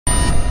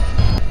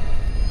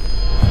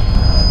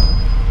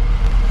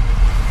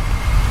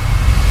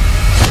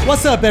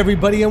What's up,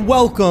 everybody, and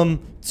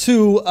welcome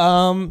to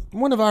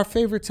one of our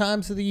favorite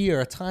times of the year,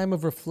 a time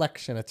of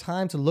reflection, a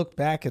time to look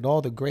back at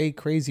all the great,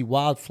 crazy,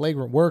 wild,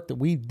 flagrant work that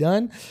we've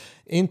done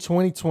in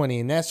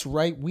 2020. And that's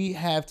right, we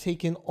have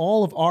taken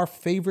all of our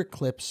favorite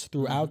clips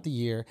throughout the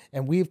year,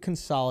 and we have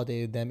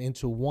consolidated them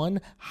into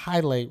one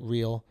highlight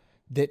reel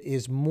that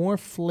is more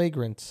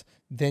flagrant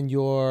than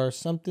your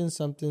something.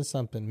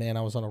 Man,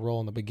 I was on a roll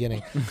in the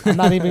beginning. I'm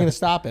not even going to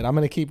stop it. I'm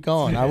going to keep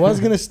going. I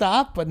was going to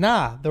stop, but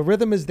nah. The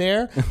rhythm is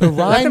there. The rhyme is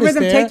there. Let the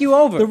rhythm take you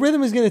over. The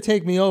rhythm is going to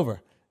take me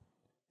over.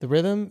 The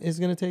rhythm is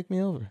going to take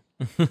me over.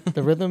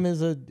 The rhythm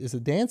is a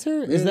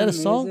dancer? Is that a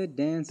song? Is a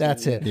dancer.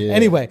 That's it. Yeah.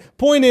 Anyway,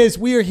 point is,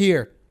 we are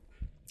here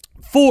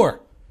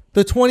for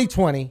the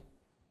 2020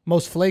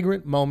 most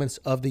flagrant moments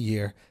of the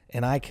year,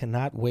 and I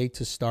cannot wait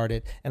to start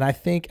it. And I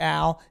think,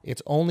 Al,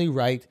 it's only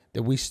right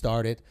that we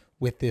start it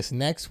with this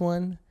next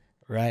one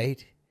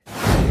right.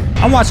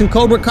 I'm watching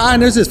Cobra Kai,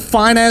 and there's this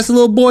fine-ass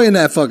little boy in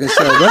that fucking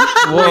show, bro.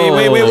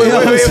 Whoa.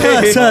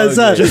 Wait. Son.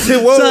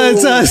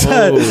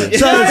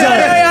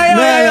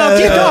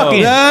 Keep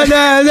talking.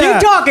 Keep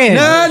talking.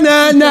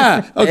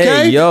 Nah. Okay?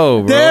 Hey,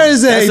 yo, bro.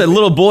 That's a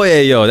little boy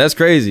ayo. That's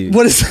crazy.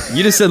 What is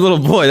You just said little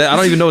boy. I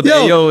don't even know what the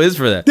ayo is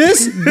for that.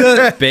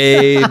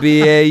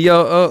 Baby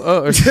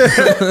ayo.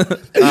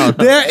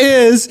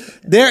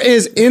 There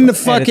is in the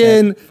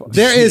fucking,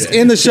 there is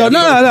in the show.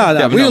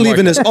 No. We're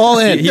leaving this all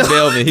in. He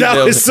bailed me.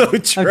 That was so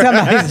true. I'm talking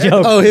about his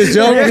joke. Oh, his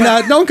joke?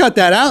 Nah, don't cut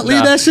that out.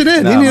 Leave that shit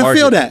in. You need to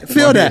feel that.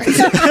 Feel that.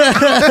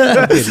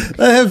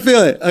 Let him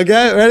feel it.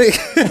 Okay, ready?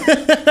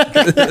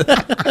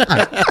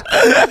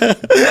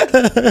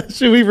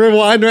 Should we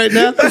rewind right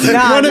now?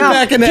 Run it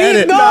back in the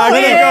edit. No,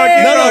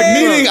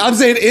 meaning I'm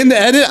saying in the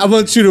edit, I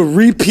want you to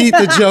repeat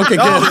the joke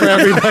again for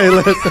everybody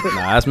listening.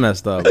 Nah, that's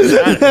messed up.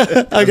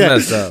 Okay.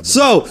 Messed up.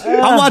 So,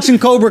 I'm watching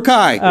Cobra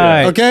Kai.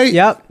 right. Okay?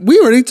 Yep. We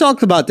already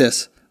talked about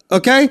this.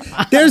 Okay?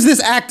 There's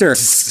this actor.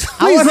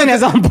 I wasn't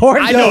as on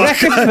board. No,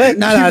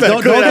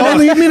 don't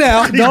leave me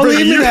now. Don't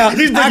leave me now. I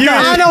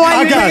don't know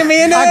why you're bringing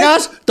me into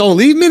it. Don't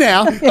leave me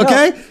now.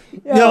 Okay?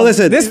 Yo,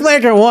 listen. This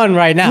flagrant one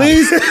right now.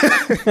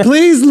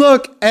 Please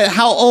look at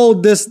how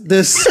old this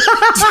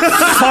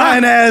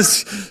fine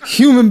ass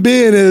human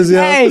being is.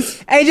 Yo. Hey,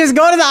 just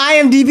go to the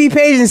IMDb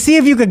page and see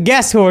if you could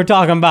guess who we're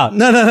talking about.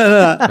 No.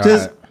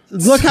 Just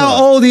look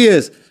how old he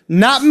is.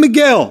 Not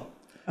Miguel.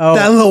 Oh.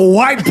 That little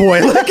white boy.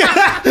 Look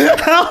at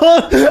how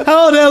old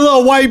that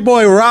little white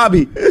boy,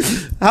 Robbie.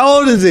 How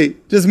old is he?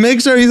 Just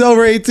make sure he's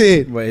over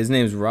 18. Wait, his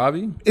name's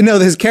Robbie? No,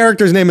 his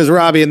character's name is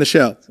Robbie in the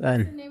show.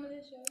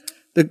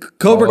 The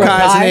Cobra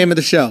Kai is the name of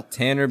the show.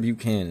 Tanner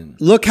Buchanan.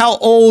 Look how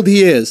old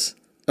he is.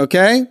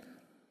 Okay?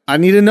 I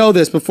need to know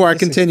this before I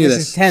continue this.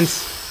 This is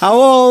tense. How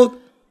old?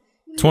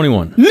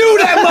 21. Knew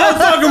that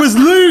motherfucker was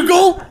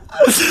legal.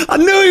 I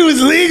knew he was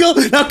legal.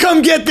 Now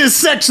come get this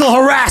sexual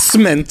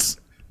harassment.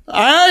 All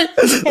right?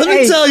 Let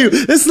me tell you,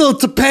 this little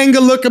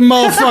Topanga-looking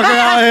motherfucker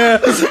out here.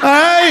 All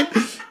right?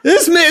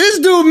 This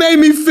dude made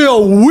me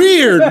feel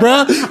weird,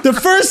 bro. The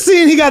first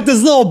scene, he got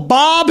this little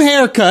bob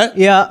haircut.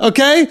 Yeah.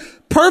 Okay?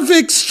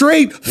 Perfect,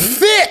 straight,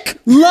 thick,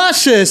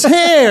 luscious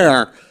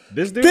hair.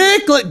 This dude?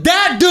 Thick, like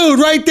that dude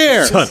right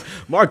there. Son,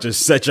 Mark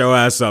just set your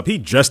ass up. He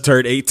just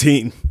turned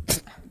 18.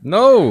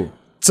 No.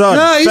 Son,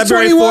 Nah, he's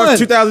February 21. 4th,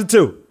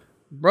 2002.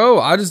 Bro,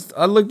 I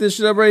looked this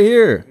shit up right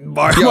here.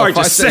 Mark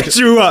just set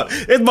you up.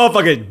 This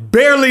motherfucker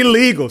barely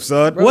legal,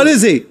 son. What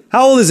is he?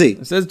 How old is he?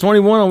 It says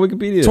 21 on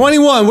Wikipedia.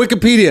 21,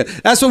 Wikipedia.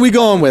 That's what we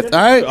going with,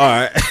 all right? All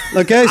right.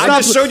 Okay,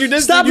 I just showed you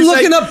this. Stop dude, you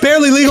looking say, up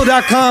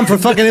barelylegal.com for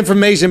fucking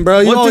information,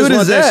 bro. You What always dude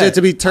want is that that? shit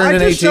to be turning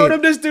 18. I just showed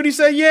him this dude. He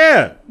said,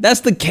 yeah.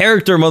 That's the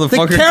character, The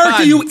motherfucker. character,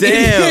 God you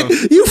damn.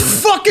 idiot. You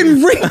fucking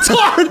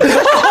retard.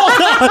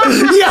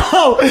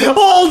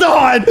 Hold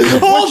on. This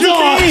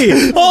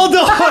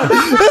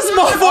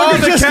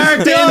motherfucker the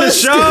character in the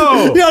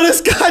show. Yo,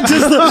 this guy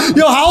just...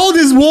 Yo, how old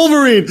is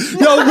Wolverine?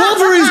 Yo,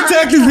 Wolverine's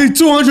technically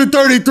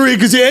 233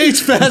 because you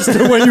age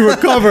faster when you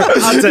recover.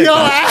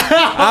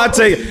 I'll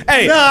take it.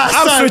 Hey,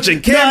 I'm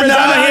switching cameras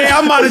out here.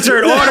 I'm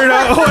monitoring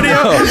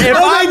audio. If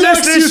I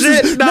miss this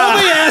shit,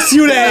 nobody asked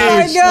you to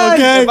age, God.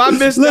 okay? If I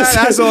miss that,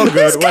 that's all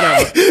good.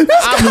 Whatever.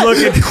 I'm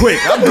looking quick.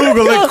 I'm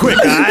Googling quick,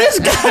 all right? This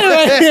guy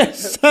right here,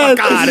 son.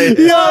 Fuck outta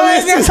here. Yo,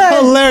 this is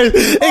hilarious.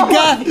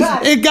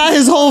 It got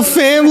his whole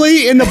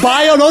family in the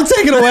bio. Don't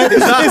take it away.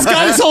 It's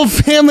got his whole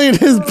family in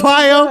his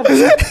bio.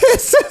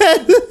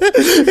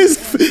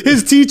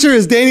 His teacher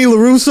is Danny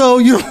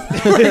LaRusso. You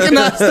don't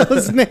recognize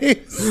those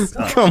names.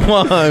 Come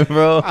on,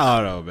 bro.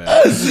 I don't know,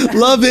 man.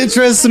 Love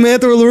interest,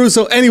 Samantha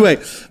LaRusso. Anyway,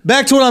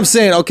 back to what I'm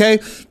saying, okay?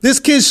 This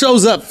kid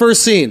shows up,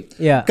 first scene.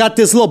 Yeah. Got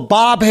this little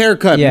bob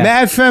haircut. Yeah.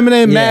 Mad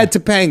feminine, mad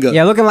Topanga.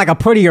 Yeah, looking like a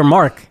prettier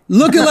Mark.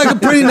 Looking like a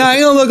pretty nice.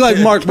 You don't look like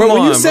Mark, bro. Come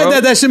When you on, said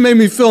bro. that shit made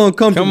me feel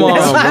uncomfortable. Come on,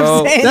 That's what I'm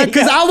bro. saying.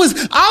 Because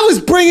I was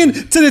bringing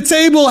to the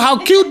table how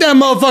cute that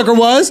motherfucker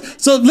was.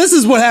 So this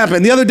is what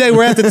happened. The other day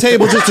we're at the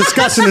table just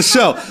discussing the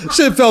show.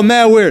 Shit felt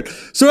mad weird.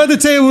 So we're at the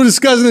table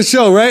discussing the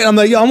show, right? I'm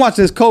like, yo, I'm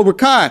watching this Cobra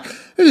Kai.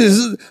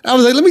 I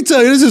was like, let me tell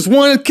you, there's this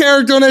one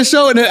character on that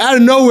show, and then out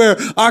of nowhere,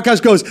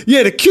 Akash goes,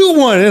 yeah, the cute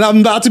one. And I'm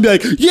about to be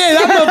like, yeah,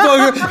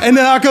 that motherfucker. And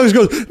then Akash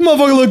goes,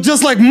 motherfucker look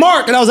just like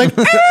Mark. And I was like,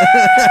 Son,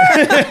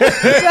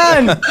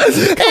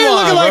 he ain't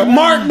looking like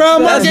Mark, bro.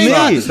 Mark ain't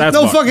got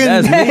no Mark. fucking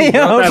That's me,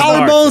 bro. That's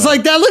collarbones Mark,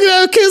 like that. Look at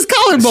that kid's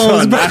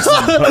collarbones,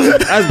 bro.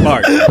 That's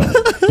Mark.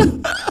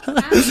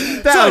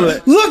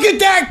 Son, look at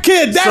that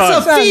kid. That's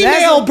Son, a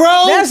female,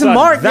 bro. That's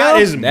Mark, That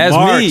yo. is That's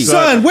Mark, me.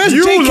 Son, where's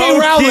you J.K. low-key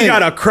Rowling?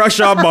 got a crush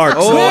on Mark.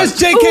 son. Where's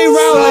J.K.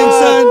 Rowling,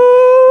 son?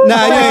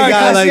 Nah, you ain't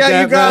got it like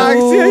that,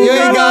 bro. You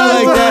ain't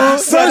got it like that.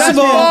 First of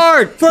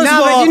all,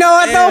 But you know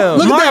what though?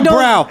 look Mark at that don't-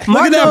 brow. Look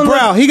Mark at that don't look-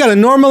 brow. He got a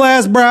normal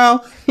ass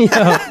brow. No, You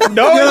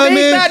know what I it mean?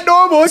 ain't that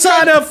normal. It's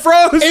kind of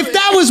frozen. If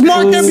that was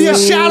Mark, there'd be a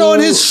shadow on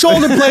his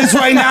shoulder blades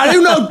right now.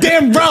 You know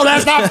damn bro,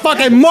 that's not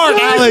fucking Mark,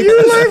 Alex.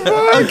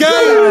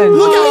 Okay?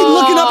 Look how he's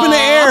looking up in the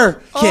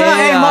air.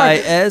 Hey,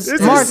 Mark.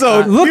 K-I-S. Mark,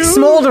 so look cute.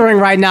 smoldering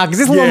right now because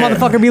this little Yeah.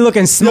 motherfucker be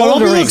looking No, don't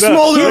be smoldering. look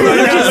smoldering right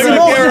now. Look at him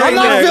I'm right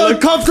not there. feeling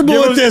Look, comfortable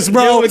give with him- this,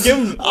 bro. give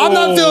him- I'm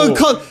not feeling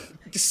comfortable.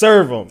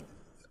 Serve him.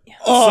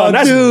 Oh, Son,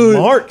 that's dude.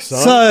 Mark, son.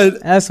 Son,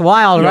 That's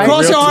wild, right?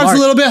 cross your real arms smart. a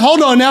little bit.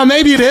 Hold on now.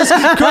 Maybe it is.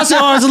 Cross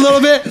your arms a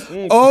little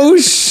bit. Oh,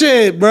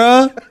 shit,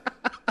 bro.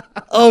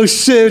 Oh,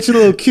 shit. It's your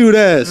little cute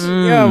ass.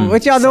 Yo,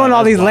 what y'all doing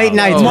all these late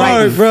nights,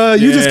 Mark, right? bro,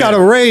 you just Yeah. got a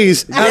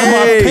raise out of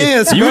my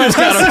pants, You bro. just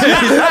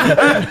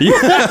got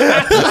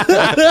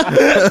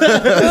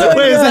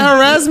Wait, is that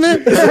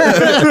harassment?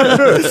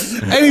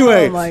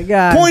 Anyway, Oh my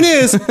God. point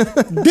is,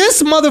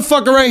 this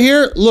motherfucker right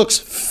here looks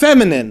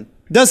feminine.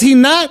 Does he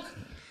not?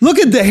 Look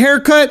at the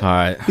haircut. All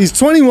right. He's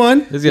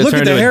 21. This is gonna Look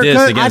turn at the into a diss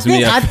haircut.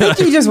 against- I think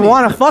you just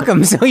want to fuck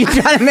him, so you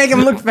try to make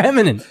him look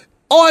feminine.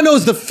 All I know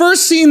is the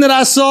first scene that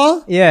I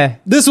saw. Yeah.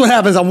 This is what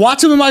happens. I'm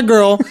watching with my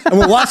girl, and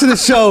we're watching the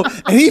show,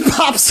 and he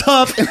pops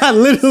up, and I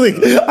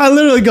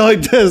literally go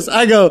like this.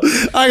 I go.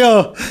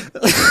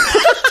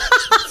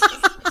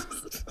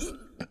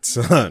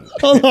 Son.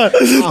 Hold on.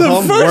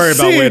 I'm worried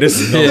about where this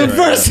is going The right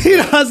first scene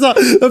I saw,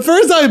 the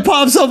first time he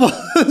pops up on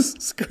the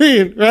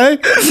screen,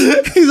 right?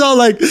 He's all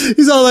like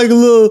a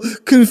little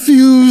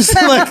confused,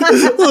 like a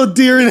little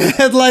deer in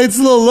headlights,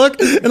 little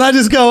look, and I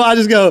just go,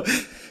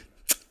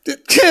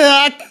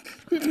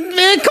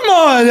 man, come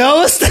on, yo,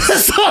 what's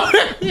this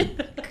already?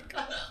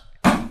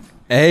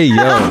 Hey,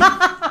 yo.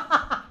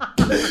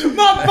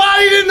 My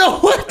body didn't know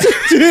what to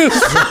do.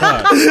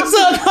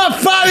 So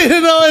my body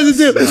didn't know what to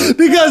do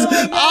because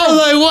I was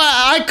like, "What?"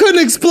 I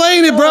couldn't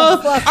explain it, bro.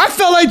 I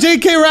felt like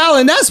J.K.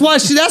 Rowling. That's why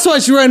she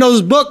writing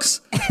those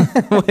books.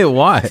 Wait,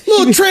 why?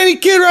 Little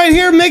tranny kid right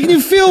here making you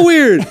feel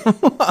weird.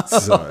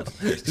 Son.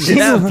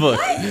 That book.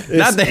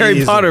 Not the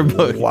Harry Potter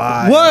book.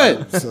 Why?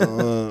 What?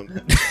 Son.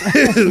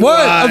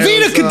 What?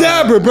 Avita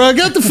Kedavra, bro.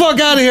 Get the fuck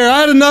out of here. I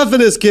had enough of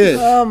this kid.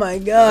 Oh my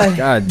God.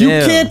 God You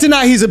damn. can't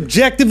deny he's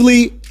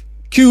objectively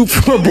cute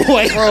for a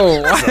boy.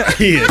 Bro, why?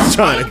 He is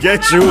trying to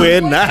get you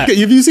in that. Have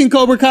you seen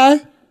Cobra Kai?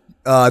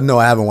 No,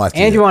 I haven't watched it.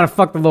 And you yet. want to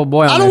fuck the little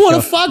boy on I don't that want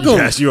to show. fuck him.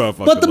 Yes, you wanna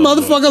fuck But the the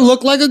little boy. motherfucker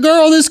looked like a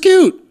girl that's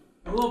cute.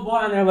 The little boy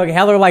on there look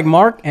hella like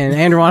Mark, and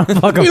Andrew want to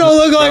fuck him. You don't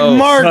look like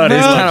Mark, son, bro.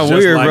 it's kinda just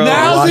weird, like bro.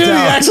 that. Now Watch he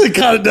out. actually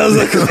kind of does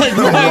look like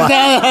Mark.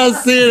 Now I'm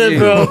seeing it,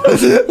 bro.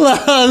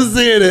 I'm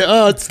seeing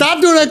it.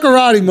 Stop doing that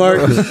karate,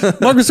 Mark.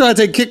 Mark was trying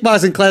to take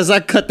kickboxing classes. I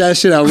cut that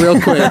shit out real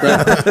quick, bro.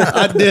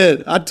 I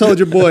did. I told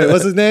your boy.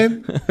 What's his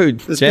name?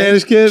 The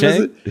Spanish kid.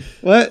 Chang? Was it?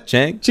 What?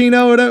 Chang?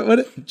 Chino? Whatever.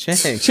 What?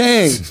 Chang.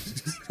 Chang.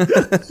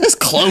 That's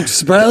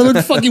close, bro. What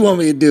the fuck you want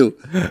me to do?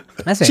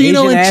 That's an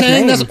Chino and Asian-ass Chang.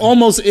 name. That's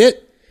almost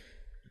it.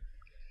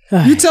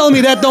 You telling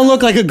me that don't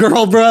look like a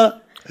girl, bro?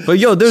 But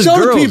yo, there's Show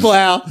the girls. people,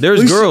 Al. There's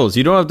We should- girls.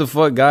 You don't have to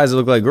fuck guys that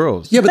look like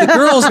girls. Yeah, but the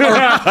girls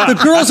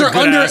are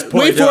under. ass point,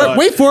 Wait for dog. it.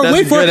 Wait for it. That's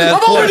Wait a for it. good ass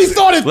I've already point.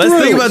 thought it Let's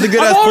through. think about the good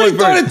I've ass already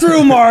point thought it first.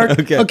 through, Mark.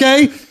 Okay.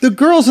 Okay. The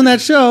girls in that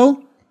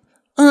show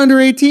are under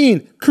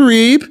 18.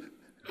 Creep.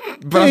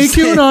 But Hey, I'm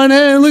saying- QAnon.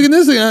 Hey, look at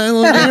this guy.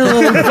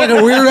 Little fucking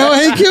weirdo.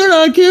 Hey,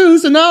 QAnon,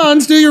 Q's and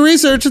nons. Do your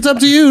research. It's up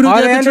to you. To Are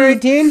get they the under truth.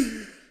 18?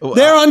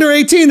 They're under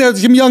 18. They're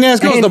some young ass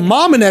girls. And- The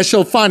mom in that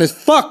show fine as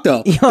fuck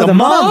though. Yo, the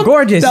mom,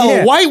 gorgeous, That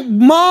yeah. white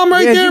mom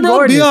right Yeah, there, she bro.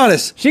 gorgeous. Be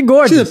honest. She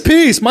gorgeous. She's a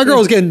piece. My girl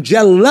was getting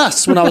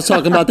jealous when I was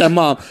talking about that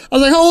mom. I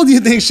was like, how old do you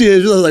think she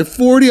is? She was like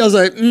 40. I was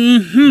like,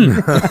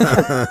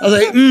 I was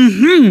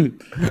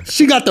like,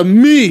 She got the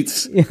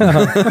meats. You know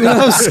what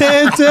I'm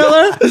saying,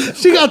 Taylor?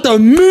 She got the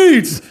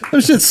meats. Them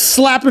shit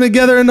slapping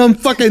together in them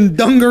fucking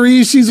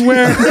dungarees she's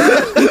wearing.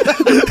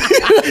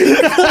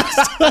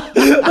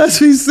 Let's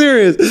be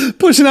serious.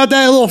 Pushing out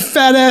that little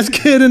fat ass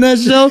kid in that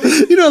show.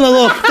 You know that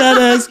little fat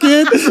ass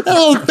kid? That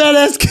little fat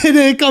ass kid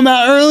didn't come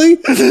out early.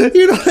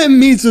 You know that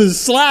meats was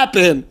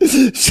slapping.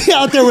 She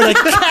out there with a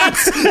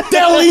Cat's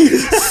Deli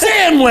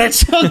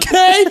sandwich,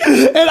 okay?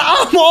 And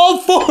I'm all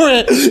for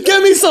it.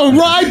 Give me some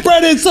rye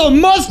bread and some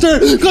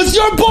mustard, because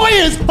your boy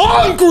is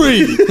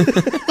hungry.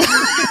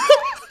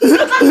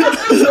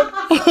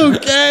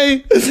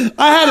 Okay?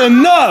 I had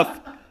enough.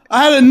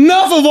 I had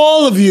enough of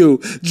all of you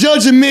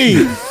judging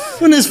me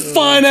when this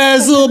fine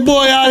ass little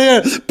boy out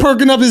here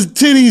perking up his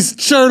titties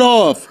shirt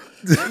off.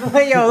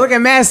 Yo, look at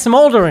Matt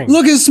smoldering.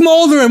 Look at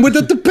smoldering with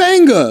the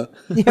Topanga.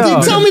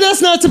 Tell me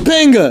that's not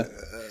Topanga.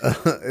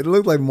 It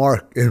looked like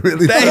Mark. It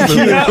really Thank does.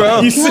 you,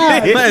 bro. You see?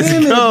 Let's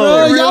Damn it, go.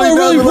 bro. It Y'all really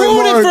really does look ruined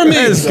like it for me.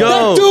 Mark. Let's go.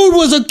 That dude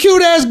was a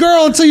cute ass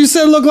girl until you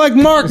said look like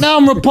Mark. Now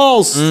I'm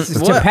repulsed.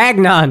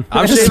 Chapagnon.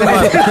 I'm shaving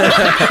my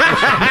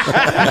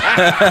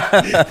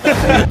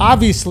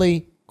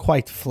Obviously,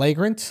 quite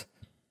flagrant,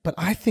 but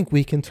I think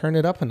we can turn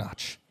it up a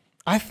notch.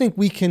 I think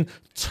we can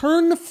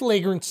turn the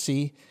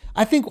flagrancy.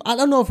 I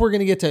don't know if we're going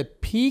to get to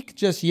peak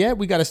just yet.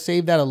 We got to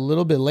save that a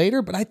little bit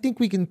later, but I think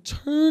we can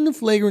turn the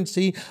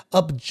flagrancy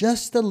up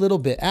just a little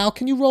bit. Al,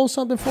 can you roll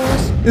something for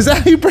us? Is that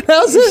how you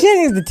pronounce it? Shit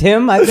is the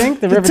Tim, I think.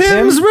 The River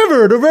Thames Tim.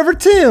 River, the River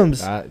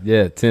Thames.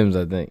 yeah, Tim's,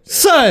 I think.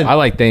 Son. I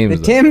like Thames. The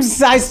though. Tim's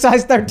size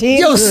 13.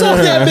 Yo, suck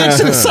that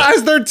bitch.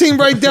 Size 13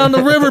 right down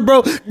the river,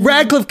 bro.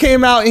 Radcliffe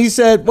came out and he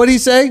said, what'd he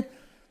say?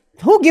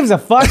 Who gives a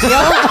fuck, yo?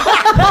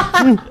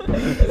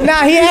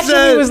 Nah, he actually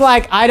said- was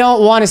like, I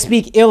don't want to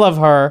speak ill of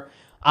her.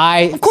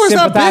 Of course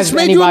not, bitch.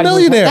 Made you a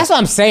millionaire. That's what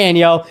I'm saying,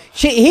 yo.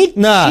 She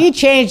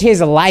changed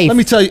his life. Let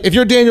me tell you, if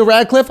you're Daniel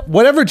Radcliffe,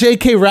 whatever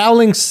J.K.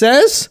 Rowling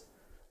says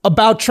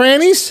about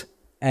trannies,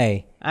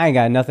 Hey, I ain't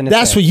got nothing to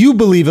that's say. what you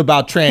believe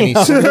about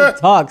trannies. Real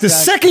talk, The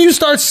son. second you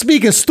start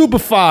speaking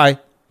stupefy,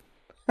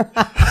 do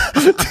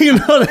you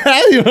know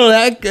that? You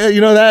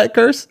know that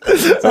curse? You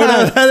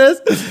know what that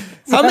is?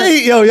 How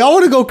many? Yo, y'all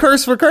want to go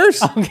curse for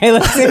curse? Okay,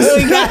 let's see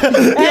what we got.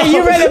 Hey,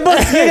 you read the book.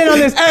 Get in on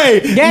this.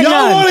 Hey, Get y'all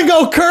none. want to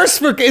go curse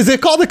for? Is it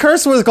called the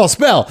curse? What is it called?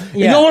 Spell.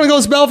 You Yeah. don't want to go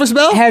spell for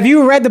spell? Have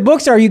you read the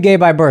books or are you gay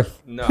by birth?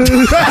 No.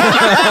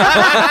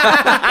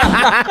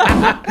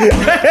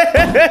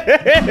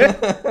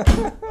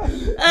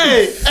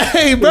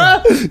 Hey,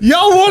 bro,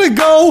 y'all want to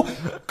go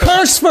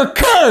curse for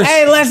curse?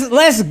 Hey,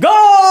 let's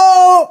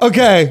go.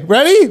 Okay,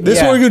 ready? This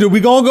is Yeah. what we're gonna do. We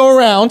gonna go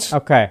around.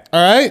 Okay.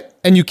 All right,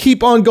 and you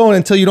keep on going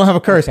until you don't have a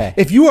curse. Okay.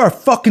 If you are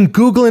fucking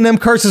googling them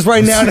curses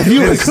right now, and if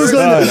you are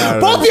googling,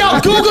 both of y'all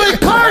googling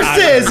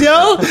curses,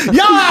 yo,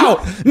 y'all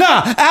out.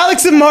 Nah,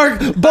 Alex and Mark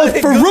both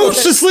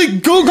ferociously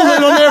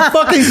googling on their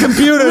fucking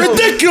computers.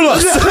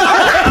 Ridiculous.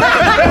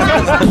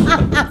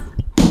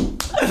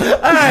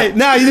 All right,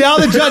 now y'all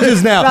the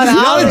judges now.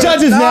 Y'all the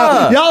judges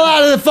now. Y'all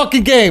out of the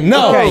fucking game.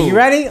 No. Okay, you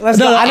ready? Let's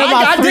No, go. I know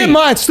about I did three.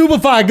 mine.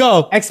 Stupefy,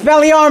 go.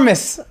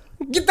 Expelliarmus.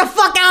 Get the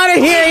fuck out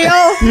of here,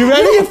 yo. You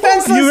ready? You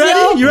defenseless, You ready?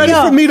 yo? You ready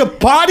Yo. for me to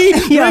body?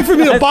 You Yeah. ready for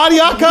me to body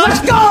Akash?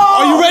 Let's go.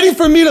 Are you ready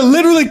for me to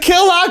literally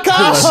kill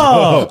Akash?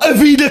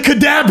 Avida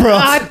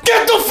Kedavra.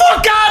 Get the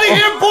fuck out of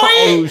here,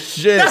 boy! Oh,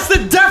 shit. That's the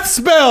death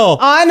spell.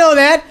 I know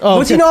that.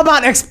 What okay. you know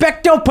about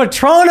Expecto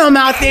Patronum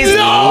out there?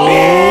 No!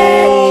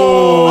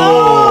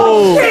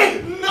 Oh,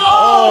 shit.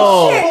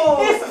 No!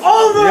 It's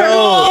over.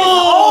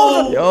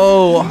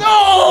 Yo. No!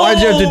 Why'd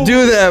you have to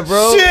do that,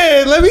 bro?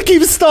 Shit, let me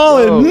keep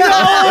stalling. No!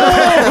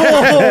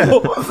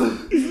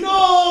 No!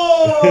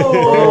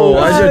 Oh,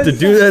 why'd you have to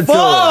do that to him? Fuck!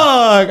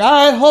 All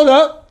right, hold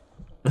up.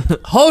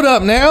 Hold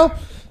up now.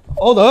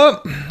 Hold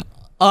up.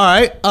 All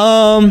right.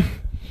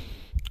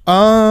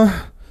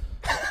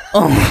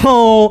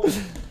 Oh,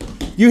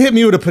 you hit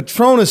me with a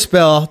Patronus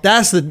spell.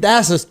 That's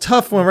a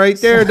tough one right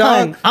there,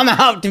 dog. I'm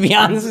out, to be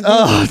honest with you.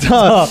 Oh,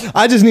 dog.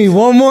 I just need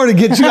one more to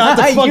get you out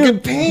the You- fucking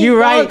pain. you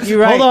right, dog. you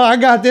right. Hold on, I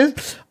got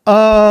this.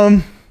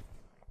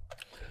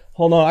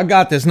 Hold on, I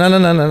got this. No.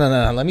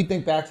 Let me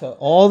think back to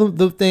all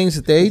the things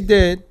that they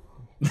did.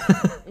 Do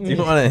you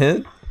want a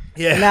hint?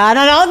 Nah,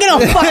 don't get no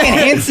fucking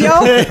hints, yo.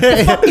 What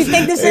the fuck you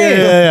think this is?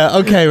 Yeah.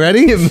 Okay,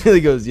 ready?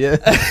 Billy goes, yeah.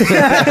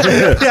 Yeah,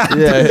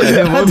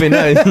 it would be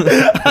nice.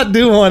 I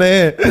do want a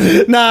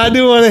hint. Nah, I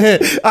do want a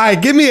hint. All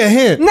right, give me a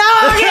hint. No,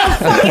 get no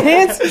fucking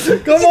hints.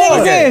 Come What on.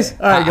 you think this is?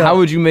 All right, go. How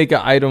would you make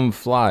an item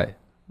fly?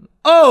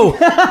 Oh,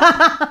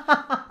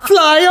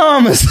 fly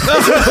armors.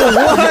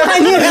 I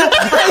knew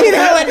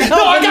that.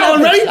 No, I got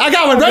one. Ready? I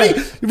got one. Ready?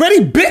 Ready,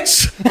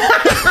 bitch?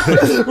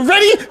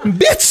 Ready,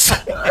 bitch?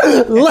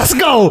 Let's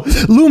go,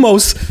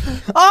 Lumos.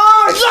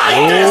 Oh,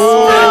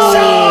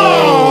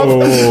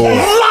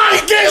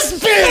 Light this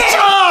bitch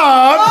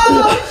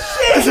up!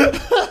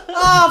 shit.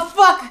 Oh,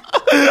 fuck.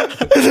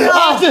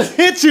 I just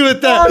hit you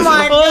with that. Oh,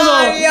 my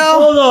God, yo.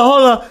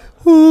 Hold on.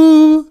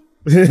 Ooh.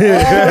 You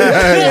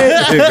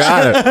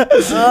got it.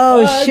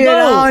 Oh, shit. go.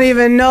 I don't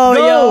even know,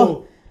 Go.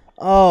 yo.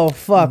 Oh,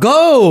 fuck.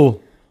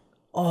 Go.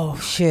 Oh,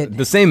 shit.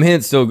 The same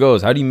hint still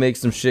goes. How do you make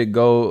some shit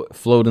go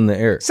float in the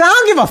air? So I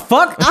don't give a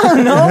fuck. I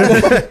don't know.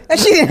 That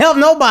shit didn't help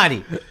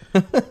nobody.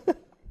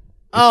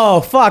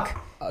 Oh, fuck.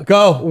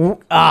 Go.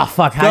 Ah,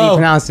 fuck. How do you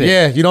pronounce it?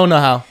 Yeah, you don't know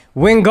how.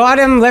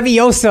 Wingardium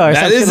Leviosa or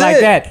That something is like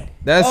it. that.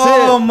 That's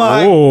Oh it.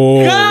 my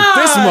God.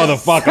 This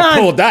motherfucker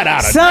pulled that out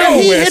of Son,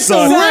 He nowhere, hit the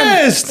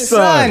son. wrist.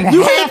 Son.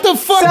 You hit the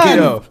fucking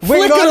Son.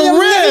 flick of Wingardium the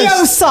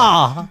wrist.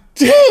 Leviosa.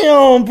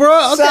 Damn,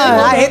 bro. Okay. Son,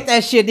 I hit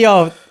that shit,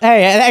 yo.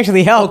 Hey, it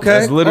actually helped. Okay.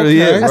 That's literally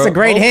it, That's bro. a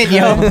great hint,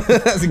 yo.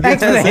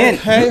 Thanks for the hint.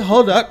 Hey,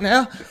 hold up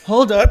now.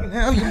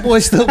 Your boy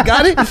still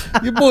got it.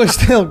 Your boy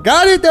still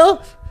got it,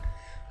 though.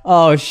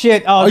 Oh,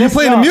 shit. Oh, you this-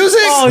 playing the oh, music?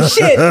 Oh,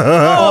 shit.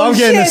 Oh, I'm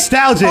getting shit.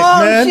 nostalgic, oh,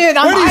 man. Shit.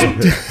 I'm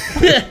hype.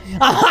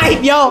 I'm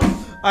hype, yo. All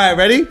right,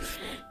 ready?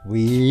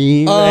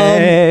 We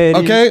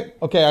ready.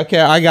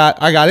 Okay. I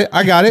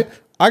got it.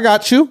 I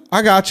got you.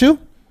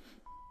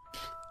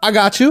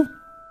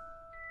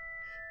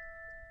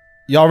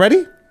 Y'all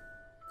ready?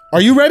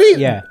 Are you ready?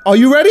 Yeah. Are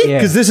you ready? Yeah.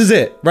 Because this is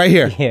it right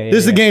here. Yeah, This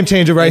is the game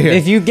changer right here.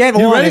 If you get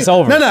You one, ready? it's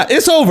over. No,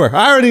 it's over.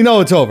 I already know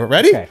it's over.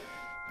 Ready? Okay.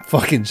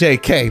 Fucking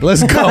JK.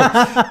 Let's go.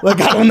 Look,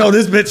 I don't know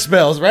this bitch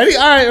spells. Ready?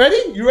 All right,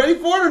 ready? You ready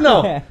for it or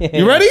no? Yeah.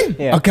 You ready?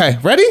 Yeah. Okay,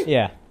 ready?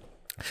 Yeah.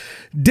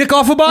 Dick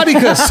off a body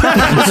kiss.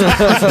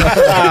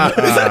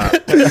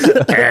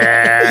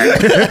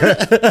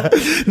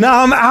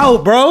 Nah, I'm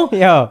out, bro.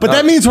 Yo. But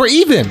that means we're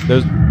even.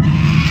 There's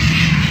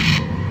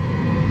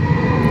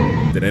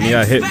Did any of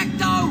y'all hit?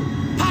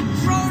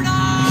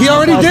 He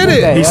already did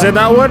it. He said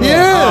that one?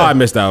 Yeah. Oh, I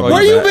missed that one.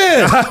 Where you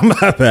been?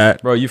 My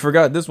bad. bro, you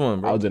forgot this one,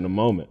 I bro. was in the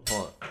moment.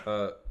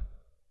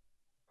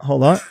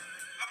 Hold on.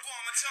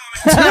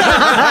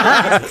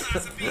 I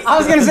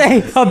was gonna say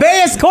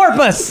habeas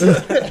corpus.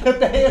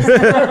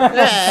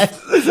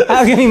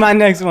 I'll give me my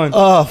next one.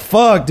 Oh,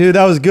 fuck, dude.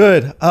 That was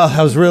good. Oh,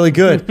 that was really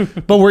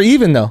good. But we're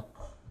even, though.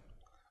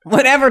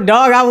 Whatever,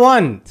 dog. I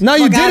won. No,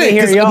 you Fuck outta didn't.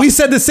 here, 'Cause yo. we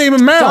said the same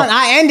amount. Son,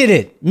 I ended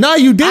it. No,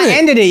 you didn't. I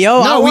ended it, yo.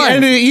 I No, we won.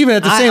 ended it even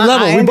at the same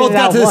level. We ended both it,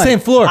 got I to the won. same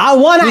floor. I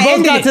won. We I both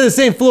ended got it. to the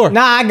same floor.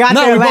 Nah, I got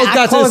No, there. we Like, both I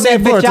got to the closed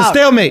same that floor. bitch It's a out.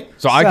 stalemate.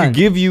 So I Son. could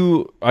give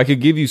you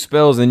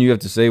spells, and you have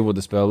to say what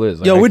the spell is.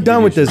 Like, Yo, I we're can done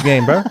give with you this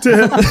game, bro.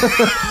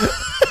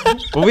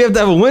 But we have to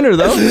have a winner,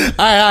 though. All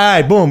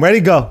right. Boom. Ready,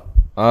 go.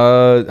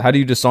 How do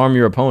you disarm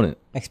your opponent?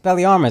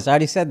 Expelliarmus. I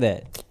already said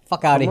that.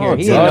 Fuck out of here.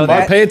 He Son, didn't know Mark,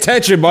 that. pay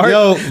attention, Mark.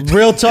 Yo,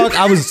 real talk.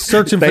 I was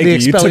searching for Thank the you.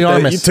 You took the-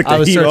 Expelliarmus. you took the I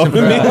was heat searching off for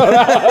of me.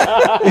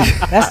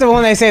 that. That's the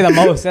one they say the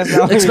most. That's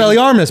the only reason.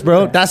 Expelliarmus,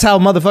 bro. That's how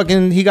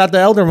motherfucking he got the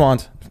Elder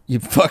Wand. You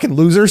fucking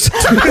losers.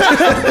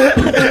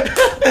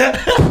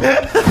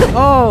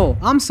 Oh,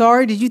 I'm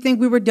sorry. Did you think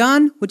we were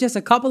done with just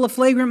a couple of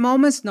flagrant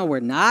moments? No, we're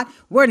not.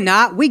 We're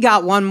not. We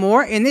got one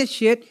more, and this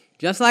shit,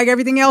 just like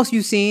everything else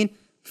you've seen,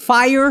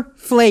 fire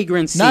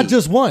flagrancy. Not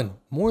just one.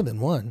 More than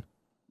one.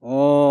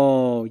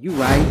 Oh, you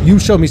right. You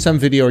showed me some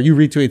video, or you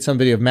retweeted some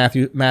video of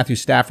Matthew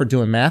Stafford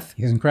doing math.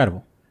 He's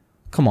incredible.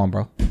 Come on,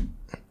 bro.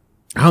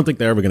 I don't think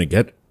they're ever going to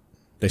get it.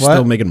 They're What?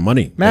 still making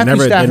money. Matthew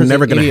They're Stafford's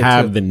never an going to idiot,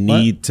 have too. the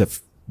need to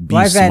be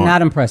Why is that smart.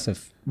 not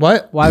impressive?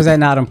 What? Why was that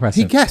not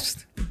impressive? He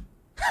guessed.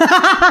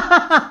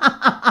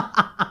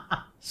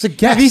 It's a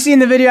guess. Have you seen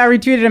the video I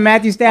retweeted of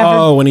Matthew Stafford?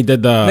 Oh, when he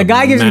did The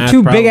guy gives me math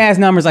two problem. big ass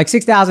numbers, like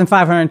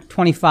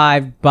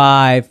 6,525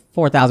 by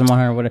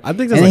 4,100, whatever. I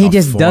think there's and then like he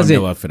a just does it.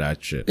 formula for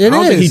that shit. It I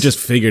don't think he is. just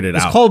figured it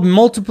It's out. called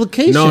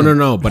multiplication.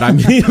 No. But I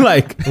mean,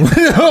 like,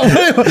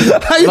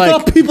 How you Like-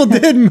 thought people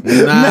did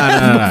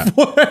nah.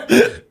 before?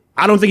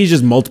 I don't think he's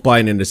just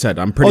multiplying in his head.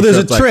 I'm pretty Oh, sure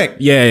there's it's a like- trick.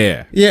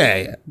 Yeah.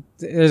 Yeah.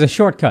 There's a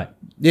shortcut.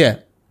 Yeah.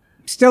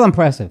 Still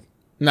impressive.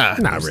 Nah.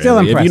 Not really. Still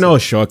If you impressive. know a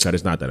shortcut,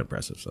 it's not that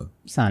impressive. So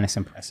It's not as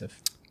impressive.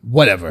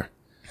 Whatever.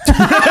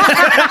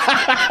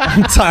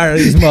 I'm tired of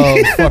these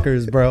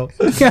motherfuckers, bro.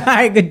 All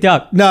right, good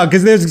duck. No,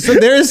 because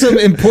there is some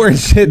important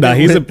shit. nah, that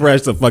he's we-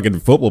 impressed. A fucking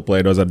football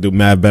player knows how to do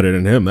math better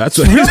than him. That's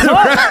what he's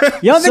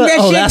impressed. You don't think So- that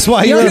oh, shit? that's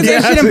why you you don't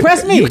think that shit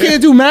impressed me? You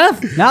can't do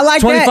math. Not like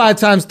 25 that.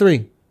 times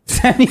 3.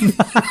 75.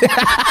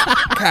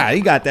 God,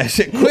 he got that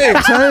shit quick,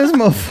 son. This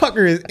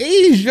motherfucker is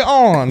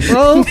Asian,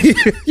 bro.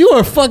 You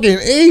are fucking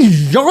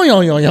Asian.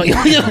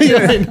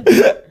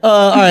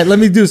 All right, let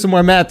me do some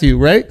more math to you,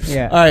 right?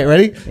 Yeah. All right,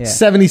 ready? Yeah.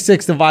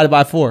 76 divided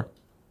by 4.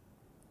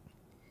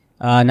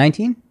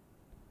 19?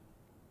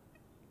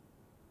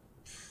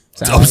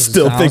 I'm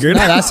still figuring.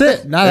 No, that's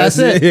it. No, that's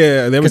it.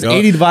 Yeah, there we Because go.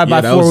 80 divided by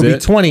Yeah, that 4 was would be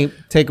it. 20.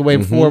 Take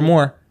away 4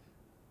 more.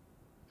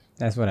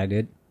 That's what I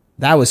did.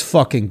 That was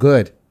fucking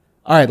good.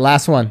 All right,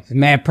 last one. There's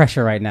mad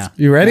pressure right now.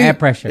 You ready? Mad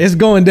pressure. It's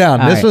going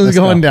down. All This right, one's let's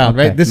going go. down,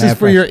 Okay, right? This is mad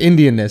for your pressure.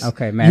 Indianness.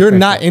 Okay, mad You're pressure.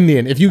 not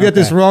Indian. If you get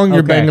this Okay, wrong,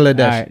 you're okay,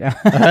 Bangladesh.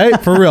 all right. All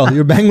right? For real.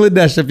 You're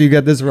Bangladesh if you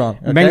get this wrong.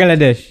 okay?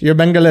 Bangladesh. You're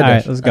Bangladesh. All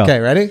right, let's go. Okay,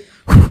 ready?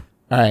 All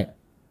right.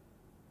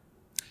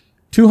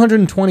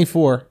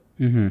 224.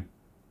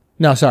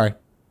 No, sorry.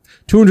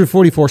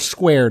 244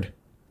 squared.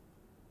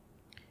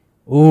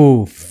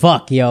 Ooh,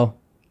 fuck, yo.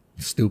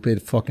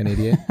 Stupid fucking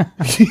idiot.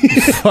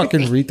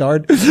 Fucking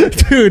retard.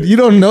 Dude, you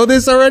don't know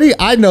this already?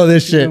 I know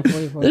this shit.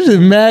 This is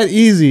mad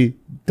easy.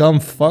 Dumb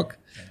fuck.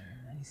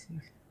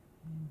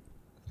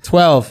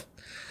 12.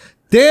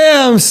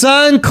 Damn,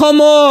 son.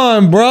 Come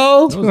on,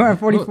 bro.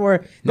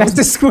 244. That's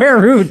the square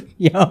root,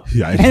 yo.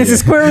 Yeah, and it's the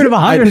square root of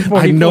 144.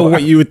 I know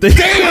what you would think.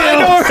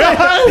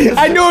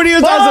 I knew what he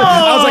was.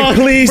 I was like,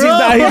 please, he's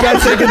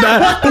not taking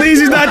that. Please,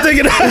 he's not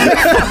taking that.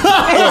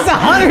 It's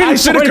 144. I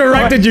should have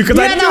corrected you because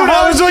I Yeah, knew no,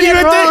 that was what you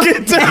were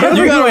thinking. too.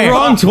 You got it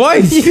wrong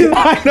twice.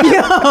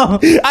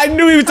 I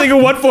knew he was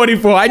thinking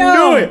 144. I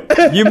knew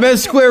it. You meant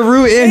square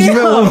root and you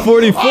meant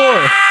 144.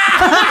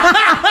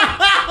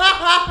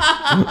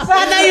 So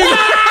I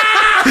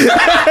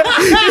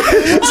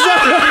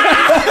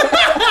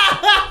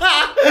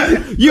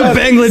thought you You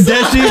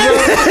Bangladeshi, bro.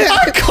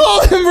 I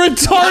called him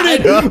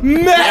retarded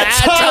mad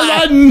times.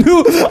 I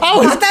knew.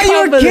 I thought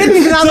you were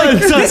kidding because I was like,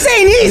 this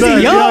ain't easy,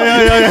 yo.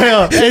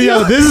 Yo. Hey,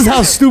 yo, this is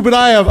how stupid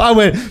I am. I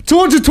went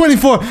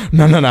 224.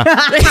 No.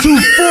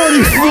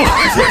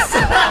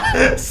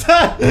 244.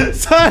 Son.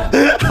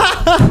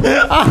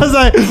 I was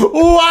like,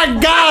 oh, I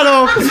got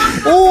him.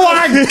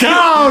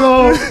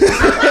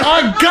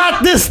 I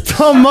got this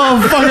dumb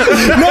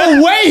motherfucker.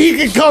 No way he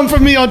could come for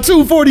me on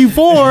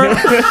 244.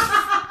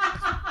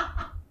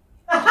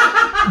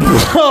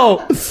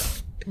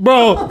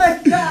 Bro. Oh my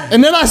God.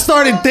 And then I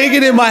started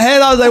thinking in my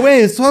head, I was like,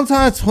 wait, it's 1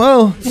 times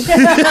 12. Like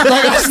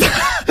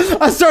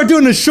I started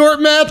doing the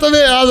short math of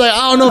it. I was like,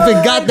 I don't know if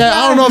it got that.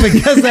 I don't know if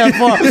it gets that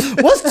far.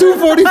 What's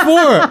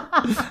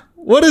 244?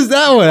 What is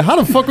that one? How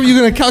the fuck were you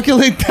going to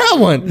calculate that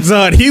one?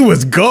 Son, he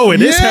was going.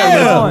 This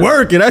head was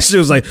working. That shit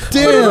was like,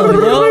 damn,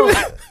 bro.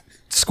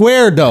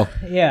 Squared though.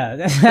 Yeah,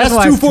 that's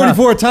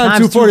 244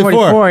 times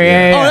 244.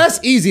 Yeah. Oh, that's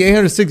easy.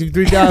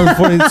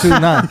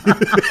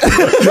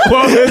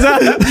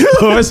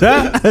 863,042.9. What was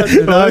that?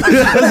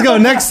 Let's go.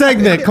 Next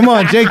segment. Come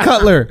on, Jay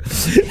Cutler.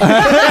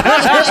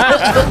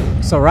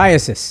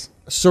 Psoriasis.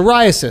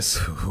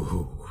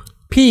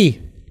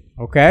 P.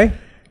 Okay.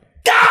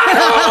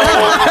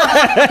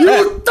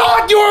 You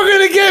thought you were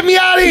gonna get me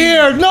out of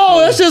here. No,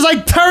 that's just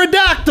like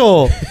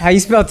pterodactyl. How you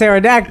spell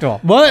pterodactyl?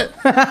 What?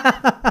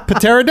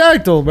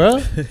 Pterodactyl, bro.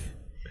 All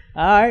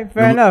right,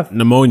 fair enough.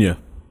 Pneumonia.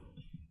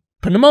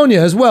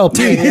 Pneumonia as well,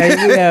 P.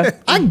 Yeah.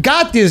 I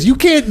got this.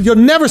 You'll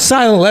never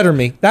silent letter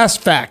me. That's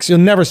facts. You'll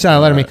never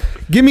silent letter me.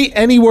 Give me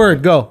any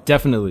word. Go.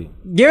 Definitely.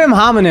 Give him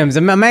homonyms.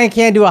 A man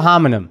can't do a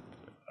homonym.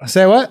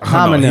 Say what?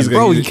 Homonym.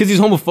 Bro, because he's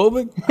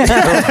homophobic?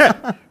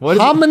 What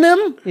is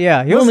Homonym?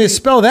 Yeah. You want me to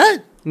spell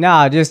that?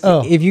 Nah, just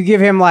if you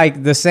give him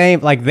like the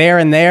same, like there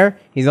and there,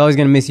 he's always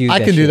gonna misuse I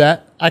that can do shit.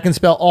 that. I can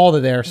spell all the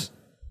theirs.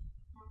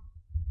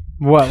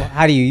 What?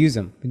 How do you use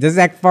them? Does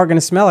that fart gonna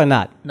smell or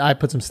not? I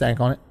put some stank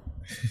on it.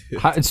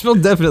 It's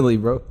spelled definitely,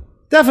 bro.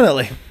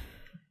 Definitely.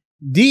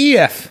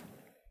 DEFINITELY.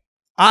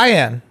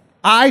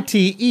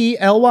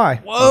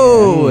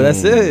 Whoa,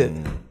 that's it.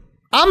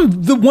 I'm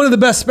one of the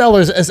best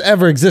spellers as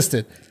ever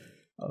existed.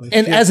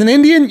 And as an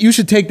Indian, you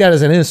should take that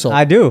as an insult.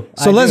 I do.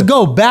 So let's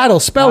go. Battle.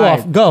 Spell All off.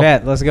 right, Go.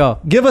 Bet, let's go.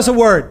 Give us a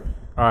word.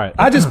 All right.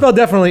 I just spelled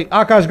definitely.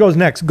 Akash goes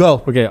next.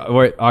 Go. Okay,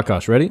 wait,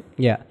 Akash, ready?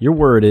 Yeah. Your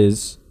word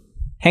is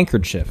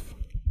handkerchief.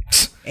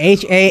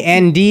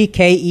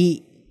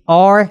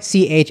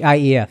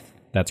 HANDKERCHIEF.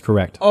 That's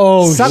correct.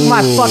 Oh, Suck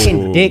my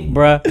fucking dick,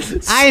 bruh.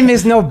 I ain't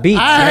miss no beats.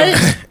 All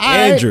right.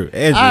 Andrew.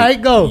 All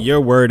right, go.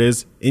 Your word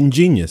is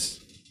ingenious.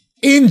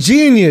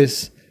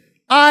 Ingenious.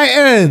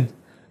 IN.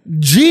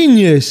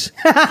 Genius.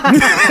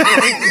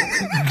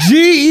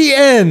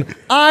 GENIOUS.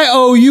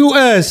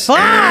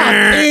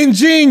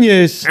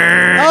 Ingenious.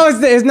 Oh,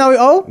 is no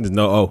O? There's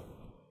no O.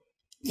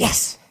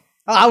 Yes.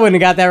 Oh, I wouldn't have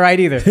got that right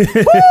either. Woo! Thank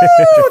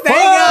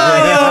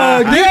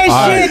God. Good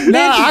shit.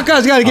 Nah,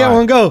 Akash got to get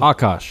one. Go.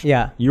 Akash.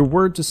 Yeah. Your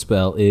word to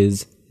spell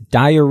is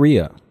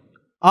diarrhea.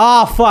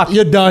 Oh, fuck.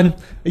 You're done.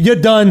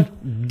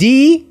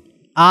 DIARRHEA.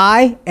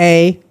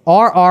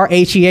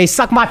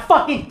 Suck my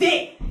fucking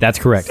dick. That's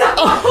correct. Yo,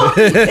 suck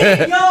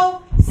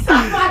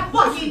my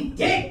fucking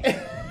dick.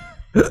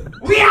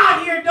 We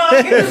out here,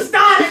 dog.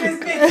 Hindustan in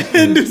this bitch.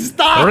 Hindustan.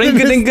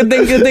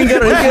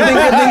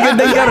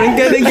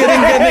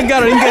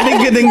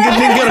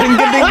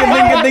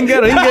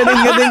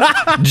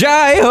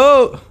 Jai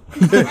ho.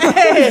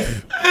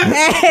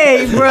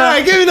 Hey, bro. All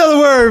right, give me another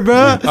word, bro.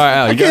 All right,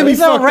 Al, you got be it.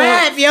 It's a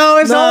wrap, yo.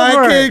 It's Nah,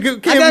 over. I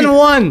can't I done be-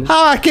 one.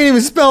 How I can't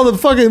even spell the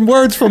fucking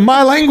words from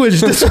my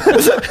language.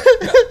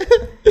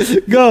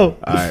 Go.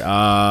 All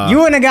right. You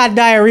wouldn't have got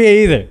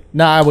diarrhea either.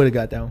 Nah, I would have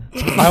got that one.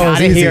 That Out was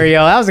of easy. here,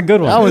 yo. That was a good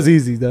one. That was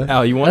easy, though.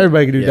 Al, you want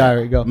Everybody can do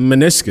diarrhea. Go.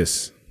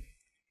 Meniscus.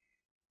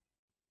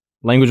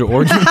 language of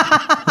origin?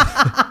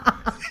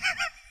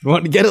 You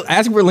want to get it?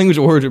 Ask for language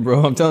of origin,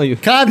 bro. I'm telling you.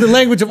 Can I have the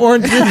language of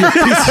orange, you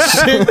piece of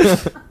shit?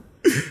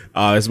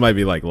 This might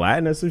be like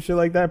Latin or some shit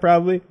like that,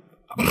 probably.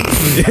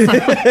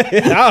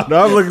 I don't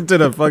know. I'm looking to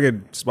the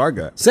fucking smart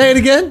guy. Say it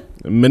again.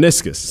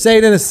 Meniscus. Say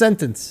it in a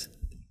sentence.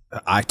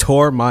 I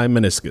tore my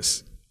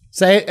meniscus.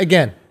 Say it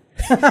again.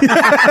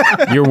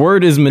 Your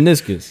word is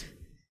meniscus.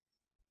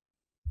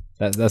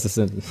 That's a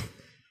sentence.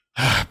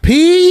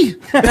 P.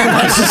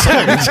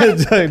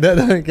 That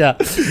doesn't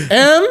count.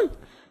 M.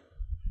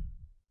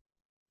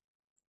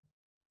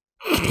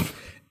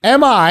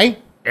 M-I.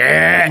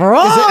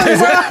 Wrong.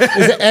 Is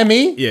it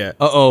M-E? Yeah.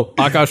 Uh-oh.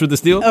 Akash with the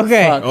steal?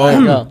 Okay.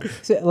 Go.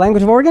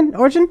 Language of origin?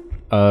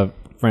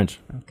 French.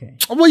 Okay.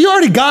 Well, you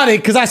already got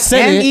it because I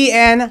said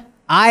it.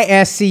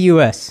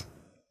 MENISCUS.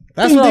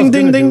 That's what I was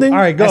gonna do. All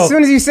right, go. As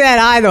soon as you said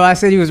I, though, I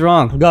said he was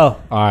wrong.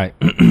 Go. All right.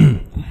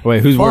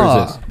 Wait, whose word is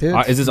Fuck, this?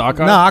 dude. Is this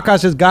Akash? No,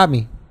 Akash just got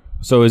me.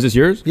 So is this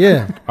yours?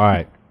 Yeah. All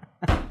right.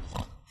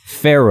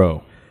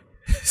 Pharaoh.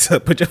 So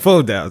put your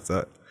phone down,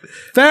 son.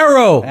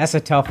 Pharaoh. That's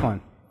a tough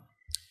one.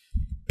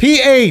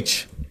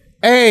 P-H-A-R-A-O.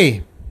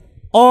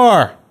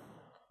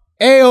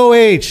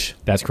 AOH.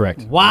 That's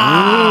correct.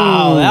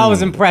 Wow, that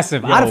was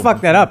impressive. I'd have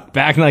fucked that up.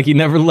 Back like he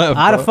never left.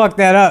 I'd have fucked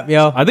that up,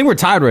 yo. I think we're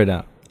tied right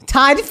now.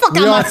 Tied? The fuck out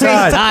We my are face,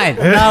 tied. tied.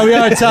 Now we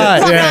are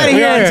tied. Fuck outta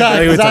We are here. tied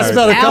because I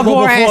spelled a couple Al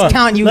Gore before. ass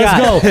count you Let's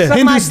got. go. Suck my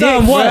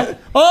Hindustan dick, what?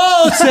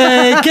 Oh,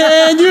 say,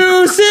 can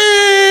you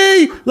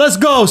see? Let's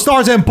go.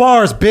 Stars and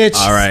bars, bitch.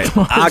 All right.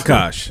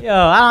 Akash. Yo,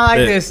 I don't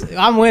like this.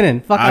 I'm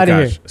winning. Fuck out of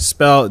here. Akash.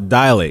 Spell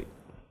dilate.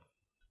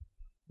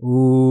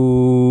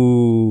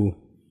 Ooh.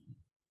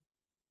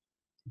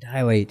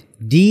 Dilate.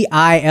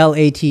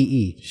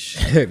 D-I-L-A-T-E.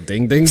 Ding,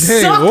 ding, ding.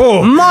 Suck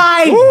Whoa.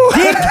 my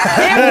dick,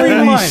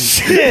 everyone.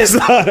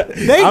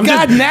 They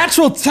got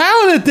natural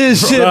talent at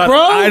this shit,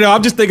 bro. I know.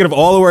 I'm just thinking of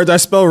all the words I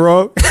spell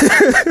wrong.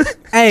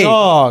 Hey,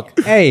 Dog.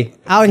 hey,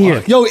 out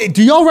here. Yo,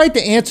 do y'all write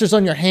the answers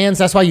on your hands?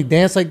 That's why you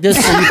dance like this?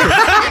 So you can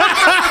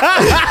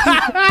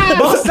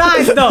Both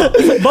sides, though.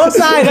 Both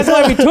sides. That's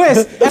why we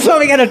twist. That's why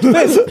we got to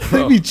twist.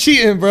 be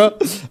cheating, bro.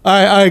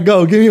 All right,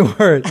 go. Give me a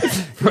word.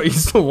 Bro, you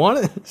still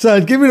want it?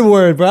 Son, give me the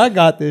word, bro. I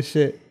got this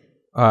shit.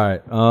 All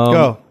right.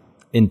 Go.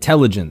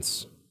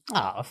 Intelligence.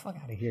 Oh, fuck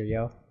out of here,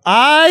 yo.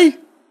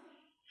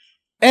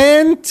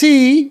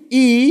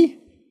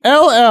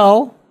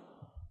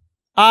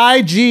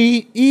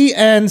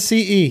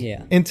 INTELLIGENCE.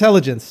 Yeah.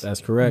 Intelligence. That's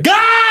correct.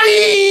 Got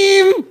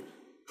him!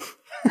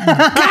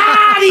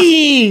 Got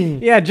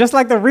him! Yeah, just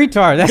like the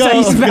retard. That's how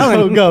you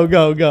spell it.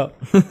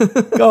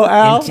 Go,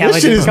 Al. This shit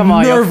Intelligence. is Come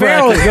on, yo.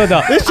 Pharaoh nerve-wracking. is good,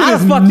 though. This shit I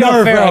is fucked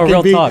up Pharaoh, nerve-wracking,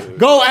 real B. talk.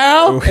 Go,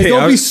 Al, and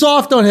don't be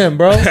soft on him,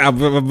 bro.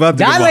 I'm about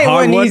to give a Dilate hard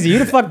wasn't one. easy. You'd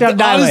have fucked up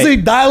Dilate. Honestly,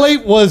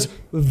 dilate was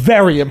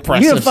very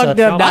impressive. You fucked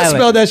son. up I dilate.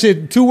 spelled that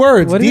shit 2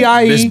 words. What is it?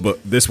 D-I-E.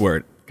 This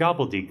word.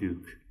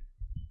 Gobbledygook.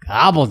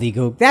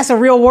 Gobbledygook. That's a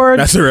real word.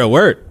 That's a real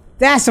word.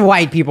 That's a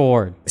white people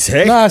word.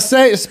 Say Nah,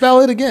 spell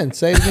it again.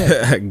 Say it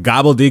again.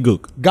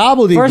 gobbledygook.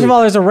 Gobbledygook. First of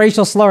all, there's a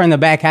racial slur in the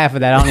back half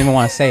of that. I don't even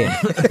want to say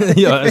it.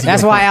 Yo,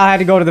 That's why Al had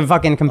to go to the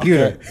fucking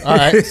computer. all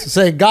right,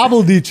 say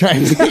gobbledy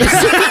Chinese.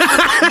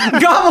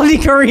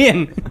 Gobbledygook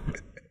Korean.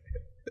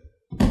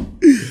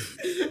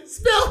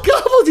 Spell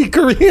gobbledy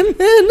Korean,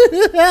 man.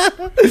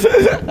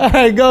 All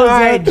right, go. All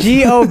right,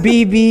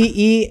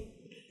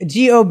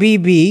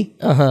 Gobbe.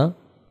 Uh-huh.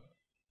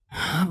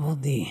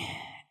 Gobbledy.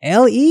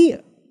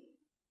 L-E-D-Y?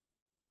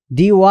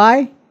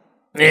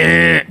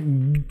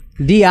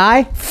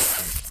 D-I?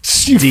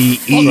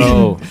 D-E.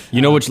 Bro,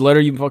 you know which letter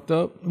you fucked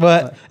up?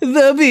 What?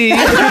 The B.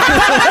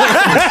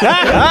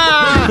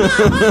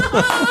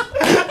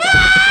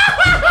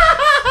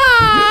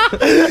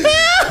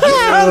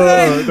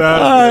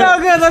 So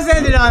good. Let's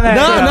end it on that.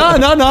 No.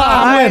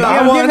 I win.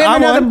 I won. Give him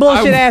another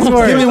bullshit ass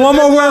word. Give me one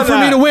more word for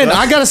me to win.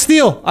 I gotta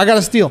steal.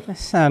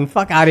 Son,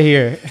 fuck out of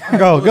here.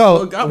 Go.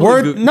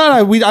 Word.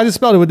 No. I just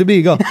spelled it with the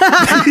B. Go.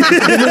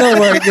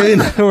 Give me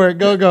another word.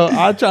 Go.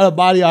 I'll try to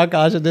body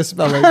Akash and just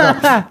spell it.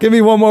 Go. Give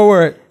me one more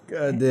word.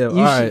 God damn. You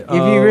All right. if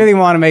you really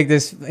want to make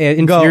this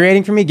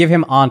infuriating for me, give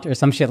him aunt or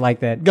some shit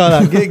like that. Go.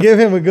 Now. Give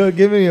him a good.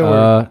 Give me a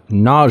word.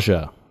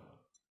 Nausea.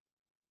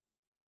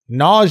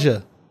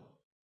 Nausea.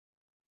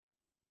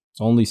 It's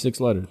only 6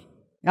 letters.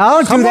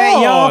 Don't do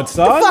that, yo. on, What the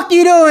son. fuck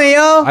you doing,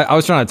 yo? I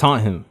was trying to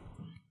taunt him.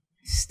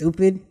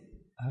 Stupid.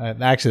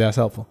 Actually, that's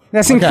helpful.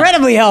 That's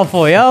incredibly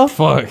helpful, yo.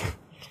 Fuck.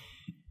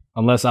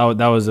 Unless I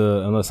was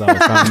trying unless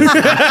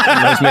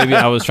maybe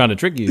I was trying to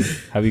trick you.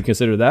 Have you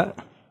considered that?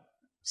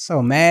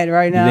 So mad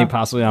right You now. think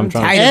possibly I'm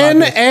trying tight to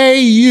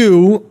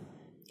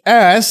about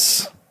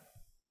this.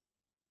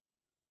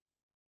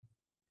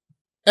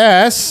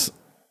 Naus.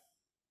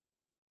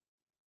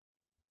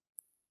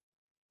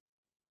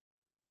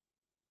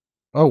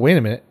 Oh, wait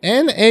a minute.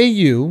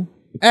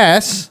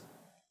 NAUS.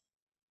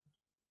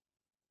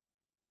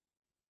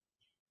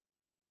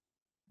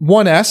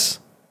 1S.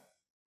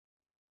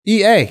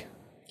 EA. God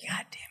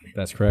damn it.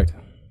 That's correct.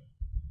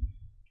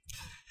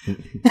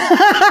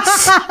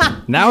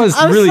 Now it's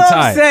I'm really so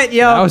tight. upset,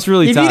 yo. Now it's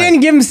really if tight. you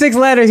didn't give him 6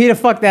 letters, he'd have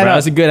fucked that Bro, up.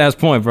 that's a good ass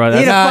point, bro.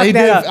 He'd That's, have fucked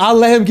that up. I'll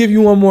let him give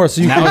you one more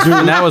so you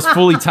can. now it's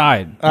fully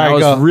tied. All right, now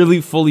go. it's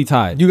really fully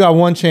tied. You got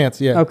one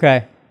chance, yeah.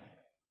 Okay.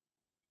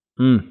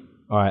 All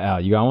right, Al,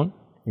 you got one?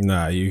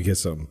 Nah, you get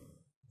something.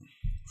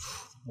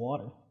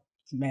 Water.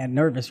 I'm mad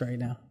nervous right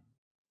now.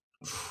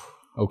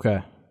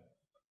 Okay.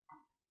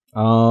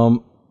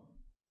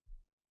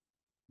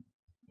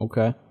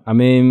 Okay. I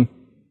mean,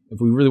 if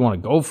we really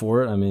want to go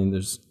for it, I mean,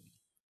 there's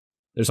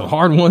some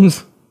hard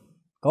ones.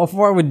 Go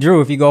for it with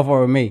Drew if you go for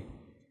it with me.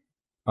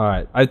 All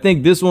right. I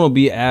think this one will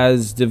be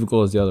as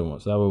difficult as the other one,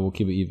 so that way we'll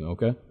keep it even,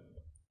 okay?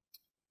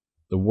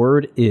 The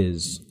word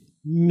is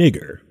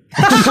Nigger.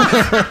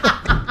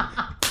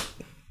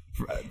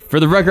 for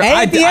the record, A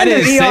I at the I end or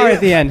didn't ER say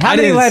at the end? How I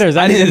many didn't- letters?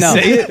 I I need to didn't know.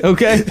 say it,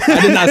 okay?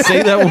 I did not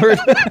say that word.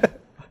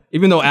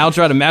 Even though Al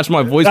tried to match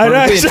my voice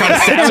perfectly and tried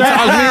to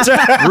sabotage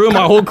me, ruin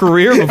my whole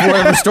career before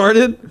I ever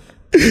started.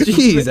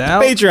 Jeez, Al.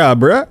 Patreon,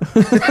 bruh.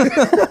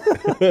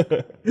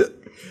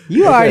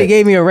 You already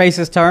gave me a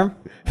racist term,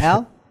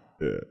 Al.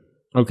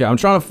 Okay, I'm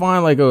trying to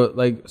find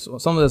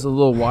something that's a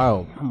little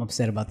wild. I'm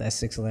upset about that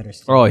 6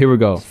 letters. Oh, here we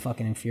go.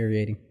 Fucking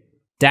infuriating.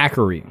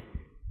 Daiquiri.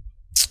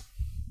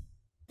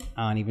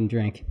 I don't even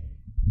drink.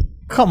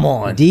 Come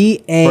on. Bro, you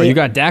D-A-I-Q-U-I-R-I.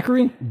 got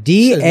daiquiri?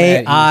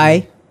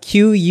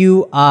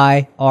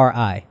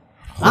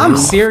 I'm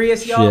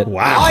serious, yo. Shit.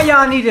 Wow. All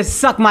y'all need to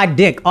suck my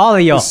dick. All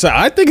of y'all. So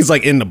I think it's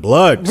like in the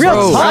blood. Real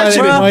Bro, talk, it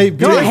bro. might be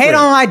Don't hate different.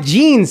 on my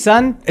genes,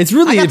 son. It's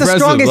really I got impressive. the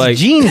strongest like,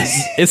 genes.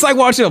 It's like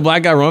watching a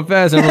black guy run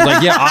fast, and everyone's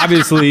like, yeah,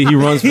 obviously he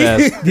runs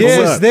fast.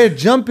 Yes, they're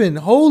jumping.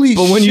 Holy shit.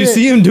 But when you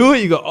see him do it,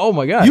 you go, oh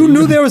my God. You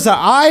knew there was an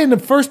I in the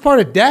first part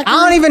of daiquiri?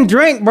 I don't even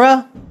drink,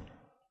 bro.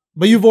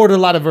 But you've ordered a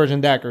lot of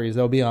virgin daiquiris,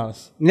 though, be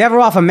honest. Never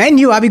off a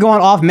menu. I be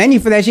going off menu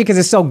for that shit because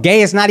it's so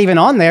gay. It's not even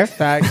on there.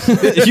 Facts. so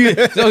you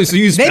They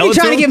spell be it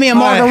trying to him? give me a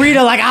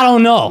margarita like I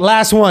don't know.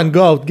 Last one.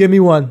 Go. Give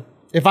me one.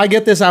 If I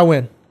get this, I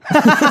win.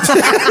 All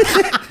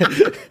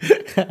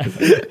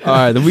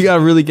right, then we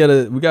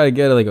gotta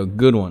get like a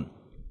good one.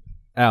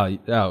 Al,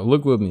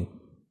 look with me.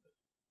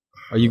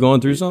 Are you going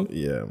through something?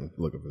 Yeah, I'm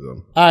looking for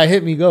them. All right,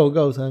 hit me.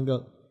 Go, son.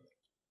 Go.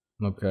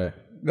 Okay.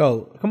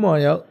 Go. Come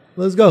on, yo.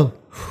 Let's go.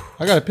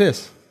 I got to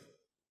piss.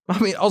 I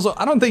mean, also,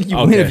 I don't think you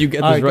win if you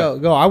get All this right,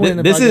 right. go. I win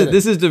if This I get it.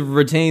 this is to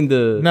retain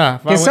the. Nah.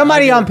 if I Can win,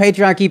 somebody I on get it.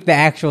 Patreon keep the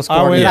actual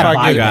score? win You if gotta I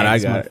buy get it. that, I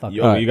got it. motherfucker.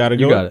 Yo, All right, you gotta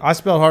you go. got it. I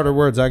spell harder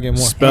words. I get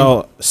more.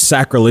 Spell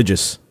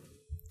sacrilegious.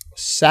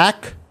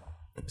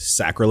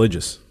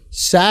 Sacrilegious.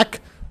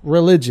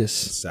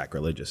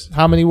 Sacrilegious.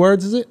 How many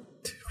words is it?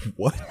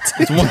 What?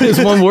 It's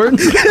one word.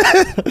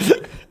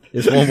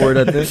 It's one word,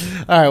 I think.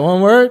 All right,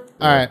 one word.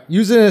 All right,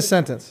 use it in a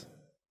sentence.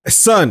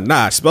 Son,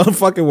 nah, spell the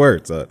fucking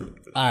word, son.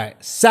 All right,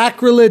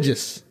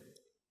 sacrilegious.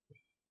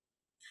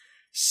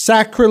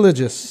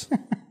 Sacrilegious.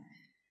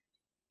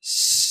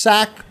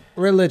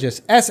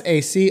 Sacrilegious.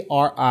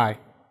 SACRI.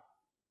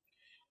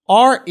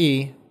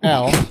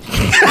 REL.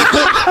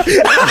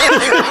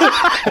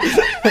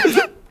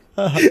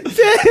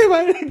 Damn,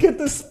 I didn't get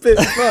the spit.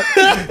 Fuck.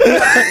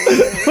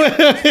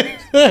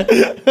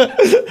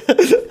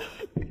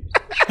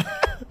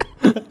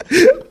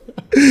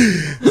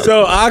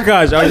 So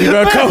Akash, are you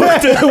gonna come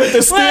with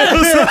the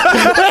steals?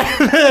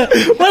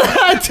 What did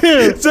I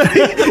do? So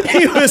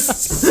he was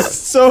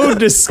so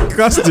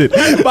disgusted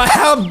by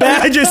how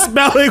bad your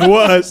spelling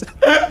was.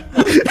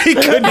 He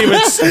couldn't even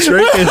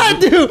drink What did I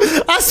it. do?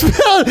 I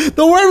spelled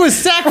the word was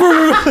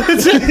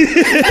sacrilegious.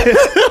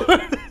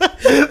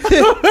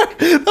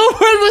 The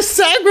word was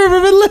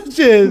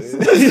sacrilegious.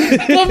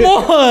 Come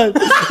on.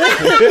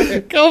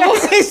 Come on.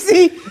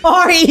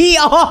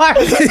 C-R-E-R.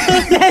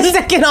 That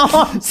second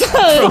R.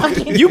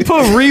 You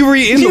put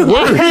Riri in the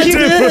word.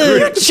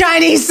 You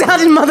Chinese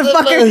sounding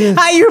motherfucker.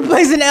 How you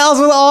replacing L's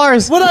with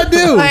R's? What'd I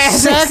do?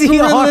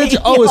 S-A-C-R-E-R.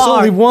 Oh, it's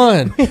only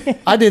one.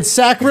 I did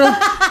sacrilegious.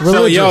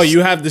 So yo,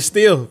 you have to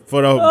steal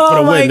for the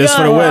Oh my win. This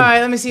for the God. win. All right,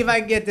 let me see if I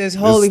can get this.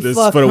 Holy this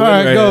fuck. for the All win.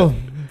 right, right go.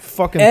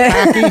 Fucking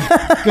packy.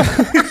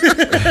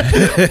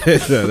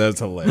 Yeah, that's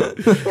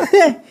hilarious.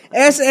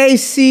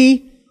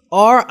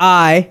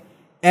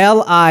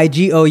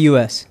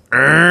 S-A-C-R-I-L-I-G-O-U-S.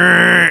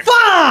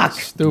 Fuck!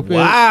 Stupid.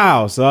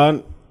 Wow,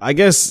 son. I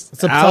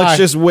guess a Alex tie.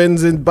 just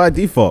wins in by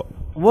default.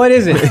 What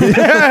is it?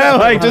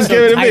 Like, just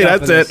give it to me. tight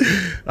up That's for it.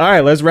 All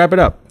right, let's wrap it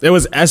up. It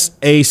was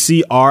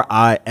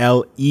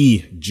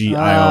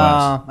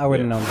SACRILEGIOS. I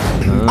wouldn't know.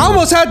 I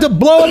almost had to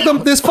blow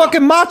up this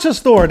fucking matcha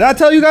store. Did I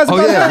tell you guys Oh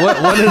about yeah,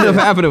 that? what ended up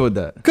happening with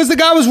that? Because the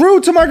guy was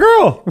rude to my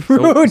girl.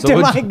 Rude so to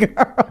what'd my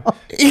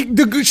you-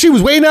 girl. She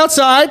was waiting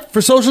outside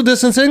for social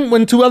distancing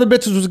when two other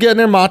bitches was getting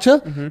their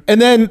matcha,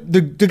 and then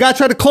the guy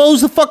tried to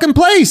close the fucking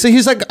place. And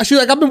she's like,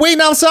 I've been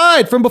waiting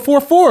outside from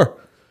before 4.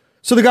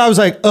 So the guy was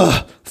like,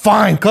 ugh,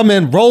 fine, come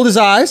in, rolled his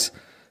eyes,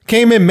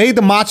 came in, made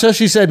the matcha.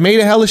 She said, made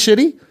it hella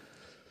shitty.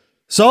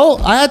 So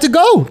I had to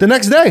go the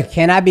next day.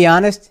 Can I be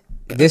honest?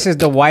 This is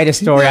the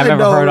whitest story I've I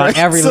ever know, heard on right,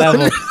 every son?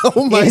 level.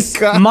 Oh my It's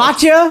God.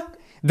 Matcha.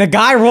 The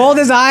guy rolled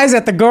his eyes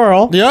at the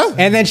girl. Yeah.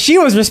 And then she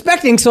was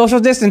respecting social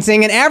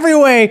distancing in every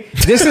way.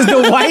 This is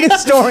the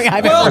whitest story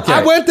I've Well, ever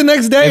heard. I went the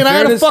next day In and I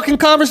had a fairness- fucking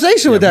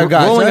conversation with that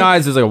guy. Rolling son.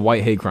 eyes is like a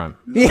white hate crime.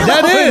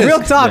 That is.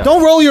 Real talk.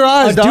 Don't roll your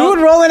eyes, A dog.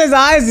 dude rolling his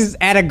eyes is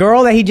at a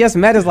girl that he just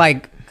met is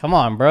like, come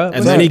on, bro.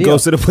 And then he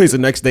goes to the place the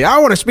next day. I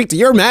want to speak to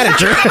your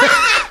manager.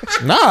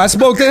 Nah, I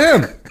spoke to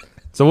him.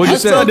 So what you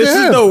That's said? not This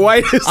is him. the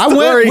whitest I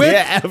story went with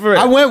ever.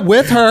 I went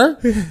with her.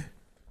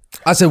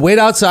 I said, wait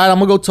outside. I'm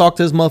gonna go talk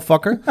to this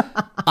motherfucker.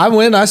 I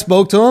went. I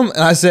spoke to him, and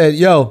I said,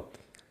 yo,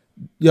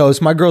 it's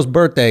my girl's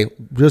birthday.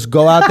 Just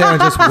go out there and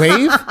just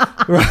wave,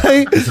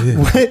 right?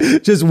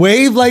 Just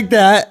wave like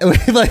that.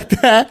 Wave like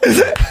that.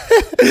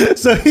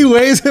 So he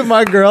waves at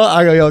my girl.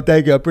 I go, yo,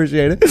 thank you, I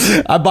appreciate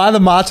it. I buy the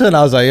matcha, and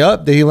I was like,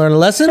 yup. Did he learn a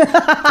lesson? And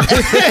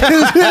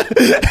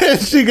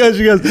she goes.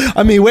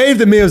 I mean, he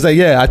waved at me. I was like,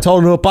 yeah. I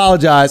told him to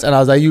apologize, and I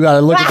was like, you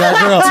gotta look at that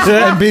girl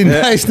and be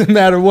nice no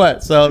matter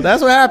what. So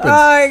that's what happens. Oh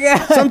my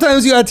God.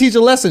 Sometimes you gotta teach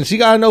a lesson. She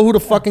gotta know who the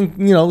fucking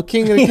king of the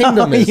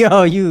kingdom is.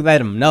 Yo, you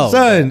let him know.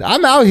 Son,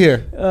 I'm out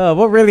here.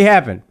 What really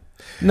happened?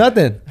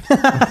 Nothing.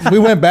 We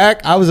went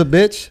back. I was a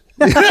bitch.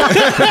 We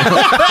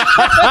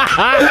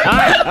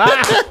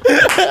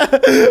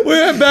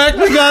went back.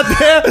 We got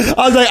there.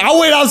 I was like, I'll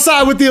wait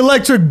outside with the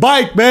electric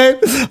bike, man.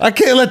 I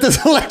can't let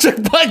this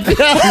electric bike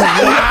down.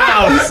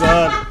 Wow,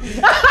 son.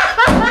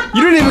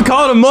 You didn't even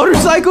call it a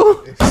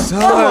motorcycle?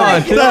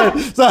 Son.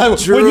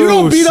 When you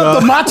don't beat up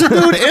the macho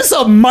dude,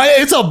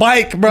 it's a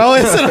bike, bro.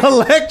 It's an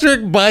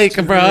electric bike,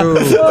 bro.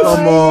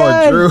 Come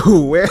on,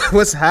 Drew.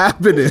 What's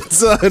happening,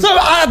 son? So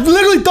I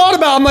literally thought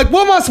about it. I'm like,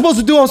 what am I supposed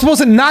to do? I'm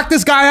supposed to knock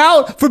this guy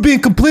out for being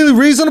completely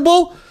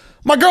reasonable?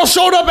 My girl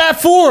showed up at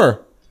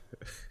 4.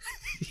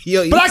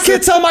 Yo, But I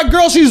can't tell my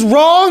girl she's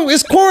wrong.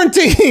 It's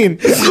quarantine.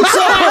 So, you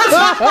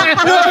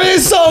know what I mean?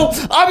 So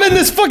I'm in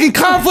this fucking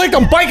conflict.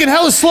 I'm biking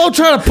hella slow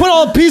trying to put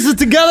all the pieces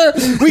together.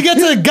 We get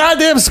to the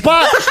goddamn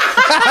spot.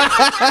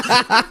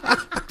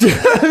 Do you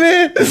know what I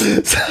mean?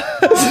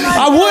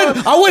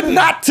 I would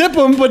not tip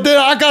him, but then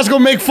Akash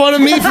gonna make fun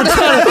of me for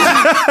trying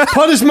to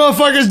punish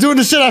motherfuckers doing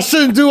the shit I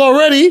shouldn't do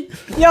already.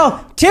 Yo,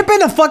 tipping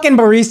the fucking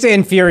barista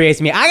infuriates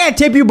me. I gotta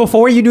tip you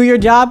before you do your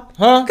job?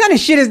 Huh? What kind of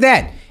shit is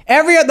that?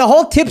 The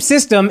whole tip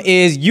system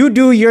is you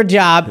do your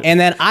job and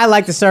then I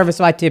like the service,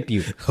 so I tip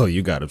you. Oh,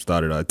 you got him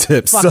started on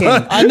tips, Fucking-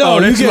 son. I know,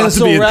 you this getting about to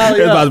so be rallied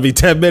it's up. about to be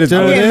 10 minutes.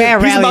 I'm getting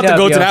mad He's about rallied to up,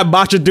 go to yo. that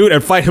macho dude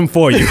and fight him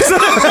for you.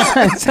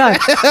 Son,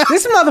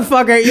 this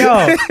motherfucker,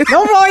 yo,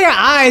 don't roll your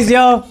eyes,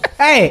 yo.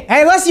 Hey,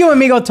 let's you and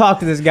me go talk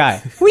to this guy.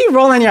 Who you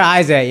rolling your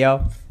eyes at,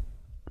 yo?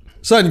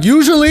 Son,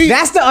 usually,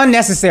 That's the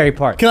unnecessary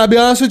part. can I be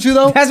honest with you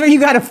though? That's what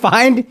you gotta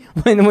find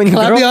when Can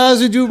I be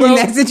honest with you, bro? in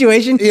that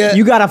situation. Yeah.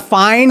 You gotta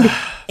find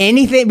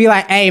anything. Be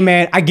like, hey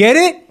man, I get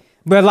it,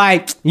 but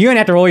like you don't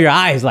have to roll your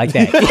eyes like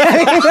that.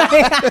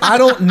 I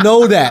don't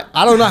know that.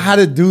 I don't know how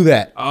to do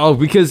that. Oh,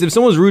 because if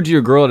someone's rude to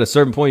your girl at a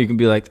certain point, you can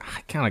be like,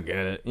 I kind of get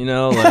it. You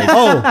know, like,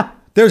 Oh,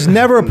 there's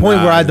never a point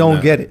where I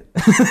don't get it.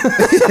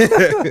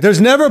 There's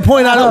never a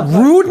point I don't.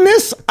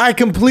 Rudeness, I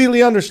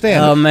completely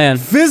understand. Oh, man.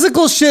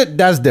 Physical shit,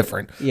 that's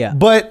different. Yeah.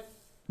 But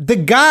the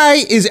guy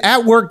is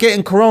at work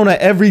getting corona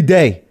every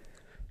day.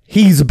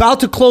 He's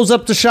about to close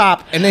up the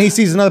shop, and then he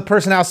sees another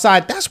person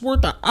outside. That's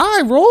worth an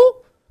eye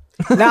roll?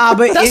 Nah,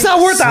 but That's not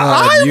worth an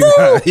eye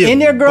roll? in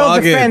your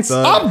girl's defense,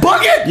 I'm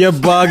bugging. You're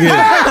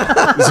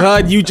bugging.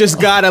 Son, you just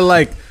gotta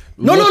like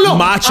No.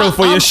 macho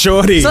for your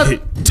shorty.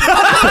 Son-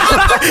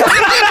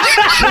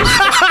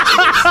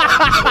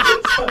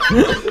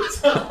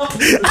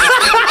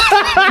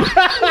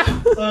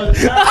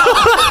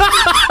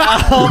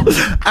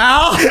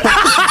 Ow.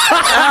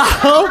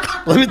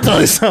 Let me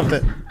tell you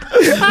something.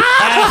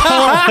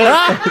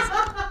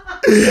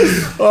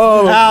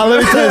 Al,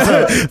 let me tell you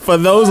something. For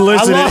those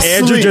listening, lost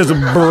Andrew sleep. just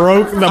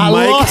broke the I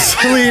mic.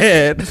 lost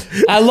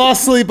sleep. I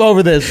lost sleep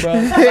over this, bro. are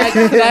you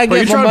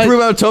trying to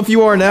prove how tough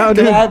you are now,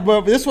 dude?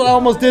 This is what I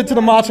almost did to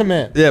the Macho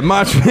Man. Yeah,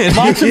 Macho Man.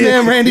 Macho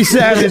Man Randy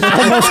Savage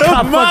almost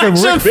got fucking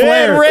Macho Ric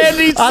Flair. Man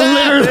Randy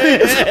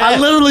I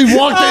literally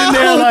walked in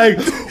there like,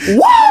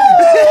 woo!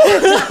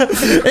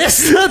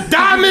 It's the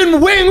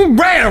Diamond Wing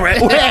Rare.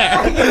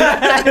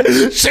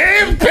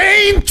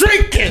 Champagne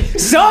drinking.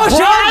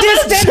 social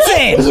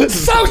distancing.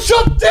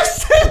 Social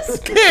distance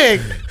king.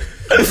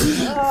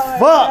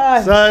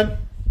 Fuck, son.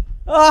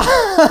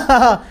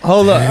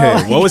 Hold up.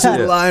 Hey, what was his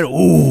line?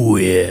 Ooh,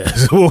 yeah.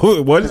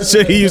 What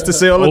shit he used to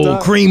say all the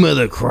time? Cream of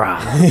the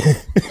crop.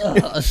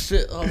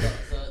 Shit. Hold up.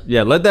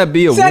 Yeah, let that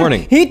be a Said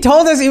warning. He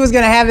told us he was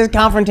gonna have this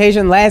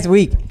confrontation last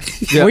week.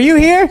 Yeah. Were you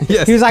here?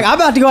 Yes. He was like, I'm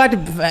about to go out to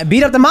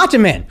beat up the Macho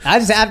Man. I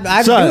have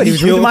to Son, do it. He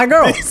was rude to my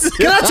girl.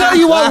 Can I tell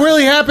you what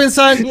really happened,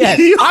 son? Yes.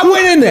 I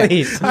went in there.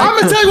 Please. I'm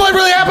gonna tell you what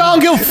really happened. I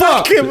don't give a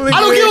fuck. I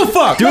don't give a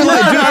fuck. Do it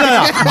like- No.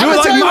 I'm do it gonna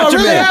like tell you what Macho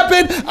really Man.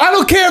 happened. I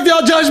don't care if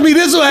y'all judge me.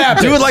 This is what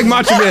happened. Do it like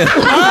Macho Man.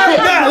 All right,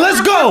 now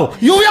let's go.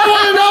 Y'all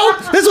want to know?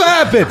 This is what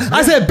happened.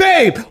 I said,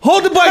 babe,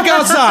 hold the bike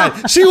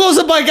outside. She wants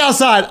the bike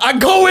outside. I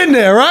go in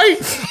there, right?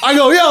 I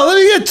go, yo, let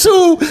me get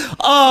 2.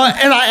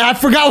 And I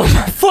forgot what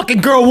my fucking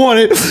girl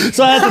wanted,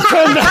 so I had to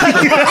turn back.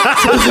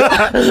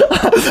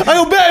 I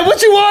go, babe,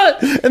 what you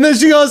want? And then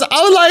she goes,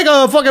 I would like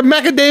a fucking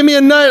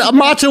macadamia nut, a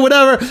matcha,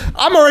 whatever.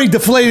 I'm already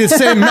deflated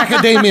saying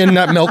macadamia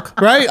nut milk,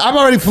 right? I'm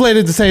already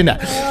deflated to saying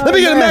that. Let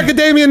me get a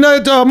macadamia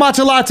nut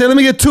matcha latte. Let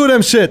me get 2 of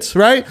them shits,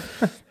 right?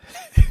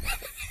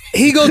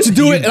 He goes to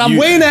do it, and I'm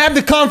waiting to have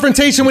the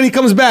confrontation when he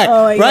comes back,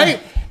 my right? God.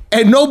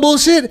 And no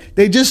bullshit,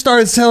 they just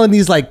started selling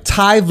these like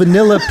Thai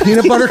vanilla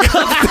peanut butter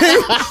cup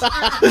things.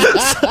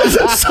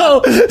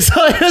 So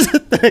here's the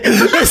thing.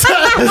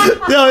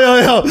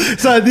 Yo.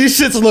 So these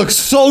shits look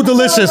so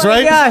delicious, Oh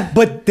my right? God.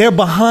 But they're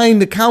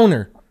behind the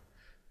counter.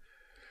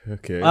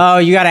 Okay. Oh,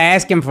 you gotta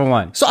ask him for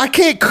one. So I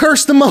can't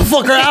curse the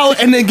motherfucker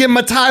out and then get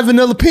my Thai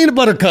vanilla peanut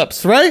butter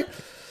cups, right?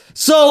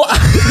 So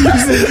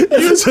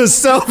You're so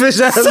selfish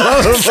ass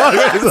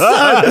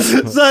motherfucker.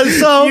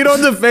 so You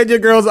don't defend your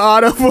girl's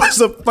honor for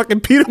some fucking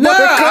peanut no,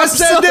 butter I cups.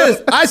 said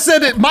this. I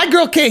said it. My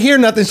girl can't hear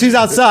nothing. She's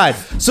outside.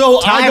 So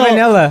I Thai go,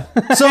 vanilla.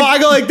 So I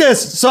go like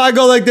this. I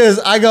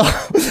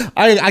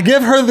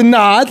give her the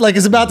nod, like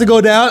it's about to go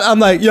down. I'm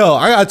like, yo,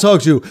 I gotta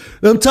talk to you.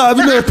 Them Thai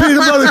vanilla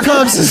peanut butter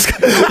cups is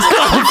fine. You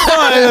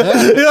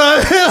know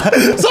what I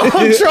mean? So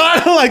I'm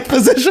trying to like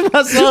position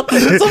myself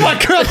so my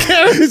girl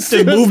can't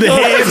see move the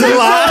hands a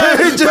lot.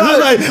 I'm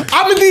like,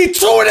 I'm gonna need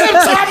 2 of them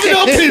Thai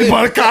vanilla peanut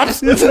butter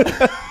cups.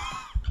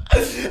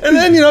 And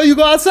then, you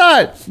go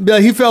outside. Be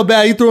like, he felt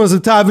bad. He threw in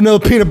some Thai vanilla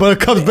peanut butter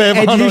cups, babe.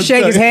 And you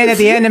shake his hand at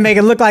the end to make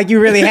it look like you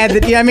really had the,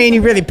 you know what I mean?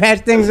 You really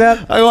patched things up.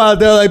 I go out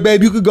there like,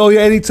 babe, you could go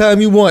here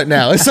anytime you want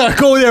now. It's like,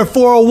 go there at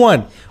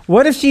 4:01.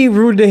 What if she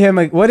rude to him?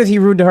 What if he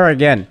rude to her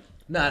again?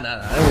 Nah.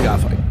 Then we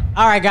gotta fight.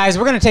 All right, guys,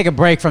 we're going to take a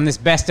break from this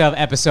best of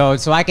episode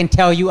so I can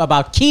tell you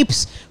about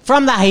Keeps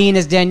from the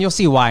Hyena's Den. You'll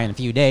see why in a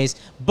few days.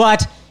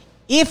 But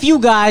if you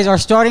guys are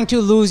starting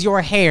to lose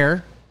your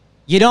hair,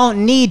 you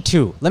don't need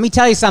to. Let me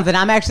tell you something.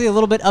 I'm actually a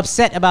little bit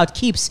upset about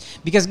Keeps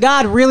because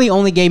God really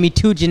only gave me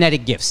 2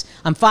 genetic gifts.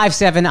 I'm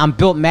 5'7", I'm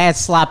built mad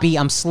sloppy,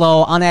 I'm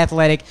slow,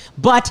 unathletic,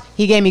 but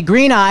he gave me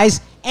green eyes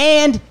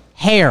and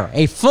hair,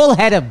 a full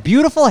head of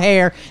beautiful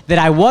hair that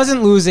I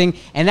wasn't losing,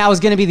 and that was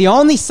going to be the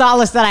only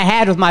solace that I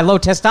had with my low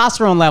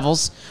testosterone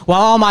levels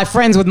while all my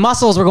friends with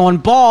muscles were going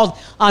bald.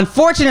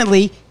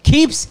 Unfortunately,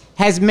 Keeps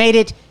has made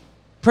it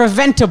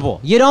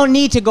preventable. You don't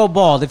need to go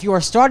bald. If you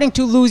are starting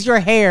to lose your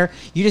hair,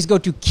 you just go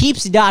to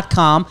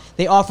Keeps.com.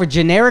 They offer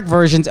generic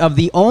versions of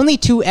the only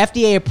 2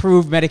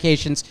 FDA-approved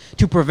medications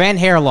to prevent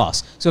hair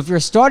loss. So if you're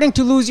starting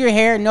to lose your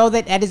hair, know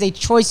that that is a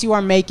choice you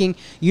are making.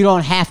 You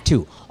don't have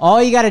to.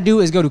 All you got to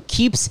do is go to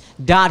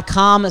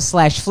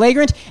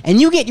Keeps.com/flagrant, and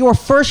you get your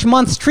first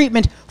month's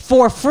treatment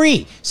for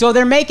free. So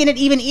they're making it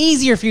even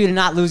easier for you to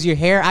not lose your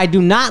hair. I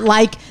do not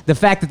like the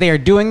fact that they are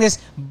doing this,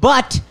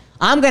 but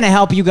I'm going to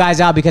help you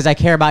guys out because I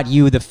care about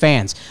you, the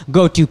fans.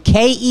 Go to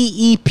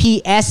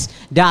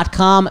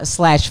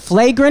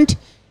KEEPS.com/flagrant,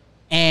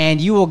 and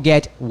you will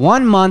get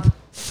 1 month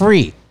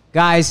free.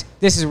 Guys,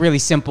 this is really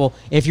simple.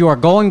 If you are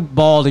going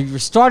bald, if you're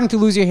starting to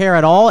lose your hair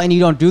at all and you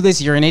don't do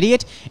this, you're an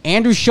idiot.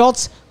 Andrew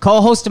Schultz,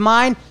 co-host of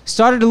mine,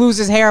 started to lose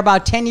his hair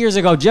about 10 years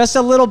ago, just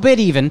a little bit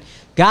even.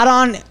 Got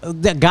on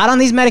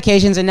these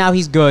medications, and now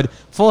he's good.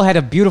 Full head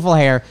of beautiful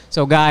hair.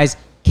 So, guys,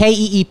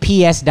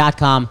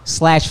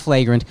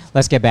 KEEPS.com/flagrant.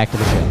 Let's get back to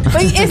the show.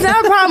 But it's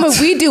not a problem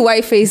if we do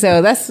whiteface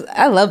though.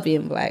 I love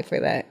being black for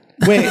that.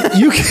 Wait,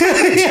 you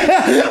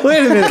can't. Wait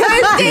a minute. Wait,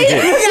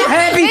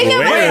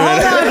 hold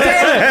on,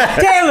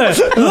 Taylor.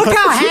 Look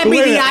how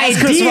happy the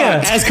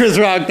idea. That's Chris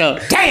Rock, though.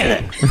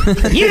 Taylor,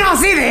 you don't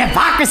see the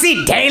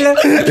hypocrisy, Taylor.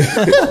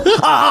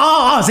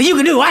 Oh, so you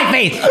can do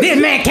whiteface. This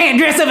man can't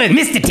dress up as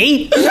Mr.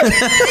 T. He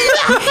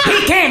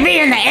can't be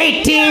in the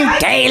 18th,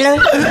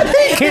 Taylor.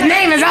 His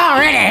name is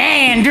already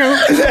Andrew.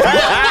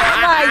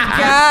 Oh my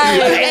God.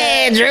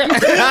 Andrew.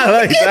 I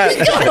like that.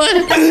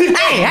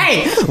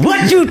 Hey,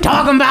 what you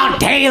talking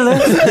about, Taylor?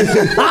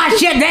 Ah,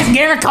 shit, that's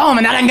Gary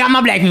Coleman. I done got my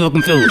black people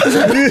confused.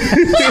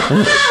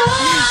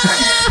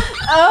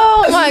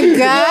 Oh my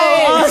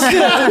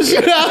God.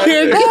 Get out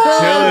here.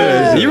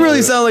 You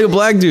really sound like a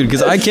black dude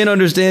because I can't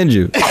understand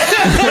you.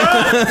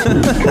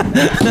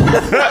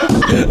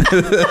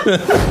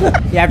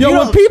 Yeah, Yo,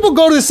 when people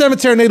go to the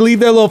cemetery and they leave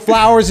their little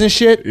flowers and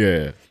shit,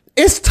 Yeah.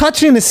 it's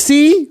touching to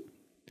see.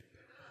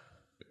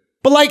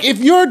 But like, if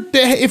you're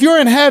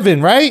in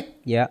heaven, right,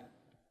 yeah.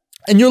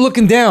 and you're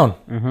looking down,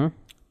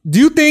 do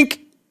you think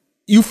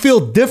you feel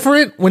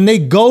different when they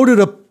go to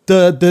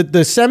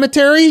the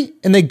cemetery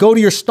and they go to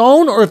your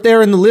stone, or if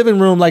they're in the living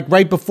room like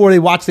right before they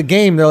watch the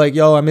game, they're like,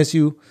 "Yo, I miss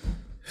you."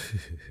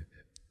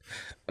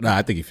 Nah,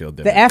 I think you feel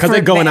The different. effort, Because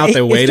they're going out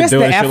their way to just do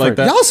the it shit like effort.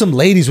 that. Y'all some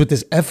ladies with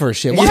this effort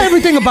shit. Why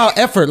everything about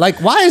effort? Like,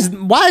 why is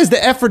the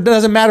effort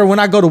doesn't matter when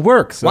I go to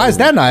work? Why is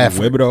that not effort?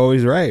 Women are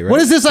always right? What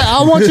is this? Like,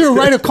 I want you to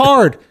write a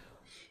card.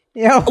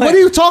 Yo, What are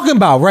you talking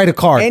about? Write a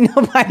card. Ain't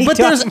nobody But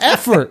there's talking about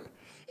effort.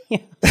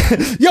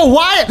 Yo,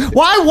 why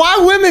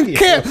women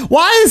can't?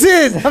 Why is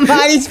it?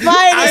 somebody's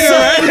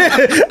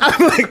fighting?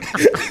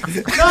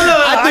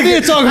 I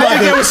didn't talk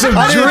about There was some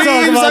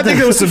dreams. I think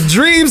there was some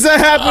dreams that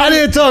happened. I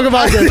didn't talk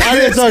about this. I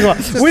didn't talk about.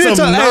 We didn't talk.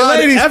 Some Hey,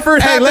 ladies.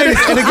 non-effort Hey, ladies.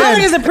 And I would again,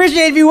 just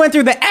appreciate if you went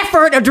through the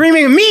effort of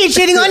dreaming of me and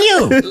shitting on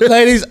you.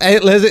 ladies. Hey,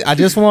 listen. I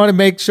just want to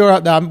make sure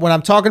that when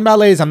I'm talking about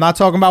ladies, I'm not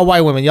talking about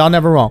white women. Y'all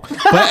never wrong.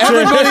 But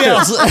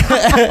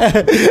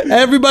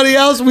everybody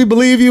else, we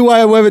believe you,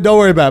 white women. Don't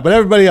worry about it. But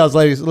everybody else,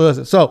 ladies,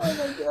 listen. So,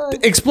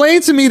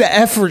 explain to me the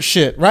effort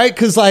shit, right?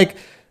 Because like,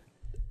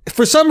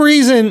 for some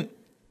reason,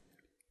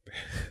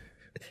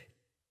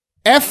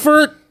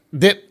 effort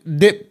that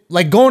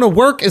like going to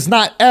work is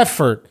not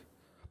effort.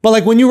 But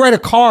like when you write a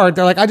card,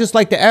 they're like, I just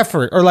like the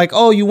effort. Or like,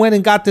 oh, you went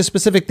and got this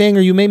specific thing, or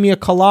you made me a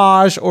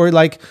collage, or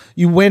like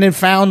you went and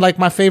found like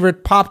my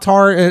favorite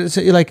Pop-Tart.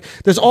 So, like,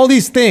 there's all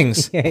these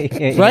things,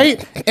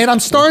 right? And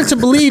I'm starting to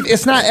believe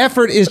it's not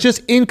effort, it's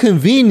just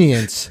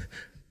inconvenience.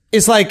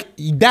 It's like,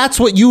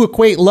 that's what you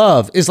equate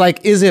love. Is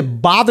like, is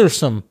it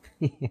bothersome?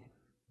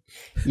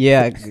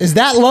 Yeah. Is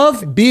that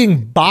love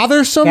being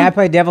bothersome? Can I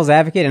play devil's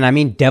advocate? And I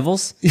mean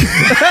devils.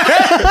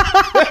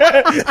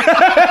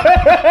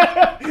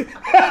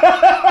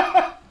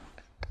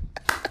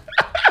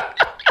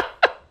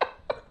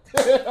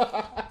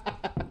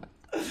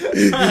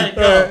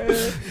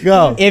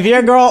 Go. If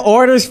your girl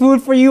orders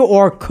food for you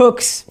or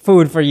cooks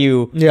food for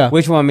you, Yeah.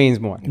 which one means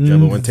more?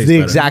 Whichever one tastes The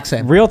better. exact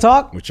same. Real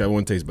talk? Whichever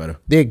one tastes better.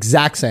 The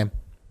exact same.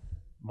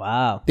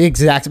 Wow. The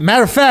exact.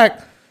 Matter of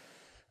fact,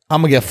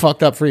 I'm gonna get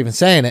fucked up for even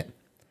saying it.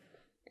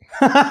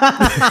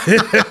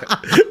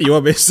 You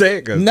want me to say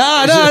it? No.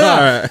 All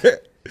right.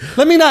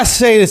 Let me not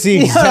say this the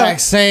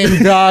exact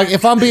same, dog.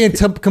 If I'm being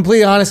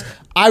completely honest,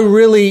 I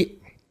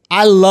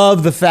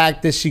love the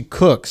fact that she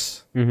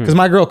cooks. Because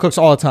my girl cooks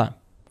all the time.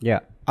 Yeah.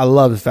 I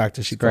love the fact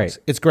that she cooks.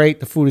 Great. It's great.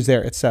 The food is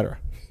there, etc.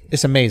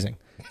 It's amazing.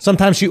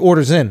 Sometimes she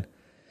orders in.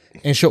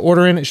 And she'll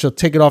order in it. She'll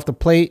take it off the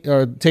plate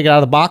or take it out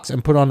of the box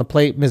and put it on the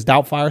plate, Miss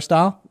Doubtfire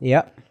style.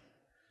 Yep.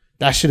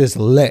 That shit is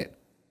lit.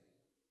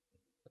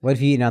 What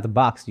if you eating out the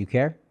box? Do you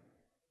care?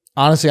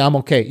 Honestly, I'm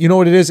okay. You know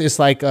what it is? It's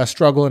like a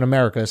struggle in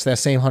America. It's that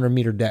same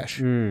 100-meter dash.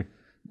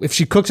 If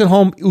she cooks at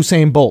home,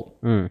 Usain Bolt.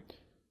 You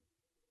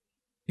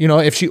know,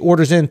 if she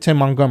orders in Tim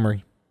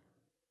Montgomery,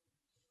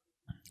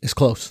 it's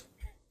close.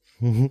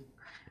 I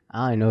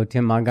don't know who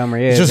Tim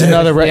Montgomery is. It's just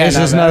another. It's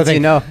just another thing.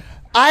 You know.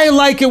 I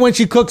like it when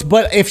she cooks,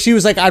 but if she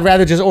was like, I'd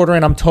rather just order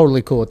in, I'm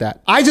totally cool with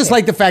that. I just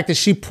like the fact that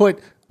she put,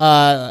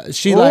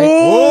 she like.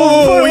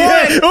 Oh,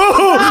 yeah.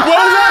 Oh,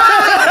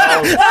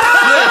 what was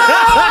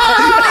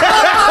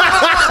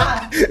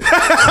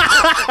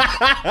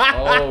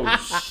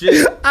Oh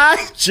shit!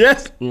 I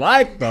just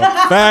like the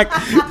fact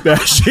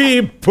that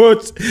she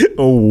puts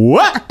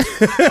what?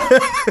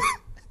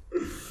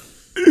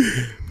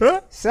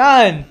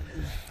 Son,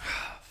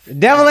 the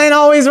devil ain't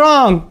always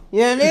wrong. You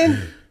know what I mean?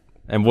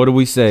 And what do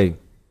we say?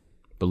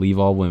 Believe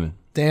all women.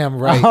 Damn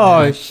right.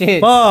 Oh, man.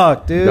 shit.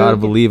 Fuck, dude. You gotta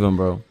believe them,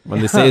 bro.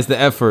 When they say it's the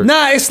effort,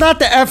 Nah, it's not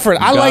the effort.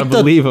 I you like gotta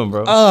the. believe them,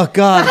 bro. Oh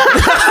God.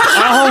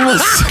 I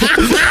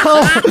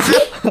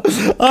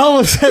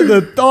almost said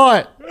the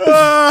thought.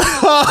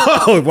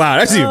 Oh, wow.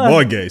 That's even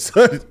more gay.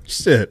 Son.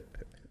 Shit.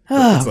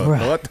 That's a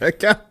thought that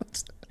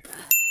counts.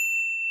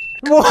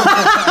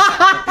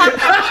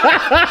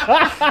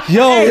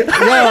 Yo,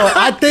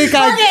 I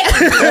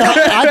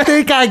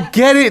think I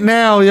get it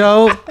now,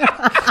 yo.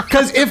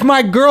 Because if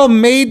my girl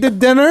made the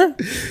dinner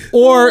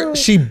or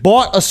she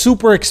bought a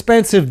super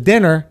expensive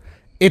dinner,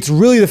 it's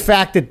really the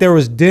fact that there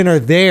was dinner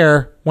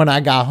there when I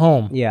got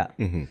home. Yeah.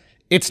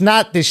 It's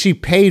not that she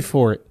paid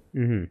for it.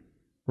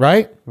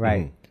 Right?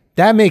 Right.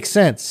 That makes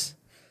sense.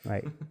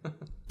 Right.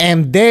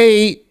 And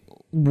they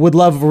would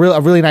love a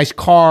really nice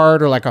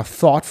card or like a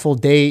thoughtful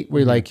date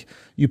where like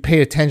you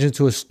paid attention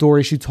to a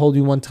story she told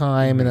you one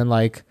time and then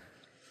like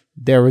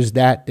there was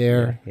that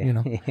there, you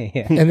know.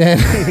 And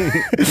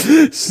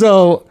then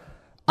so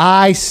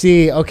I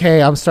see,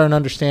 okay, I'm starting to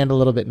understand a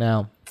little bit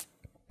now.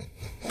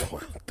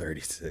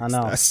 36. I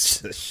know.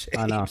 That's just shame.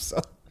 I know.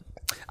 Son.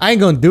 I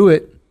ain't gonna do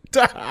it.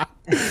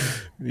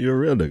 You're a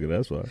real nigga,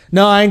 that's why.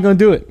 No, I ain't gonna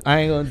do it.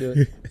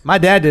 My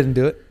dad didn't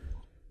do it.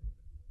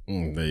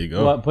 There you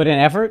go. What, put in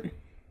effort?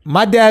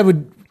 My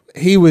dad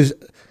he was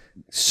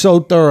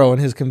so thorough in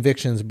his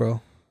convictions, bro.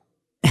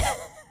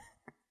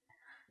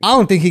 I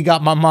don't think he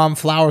got my mom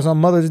flowers on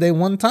Mother's Day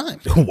one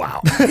time.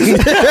 Wow.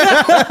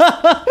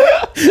 Wow.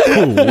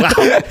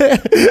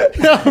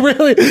 No,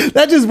 really,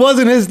 that just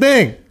wasn't his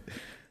thing.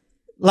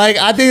 Like,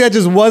 I think that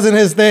just wasn't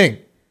his thing.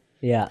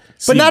 Yeah.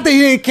 But not that he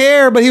didn't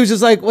care, but he was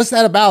just like, what's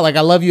that about? Like,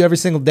 I love you every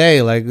single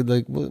day. Like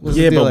what's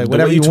the deal? But Like, the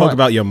way you talk want.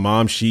 about your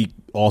mom, she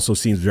also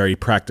seems very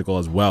practical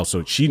as well.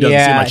 So she doesn't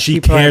Yeah, seem like she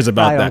she cares probably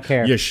about don't that.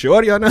 care. Your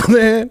shorty, on the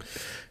other hand,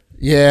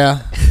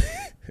 Yeah.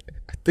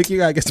 I think you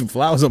gotta get some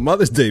flowers on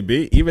Mother's Day,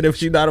 B, even if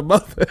she's not a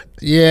mother.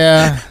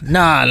 Yeah.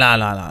 Nah.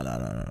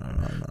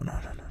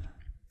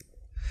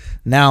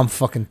 Now I'm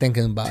fucking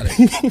thinking about it.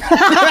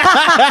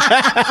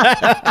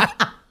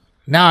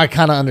 Now I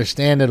kind of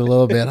understand it a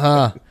little bit,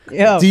 huh?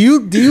 Yeah. Do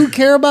you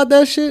care about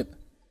that shit?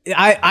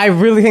 I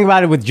really think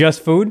about it with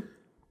just food.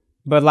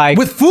 But like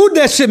With food,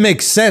 that shit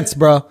makes sense,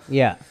 bro.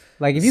 yeah.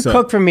 Like if you So-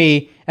 cook for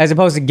me as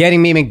opposed to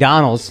getting me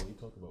McDonald's.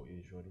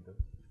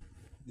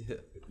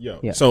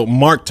 Yeah. So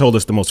Mark told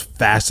us the most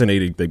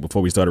fascinating thing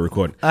before we started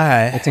recording. All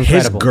right. It's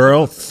incredible. His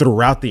girl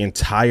throughout the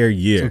entire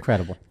year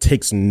incredible.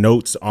 takes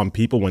notes on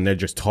people when they're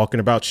just talking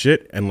about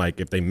shit and like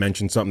if they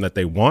mention something that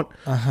they want.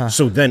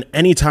 So then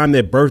anytime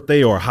their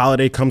birthday or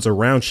holiday comes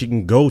around, she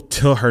can go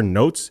to her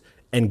notes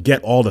and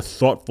get all the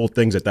thoughtful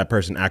things that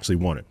person actually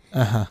wanted.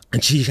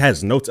 And she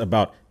has notes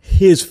about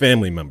his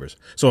family members.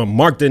 So when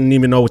Mark didn't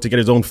even know what to get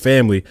his own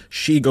family,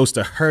 she goes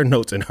to her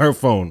notes in her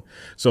phone.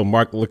 So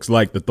Mark looks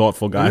like the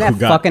thoughtful guy Isn't that who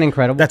got fucking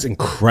incredible? That's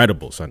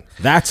incredible, son.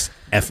 That's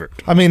effort.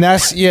 I mean,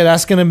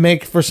 that's gonna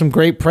make for some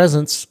great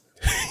presents.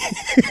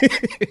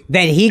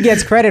 That he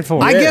gets credit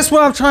for. I guess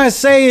what I'm trying to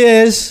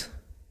say is,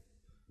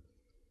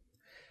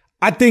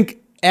 I think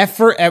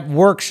effort at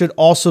work should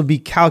also be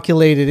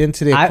calculated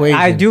into the equation.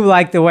 I do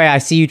like the way I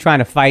see you trying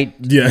to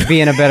fight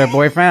being a better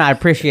boyfriend. I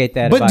appreciate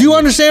that. But do you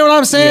understand what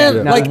I'm saying?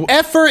 Yeah. Like,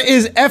 effort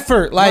is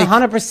effort. Like,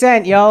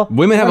 100%, yo.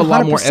 Women have a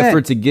lot more 100%.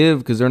 effort to give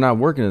because they're not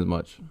working as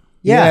much.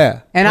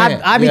 Yeah. And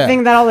I be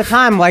thinking that all the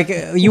time. Like,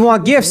 you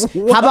want gifts.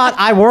 How about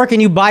I work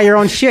and you buy your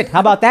own shit?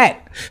 How about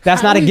that?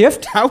 That's not a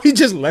gift? How we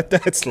just let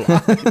that slide?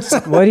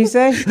 What'd he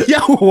say? Yo,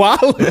 wow.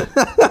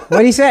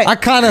 What'd he say? I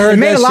kind of heard It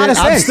made that a lot shit. of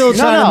sense. I'm still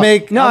trying no. to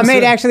make. No, I'm it made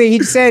still- actually,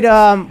 he said,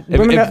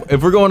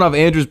 If we're going off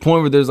Andrew's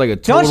point where there's like a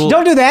total,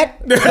 don't do that.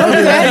 Don't do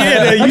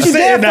that. you Don't you sitting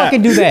dare that.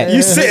 fucking do that.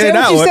 You sitting Say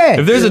that what you one. said.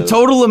 if there's a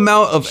total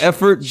amount of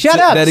effort Shut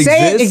up. that Say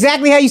exists, it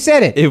exactly how you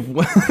said it. if Say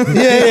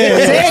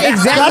it exactly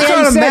Stop how trying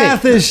you to said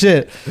math it. this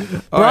shit,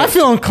 bro. I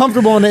feel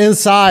uncomfortable on the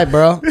inside,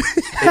 bro. women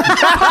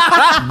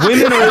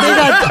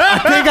I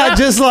think I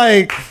just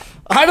like.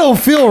 I don't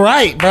feel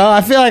right, bro.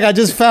 I feel like I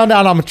just found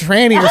out I'm a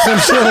tranny or some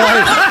shit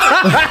like.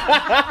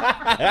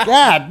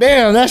 God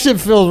damn, that shit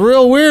feels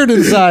real weird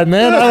inside,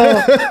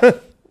 man.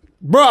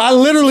 Bro, I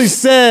literally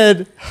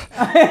said,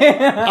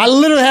 I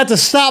literally had to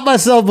stop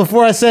myself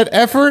before I said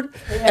effort,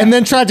 and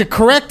then tried to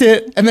correct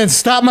it, and then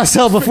stop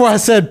myself before I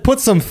said put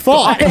some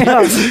thought.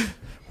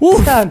 Woo,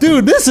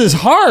 dude, this is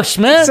harsh,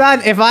 man.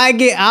 Son,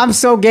 I'm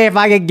so gay. If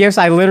I get gifts,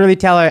 I literally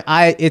tell her,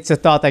 it's a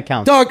thought that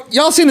counts. Dog,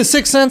 y'all seen The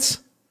Sixth Sense?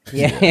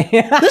 Yeah.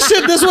 This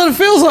is what it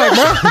feels like,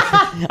 bro.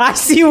 I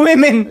see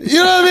women. You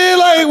know what I mean?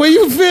 Like when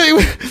you feel,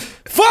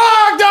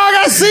 fuck, dog.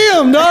 I see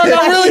him, dog.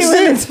 I really see see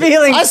women's him.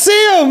 feelings. I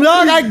see him,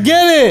 dog. I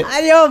get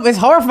it. Yo, it's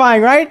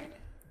horrifying, right?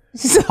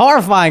 This is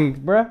horrifying,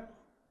 bruh.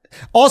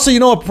 Also, you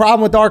know, a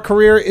problem with our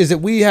career is that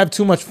we have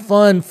too much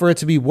fun for it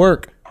to be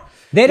work.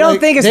 They don't Like,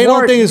 think it's they don't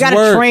work. think You it's gotta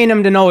work. train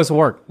them to know it's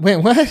work. Wait,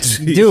 what?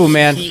 Dude,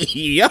 man.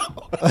 Yo.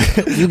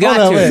 You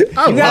got Hold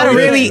on, to.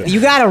 wait. You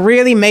gotta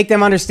really make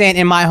them understand.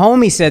 And my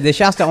homie said this.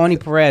 Shouts to Oni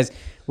Perez.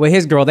 With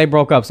his girl, they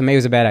broke up, so maybe it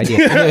was a bad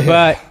idea.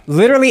 But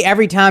literally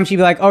every time she'd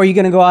be like, "Oh, are you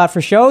gonna go out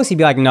for shows?" He'd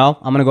be like, "No,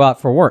 I'm gonna go out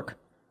for work."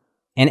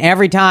 And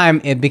every time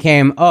it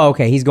became, "Oh,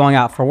 okay, he's going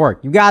out for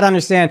work." You gotta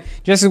understand.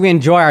 Just as we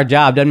enjoy our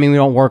job, doesn't mean we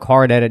don't work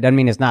hard at it. Doesn't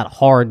mean it's not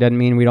hard. Doesn't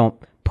mean we don't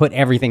put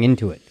everything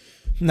into it.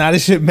 Nah,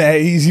 this shit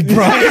mad easy, bro.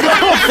 Bro,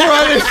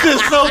 this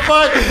shit's so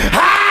fun.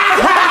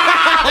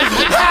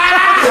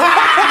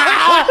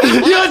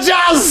 Your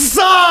job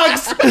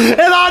sucks, and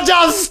our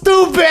job's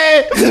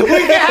stupid.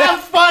 We can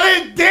have fun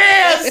and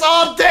dance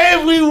all day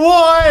if we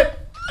want.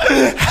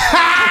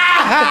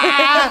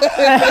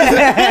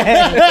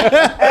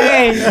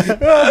 Hey,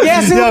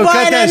 guess who Yo, cut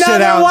buying that shit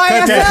another out.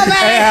 Cut that, YSL hey,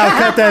 bag? Al,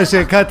 cut that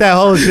shit. Cut that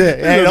whole shit.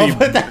 Hey, don't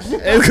put that.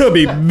 It's gonna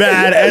be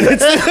mad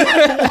edits.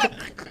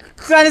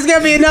 Son, it's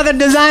gonna be another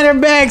designer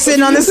bag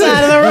sitting on the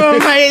side of the room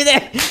right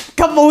there.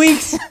 Couple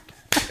weeks.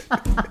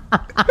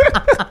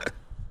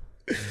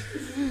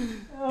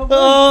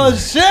 Oh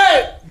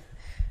shit!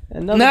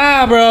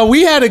 Nah, bro,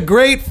 we had a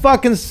great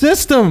fucking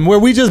system where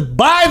we just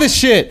buy the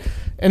shit,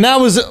 and that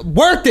was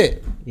worth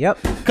it Yep.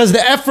 because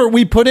the effort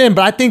we put in.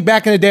 But I think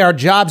back in the day, our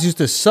jobs used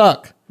to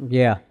suck.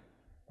 Yeah.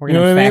 Working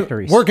You know in what I mean?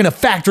 factories. Work in a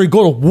factory,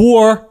 go to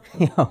war.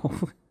 Yo.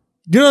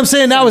 You know what I'm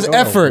saying? That was Go to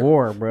effort.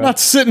 war, bro. Not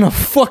sit in a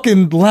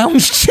fucking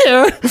lounge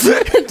chair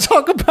and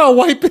talk about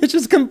white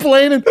bitches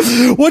complaining.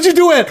 What'd you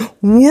do at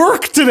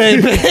work today,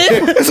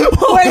 babe?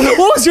 what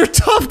was your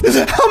tough?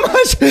 How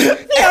much? Yo,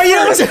 you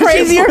know what's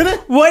crazier?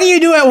 What do you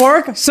do at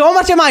work? So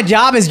much of my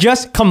job is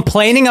just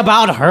complaining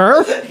about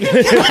her.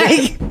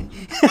 Like,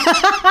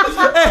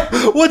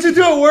 What'd you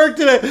do at work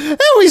today?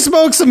 We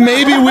smoked some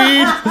maybe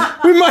weed.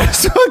 We might have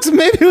smoked some,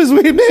 maybe it was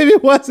weed, maybe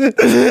it wasn't.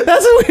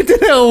 That's what we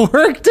did at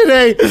work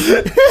today.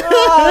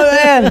 oh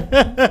man.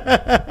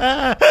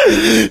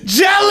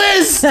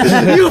 Jealous!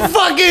 You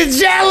fucking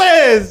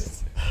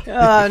jealous!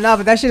 No,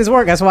 but that shit is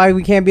work. That's why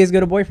we can't be as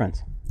good of boyfriends.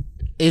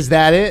 Is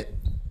that it?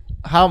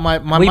 How my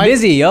We mic-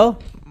 busy, yo.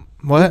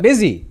 What?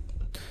 Busy.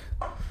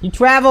 You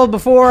travel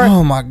before.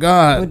 Oh my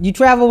god! You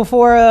travel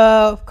before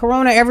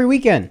Corona every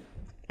weekend.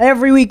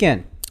 Every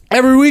weekend.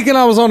 Every weekend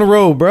I was on the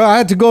road, bro. I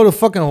had to go to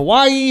fucking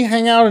Hawaii,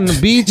 hang out on the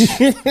beach.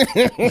 You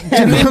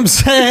know what I'm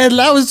saying?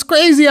 That was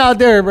crazy out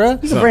there, bro.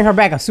 You can bring her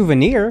back a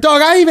souvenir.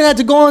 Dog, I even had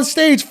to go on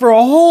stage for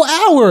a whole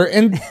hour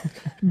and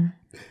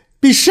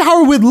be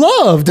showered with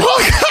love, dog.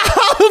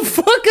 How the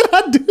fuck could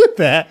I do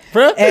that,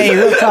 bro? Hey,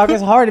 real talk.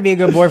 It's hard to be a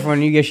good boyfriend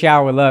when you get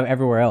showered with love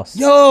everywhere else.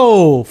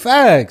 Yo,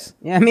 facts.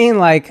 You know what I mean?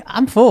 Like,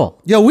 I'm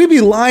full. Yo, we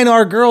be lying to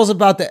our girls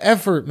about the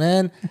effort,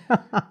 man.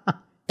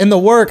 And the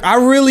work. I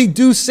really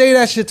do say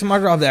that shit to my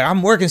girl. That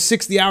I'm working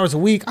 60 hours a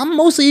week. I'm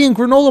mostly eating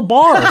granola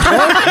bars, bro.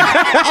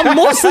 I'm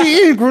mostly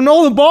eating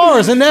granola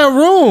bars in that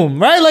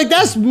room, right? Like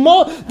that's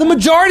the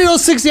majority of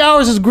those 60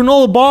 hours is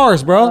granola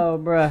bars, bro. Oh,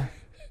 bruh.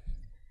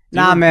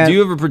 Nah, man. Do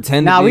you ever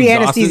pretend Nah, to be we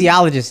exhausted?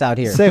 anesthesiologists out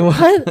here. Say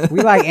what?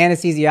 We like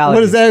anesthesiologists. What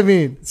does that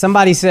mean?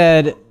 Somebody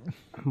said,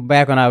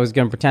 back when I was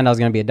going to pretend I was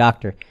going to be a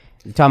doctor,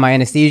 you're talking about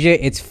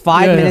anesthesia, it's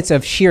 5 Yeah. minutes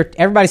of sheer,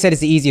 everybody said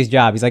it's the easiest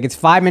job. He's like, it's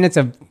 5 minutes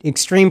of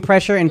extreme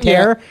pressure and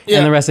terror, Yeah.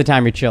 and the rest of the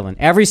time you're chilling.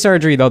 Every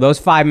surgery, though, those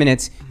 5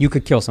 minutes, you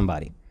could kill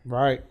somebody.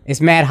 Right. It's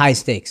mad high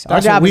stakes.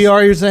 That's what we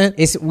are, you're saying?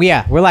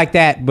 We're like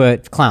that,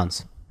 but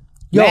clowns.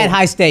 Yo. Mad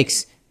high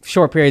stakes,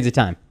 short periods of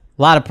time.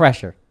 A lot of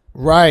pressure.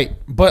 Right,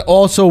 but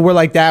also we're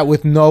like that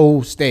with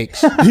no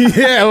stakes.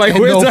 Yeah, like And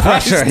where's no the high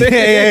pressure. stakes?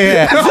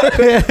 Yeah.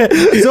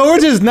 So we're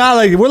just not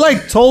like we're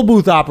like toll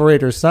booth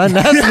operators, son.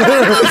 That's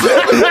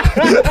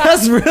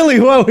really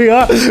what we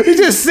are. We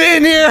just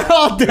sitting here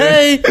all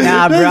day.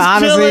 Nah, bro. just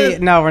Honestly,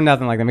 chilling. no, we're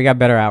nothing like them. We got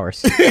better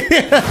hours.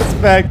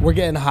 We're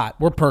getting hot.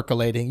 We're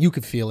percolating. You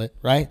could feel it,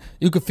 right?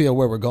 You could feel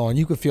where we're going.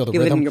 You could feel the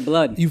Feel it rhythm in your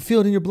blood. You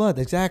feel it in your blood,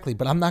 exactly.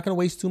 But I'm not going to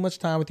waste too much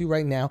time with you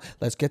right now.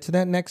 Let's get to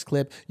that next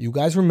clip. You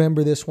guys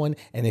remember this one,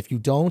 and if you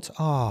don't,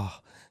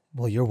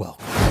 well, you're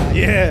welcome.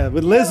 Yeah,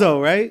 with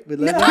Lizzo, right? With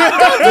Lizzo.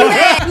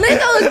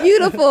 Lizzo is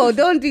beautiful.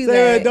 Don't do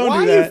that. Don't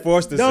Why do are you that.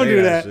 forced to don't say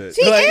do that that.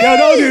 shit? She Like, yo,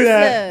 don't do is.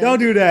 that. Don't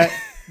do that.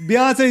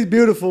 Beyonce's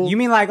beautiful. You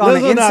mean like on the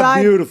Lizzo not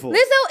inside? beautiful.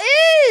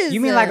 Lizzo is. You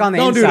mean like on the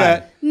Don't inside? do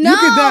that. No. You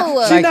could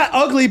not, she's Like- not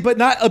ugly, but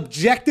not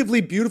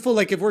objectively beautiful.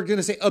 Like if we're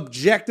gonna say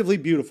objectively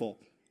beautiful,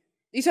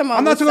 You talking about?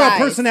 I'm not what talking about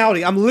size?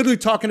 personality. I'm literally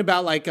talking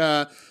about like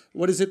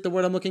what is it? The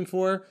word I'm looking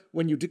for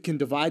when you can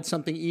divide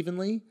something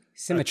evenly.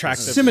 Symmetry.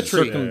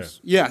 Symmetry. Circums-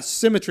 Yeah,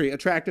 symmetry,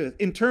 attractive.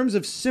 In terms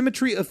of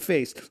symmetry of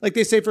face, like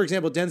they say, for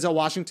example, Denzel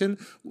Washington,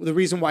 the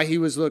reason why he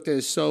was looked at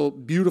as so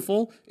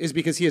beautiful is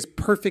because he has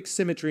perfect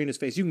symmetry in his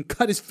face. You can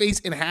cut his face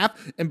in half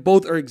and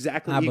both are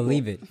exactly I equal.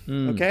 believe it.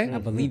 Okay? I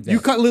believe that.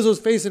 You cut Lizzo's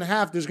face in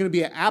half, there's going to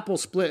be an apple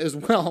split as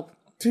well.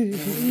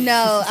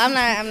 No,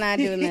 I'm not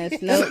doing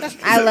this. Nope.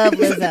 I love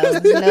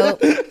Lizzo. Nope.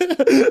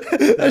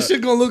 That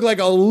shit going to look like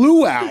a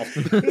luau.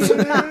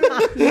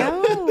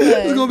 No.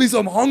 There's going to be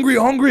some hungry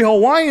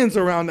Hawaiians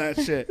around that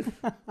shit.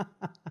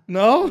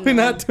 No? We're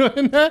not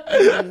doing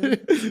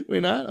that?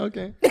 We're not?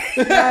 Okay.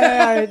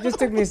 Yeah, it just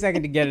took me a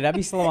second to get it. I'd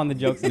be slow on the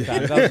jokes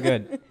sometimes. That was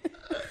good.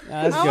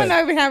 That's I good. don't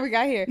know even how we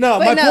got here. No,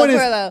 but my no, point is-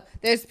 for real though,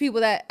 there's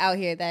people that out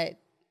here that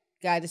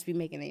God just be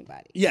making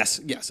anybody. Yes.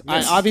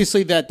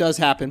 Obviously, that does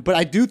happen. But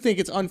I do think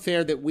it's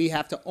unfair that we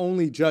have to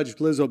only judge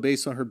Lizzo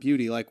based on her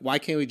beauty. Like, why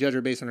can't we judge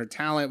her based on her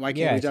talent? Why can't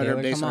Yeah, we judge her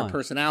Taylor, based come on her on.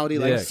 personality?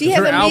 Yeah. Like, She has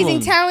Her amazing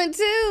album- talent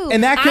too.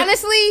 And that can-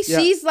 honestly, Yeah.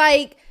 she's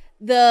like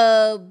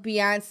the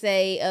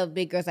Beyonce of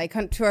big girls, like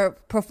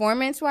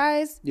performance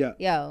wise. Yeah.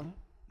 Yo.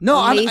 no,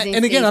 Amazing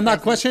and again, stage I'm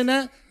not presence. questioning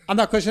that. I'm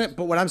not questioning it.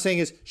 But what I'm saying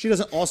is, she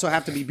doesn't also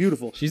have to be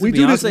beautiful. She's we the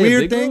do this Beyonce of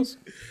weird Big thing. Girls?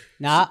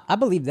 Nah, I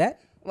believe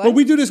that. But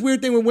we do this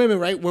weird thing with women,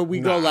 right? Where we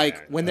go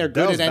like when they're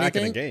good Adele's at back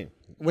in the anything. game.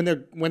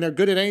 When they're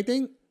good at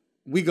anything,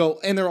 we go,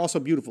 and they're also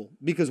beautiful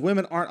because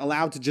women aren't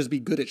allowed to just be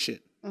good at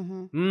shit.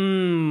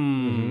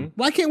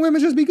 Why can't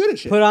women just be good at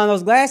shit? Put on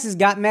those glasses,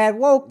 got mad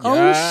woke.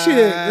 Oh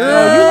shit, Oh,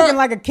 girl. you looking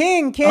like a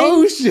king, king.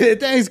 Oh shit,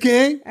 thanks,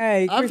 King.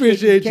 Hey, I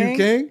appreciate you, King.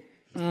 King.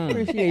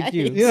 Appreciate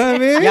you. You know what I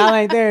mean? Y'all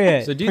ain't there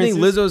yet. So do you think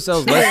Lizzo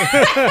sells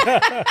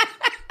less?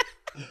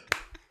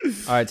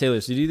 All right,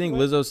 Taylor. So do you think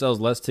Lizzo sells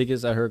less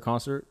tickets at her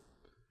concert?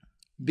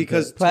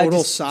 Because But I total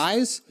just-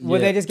 size. Well,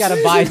 Yeah. they just gotta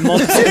buy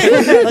multiple.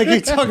 Like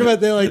you talk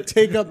about, they like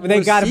take up. They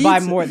more gotta buy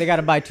seats. more. They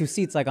gotta buy 2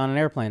 seats, like on an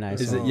airplane. I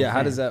Is assume. it? Yeah.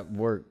 How does that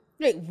work?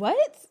 Wait, what?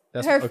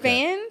 That's- Her okay.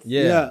 fans?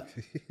 Yeah. Yeah.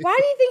 Why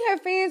do you think her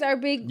fans are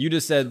big? You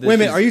just said. That Wait a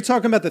minute. she's- Are you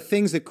talking about the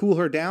things that cool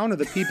her down, or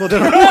the people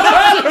that are?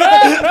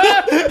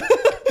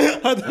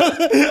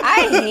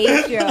 I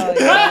hate y'all.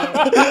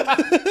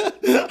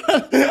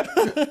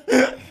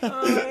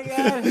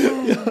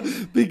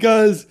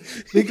 because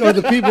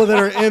the people that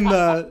are in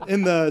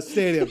the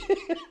stadium.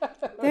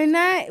 They're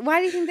not. Why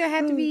do you think they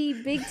have to be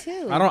big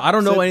too? I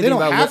don't know So anything they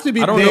don't about. have to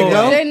be I don't big, know.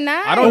 though. They're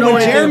not. I don't know When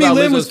anything Jeremy about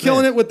Lin Lizzo's was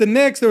killing fans. it with the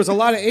Knicks, there was a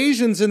lot of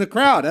Asians in the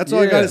crowd. That's all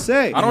I Yeah. gotta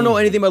say. I don't know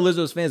anything about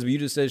Lizzo's fans, but you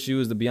just said she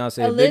was the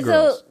Beyonce of big Lizzo,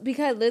 girls.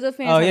 because Lizzo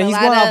fans. Oh, have yeah, a he's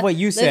lot going of, off what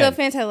you Lizzo said.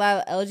 fans have a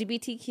lot of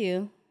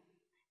LGBTQ,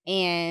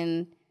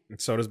 and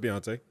So does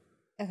Beyonce.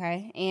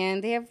 okay,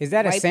 and they have. Is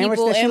that a white sandwich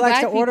people that she and likes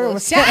to black order? people.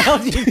 What's that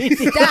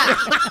LGBT? Stop.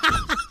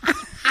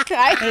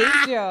 I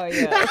hate y'all.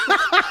 Yeah.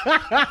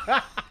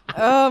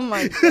 Oh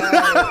my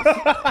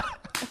god.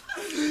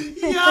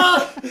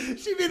 Yeah,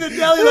 she be in the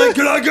deli like,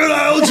 can I get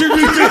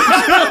LGBT?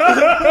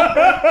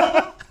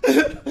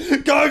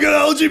 Can I get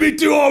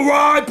LGBT all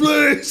right,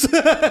 please?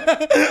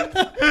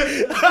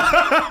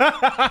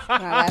 I'm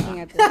not laughing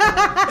at this.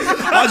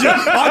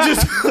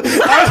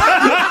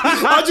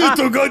 I just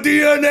took a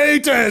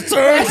DNA test.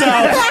 Turns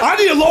out I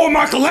need to lower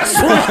my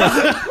cholesterol.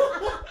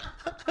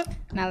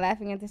 Not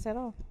laughing at this at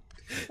all.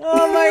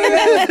 Oh my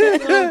god!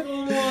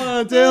 Come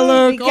on,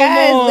 Taylor. Because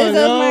Come on, Lizzo's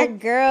yo. my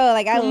girl.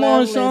 Like I Come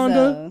love on, Shonda.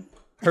 Lizzo.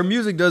 Her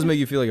music does make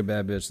you feel like a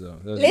bad bitch, though.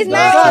 It's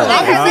not.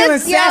 I'm Because feeling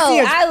it's, sassy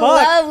yo, as I fuck.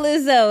 love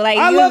Lizzo. Like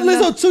I you love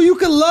know- Lizzo too. You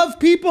can love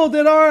people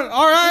that are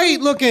all right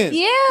looking.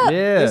 Yeah.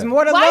 There's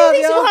more to Why do love,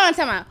 you think she? yo. Hold on,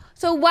 time out.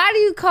 So why do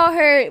you call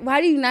her? Why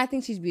do you not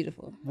think she's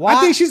beautiful? Why? I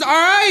think she's all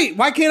right.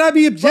 Why can't I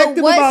be But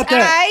objective what's about that?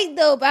 alright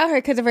though about her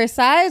because of her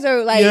size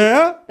or like?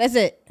 Yeah. That's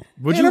it.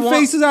 Would And her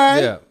face is all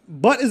right. Yeah.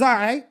 Butt is all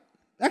right.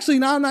 Actually,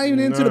 no, I'm not even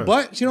into the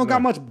butt. She don't got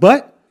much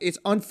butt. It's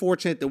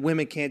unfortunate that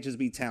women can't just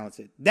be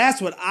talented.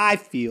 That's what I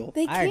feel.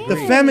 They I can. The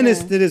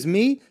feminist that is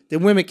me, that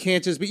women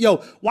can't just be, yo,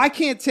 why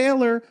can't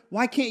Taylor,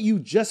 why can't you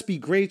just be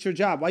great at your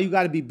job? Why you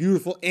got to be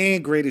beautiful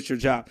and great at your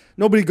job?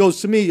 Nobody goes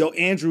to me, yo,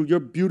 Andrew, you're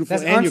beautiful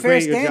That's and you're unfair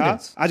great at your job.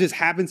 standards. I just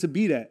happen to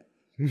be that.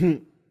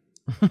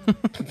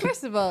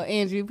 First of all,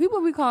 Andrew,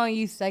 people be calling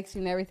you sexy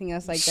and everything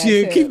else like that.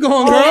 Shit, too. keep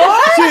going,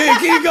 girl. Shit,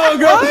 keep going,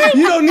 girl.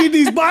 You don't need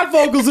these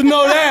bifocals to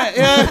know that.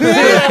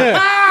 Yeah.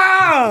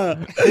 Ah!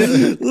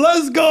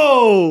 Let's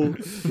go,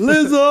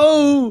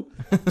 Lizzo.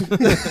 You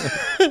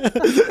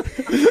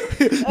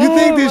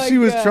think that she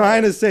was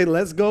trying to say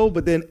 "let's go,"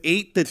 but then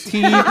ate the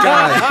T?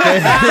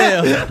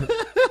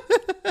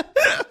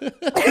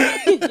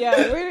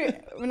 Yeah,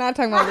 we're not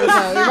talking about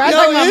Lizzo. We're not Yo,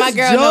 talking about my it's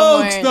girl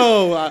jokes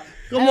no more. though.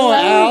 Come on,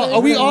 Al.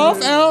 Are we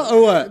off, Al,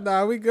 or what?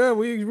 Nah, we good.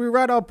 We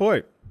right on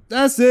point.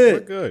 That's it. We're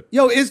good.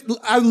 Yo,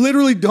 I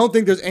literally don't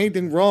think there's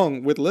anything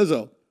wrong with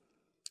Lizzo.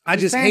 I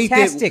just hate that.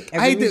 fantastic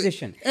as I a hate that-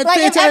 musician. it's Like,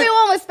 if fantastic.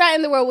 everyone was fat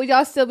in the world, would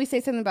y'all still be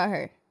saying something about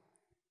her?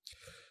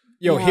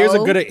 Yo, No. here's a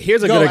good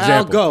Al,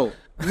 example. go.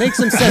 Make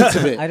some sense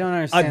of it. I don't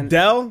understand.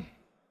 Adele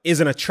is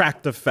an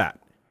attractive fat.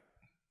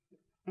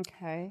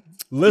 Okay.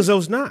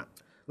 Lizzo's not.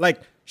 Like,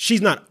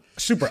 she's not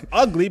super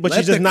ugly, but Let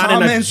she's just the not in a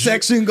comment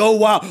section go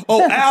wild.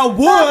 Oh, Al Wood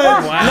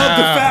love the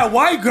fat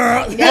white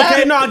girl.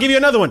 Okay, no, I'll give you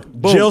another one.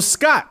 Jill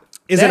Scott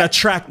is an That-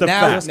 attractive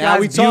now- fat. now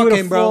we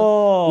talking,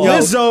 bro. Yo,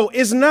 Lizzo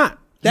is not.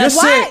 That's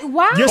Why? it.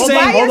 Why? You're Why saying-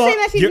 are you hold on. saying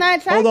that she's You're- not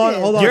attractive?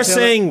 hold on. You're Taylor.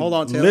 saying Hold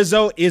on, Taylor.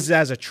 Lizzo is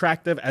as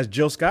attractive as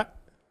Jill Scott?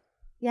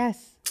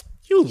 Yes.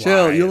 You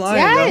Chill, lying. you lying,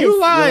 Yes. bro. You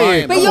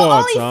lying. But Come you're on,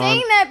 only son.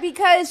 saying that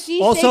because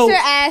she Also, shakes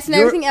her ass and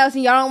you're- everything else,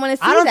 and y'all don't want to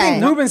see I don't that.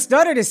 think Ruben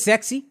Studdard is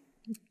sexy.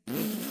 You know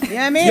what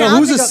I mean? Yo, I don't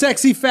who's a think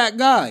sexy fat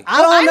guy?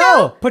 I don't I know.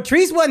 know.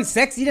 Patrice wasn't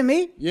sexy to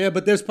me. Yeah,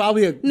 but there's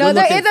probably a No,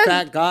 there good-looking is a-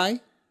 fat guy.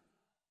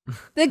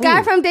 The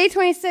guy from Day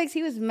 26,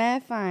 he was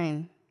mad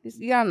fine.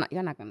 Y'all not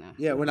gonna know.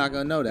 Yeah, we're not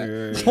gonna know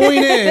that.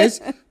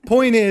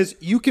 Point is,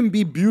 you can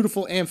be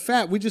beautiful and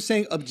fat. We're just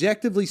saying,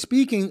 objectively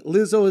speaking,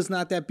 Lizzo is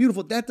not that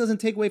beautiful. That doesn't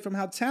take away from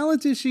how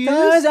talented she is.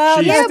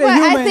 Yeah, but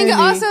I think it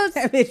also comes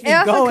from the She's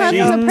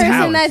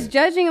person that's talented.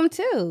 judging him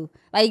too.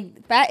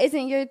 Like, fat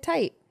isn't your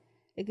type.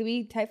 It could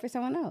be type for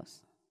someone else.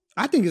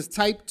 I think it's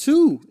type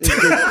 2.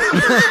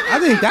 I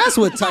think that's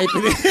what type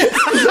it is.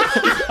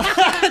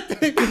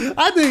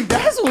 I think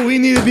that's what we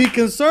need to be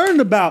concerned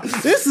about.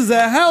 This is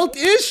a health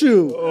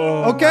issue. Let me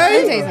tell you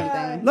Okay?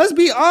 something. Let's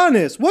be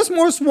honest. What's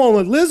more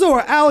swollen, Lizzo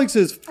or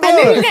Alex's foot?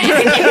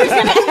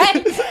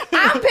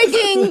 I'm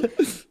picking.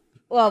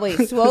 Well,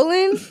 wait,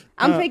 swollen.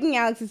 I'm picking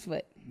Alex's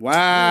foot. Wow.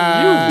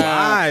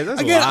 lie. That's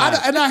Again, lie.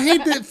 I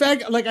hate the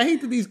fact, like, I hate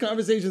that these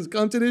conversations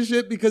come to this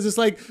shit because it's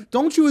like,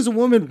 don't you as a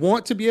woman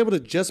want to be able to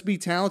just be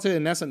talented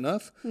and that's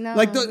enough? No,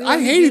 Like, we I wanna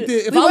be hated beautiful.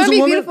 it. If We I was want a to be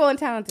woman, beautiful and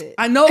talented.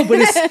 I know, but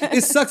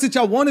it sucks that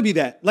y'all want to be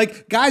that.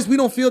 Like, guys, we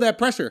don't feel that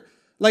pressure.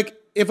 Like,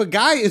 if a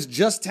guy is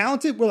just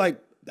talented, we're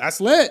like,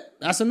 that's lit.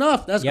 That's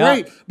enough. That's Yeah.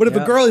 great. But if a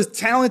Yeah. girl is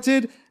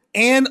talented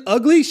and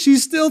ugly,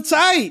 she's still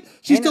tight.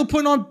 She's still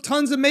putting on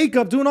tons of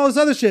makeup, doing all this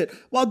other shit.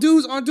 While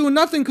dudes aren't doing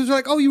nothing because they're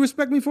like, oh, you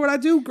respect me for what I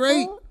do?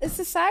 Great. Well, it's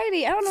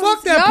society. I don't know.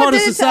 Fuck that Y'all part of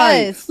did it to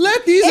society. us.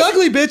 Let these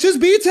ugly bitches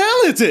be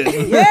talented.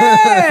 Yeah.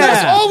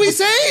 That's all we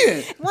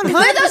saying. 100%.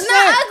 Lizzo's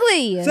not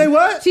ugly. Say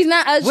what? She's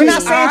not ugly. We're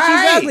not saying she's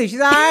alright. ugly.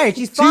 She's all right.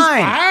 She's She's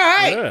fine. all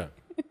right. Yeah.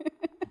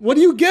 What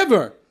do you give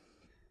her?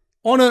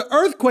 On an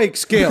earthquake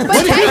scale.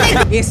 What do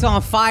you It's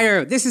on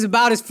fire. This is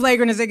about as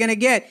flagrant as they're going to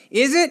get.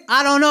 Is it?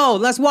 I don't know.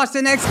 Let's watch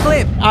the next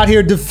clip. Out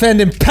here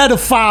defending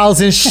pedophiles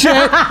and shit. You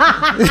know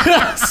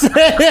what I'm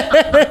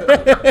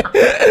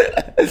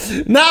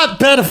saying? Not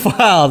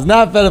pedophiles.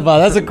 Not pedophiles.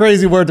 That's a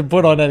crazy word to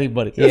put on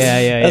anybody.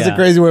 Yeah. That's a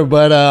crazy word,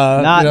 but you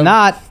know,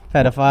 not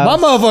pedophile. my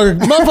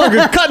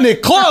motherfucker cutting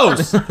it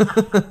close. Do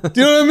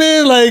you know what I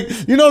mean?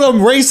 Like, you know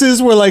them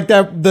races where like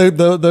that the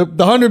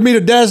 100-meter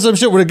dash or some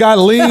shit where the guy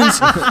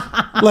leans,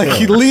 like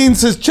he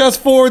leans his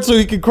chest forward so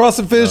he can cross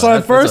the finish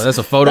line first. that's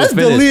a photo That's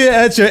finish. Dalia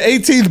at your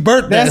 18th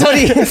birthday.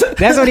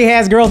 That's what he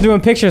has girls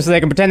doing pictures so they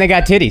can pretend they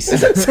got titties.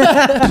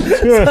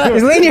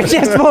 Just lean your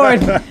chest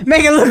forward,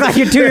 make it look like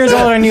you're 2 years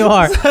older than you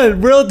are.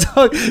 Real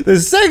talk. The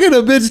second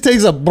a bitch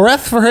takes a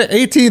breath for her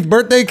 18th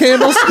birthday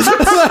candles,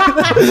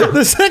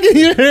 the second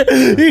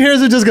he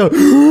hears it just go,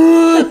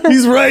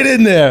 he's right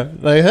in there.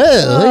 Like,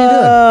 hey, what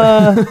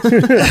are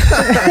you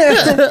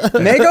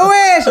doing? Make a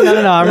wish.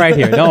 No, I'm right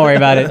here. Don't worry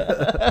about it.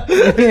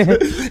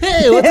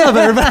 Hey, what's up,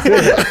 everybody?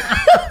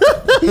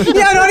 Yo,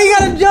 don't you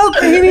got a joke?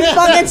 He be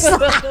fucking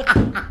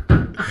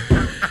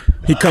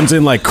He comes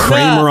in like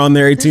Kramer on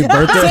their 18th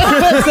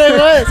birthday. Say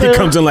what? He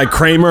comes in like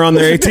Kramer on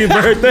their 18th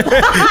birthday.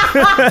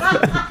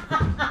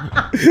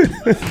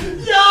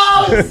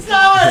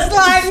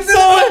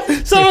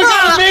 Someone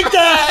gotta make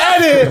that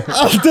edit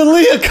of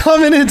Dalia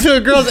coming into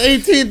a girl's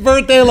 18th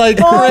birthday like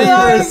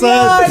Kramer,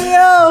 son.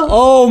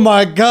 Oh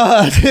my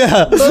god,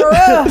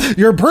 yeah.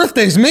 Your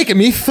birthday's making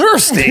me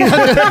thirsty.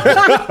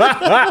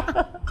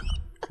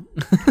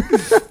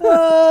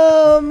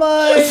 Oh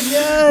my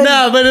god.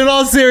 No, but in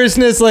all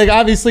seriousness, like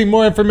obviously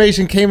more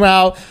information came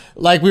out.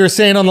 Like we were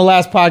saying on the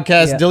last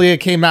podcast, Yeah. Dalia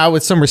came out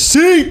with some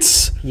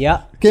receipts.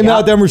 Yep. Came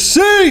out them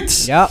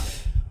receipts. Yep.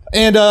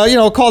 And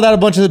called out a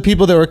bunch of the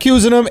people that were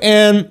accusing him.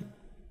 And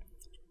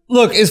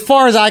look, as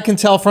far as I can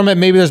tell from it,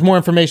 maybe there's more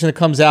information that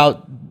comes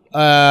out.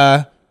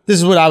 This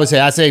is what I would say.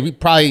 I say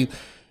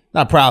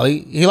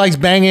he likes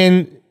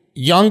banging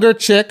younger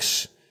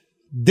chicks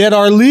that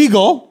are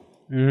legal,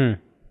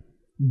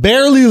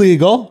 barely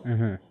legal.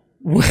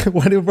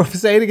 What did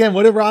say it again?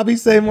 What did Robbie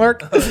say,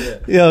 Mark?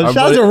 Yo, shout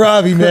out to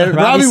Robbie, man.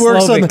 Robbie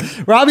works on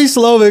Robbie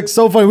Slovic.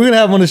 So funny. We're gonna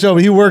have him on the show,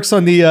 but he works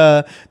on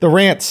the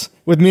rants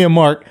with me and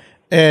Mark.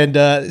 And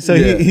so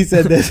he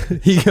said this.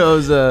 He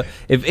goes,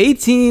 if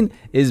 18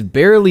 is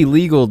barely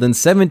legal, then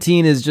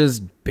 17 is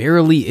just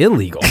barely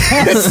illegal.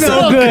 That's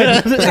so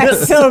good.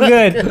 That's so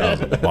good.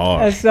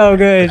 That's so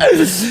good.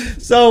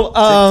 So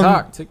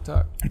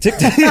TikTok.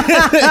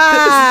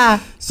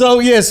 So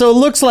it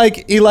looks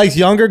like he likes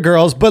younger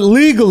girls, but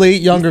legally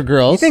younger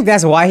girls. You think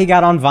that's why he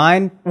got on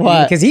Vine?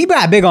 Why? Because he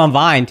got big on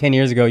Vine 10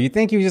 years ago. You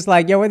think he was just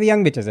like, yo, where the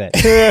young bitches at?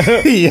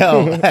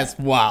 Yo, that's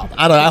wild.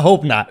 I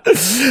hope not.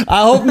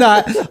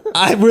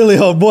 I really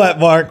hope. What,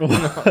 Mark?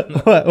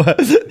 What?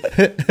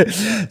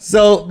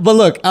 So, but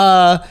look,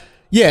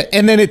 yeah,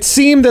 and then it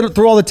seemed that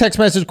through all the text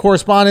message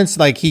correspondence,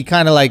 like he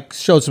kind of like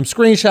showed some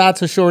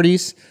screenshots of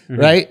shorties,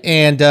 right?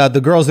 And the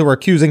girls that were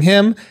accusing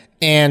him,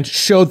 and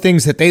showed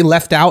things that they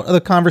left out of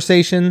the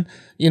conversation.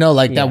 You know,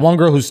 like that one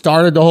girl who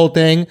started the whole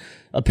thing.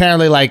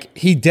 Apparently, like,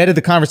 he deaded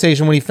the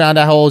conversation when he found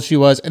out how old she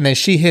was, and then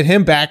she hit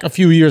him back a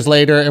few years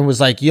later and was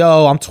like,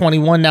 yo, I'm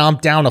 21 now, I'm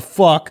down to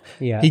fuck.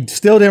 Yeah. He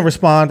still didn't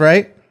respond,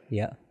 right?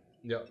 Yeah.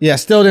 Yeah,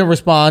 still didn't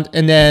respond.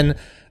 And then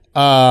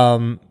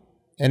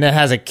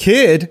has a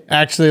kid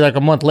actually like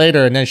a month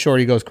later, and then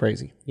Shorty goes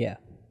crazy. Yeah.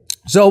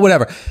 So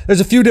whatever. There's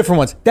a few different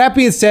ones. That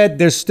being said,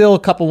 there's still a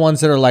couple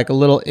ones that are like a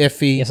little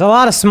iffy. It's a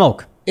lot of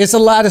smoke. It's a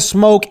lot of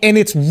smoke, and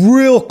it's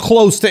real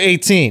close to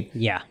 18.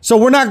 Yeah. So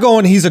we're not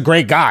going, he's a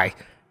great guy.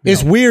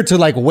 It's weird to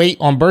like wait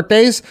on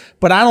birthdays,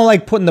 but I don't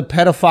like putting the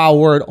pedophile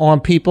word on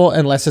people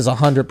unless it's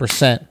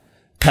 100%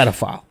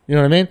 pedophile. You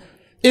know what I mean?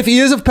 If he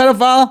is a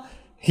pedophile,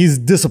 he's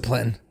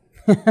disciplined.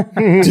 Do you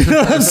know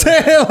what I'm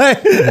saying? Like,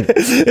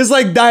 it's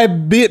like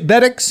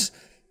diabetics.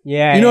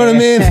 Yeah. You know what I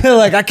mean?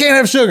 Like, I can't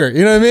have sugar.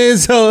 You know what I mean?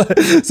 So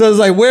it's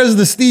like, where's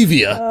the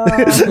stevia? Oh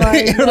my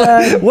You know,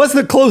 God. what's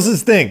the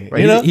closest thing?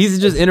 Right, You know? he's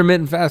just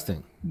intermittent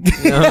fasting.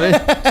 You know what I mean?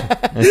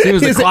 As soon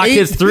as the He's clock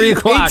hits 3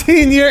 o'clock,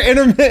 18-year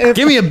intermittent.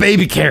 give me a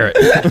baby carrot.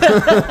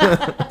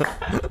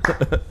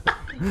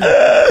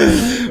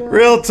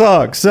 Real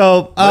talk.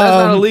 So,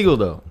 That's not illegal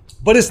though.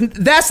 but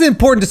that's the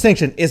important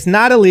distinction. It's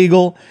not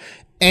illegal,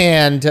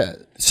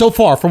 and so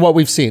far from what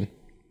we've seen,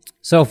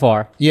 So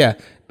far. yeah,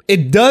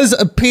 it does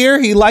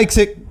appear he likes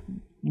it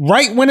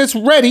right when it's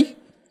ready.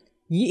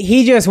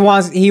 He just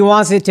wants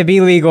it to be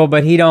legal,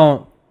 but he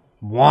don't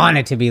want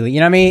it to be legal. You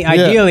know what I mean?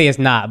 Ideally, it's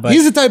not. But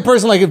He's the type of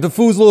person, like, if the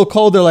food's a little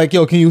cold, they're like,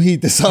 yo, can you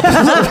heat this up?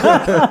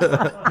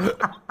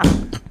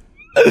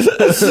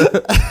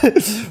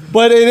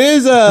 But it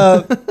is,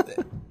 I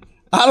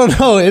don't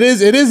know. It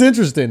is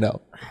interesting,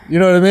 though. You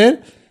know what I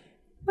mean?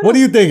 What are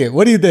you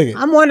thinking?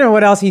 I'm wondering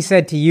what else he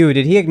said to you.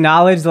 Did he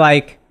acknowledge,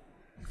 like,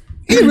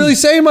 He didn't really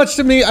say much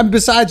to me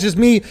besides just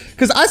me,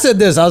 because I said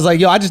this. I was like,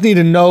 yo, I just need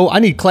to know. I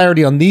need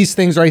clarity on these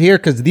things right here,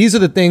 because these are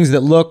the things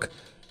that look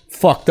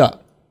fucked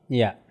up.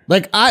 yeah.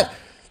 Like,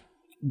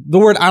 the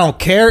word I don't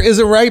care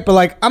isn't right, but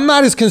like, I'm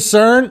not as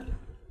concerned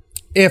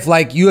if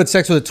like you had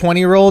sex with a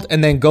 20-year-old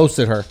and then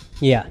ghosted her.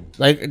 Yeah.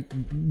 Like,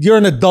 you're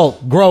an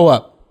adult, grow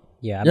up.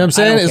 Yeah. You know what I'm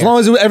saying? As long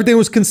as everything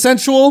was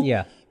consensual,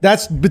 Yeah.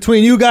 that's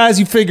between you guys,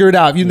 you figure it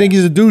out. If you think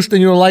he's a douche,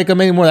 then you don't like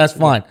him anymore, that's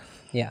fine.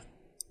 Yeah.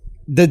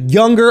 The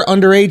younger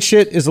underage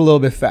shit is a little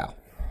bit foul.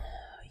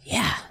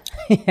 Yeah.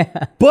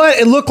 But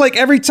it looked like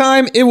every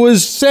time it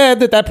was said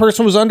that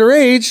person was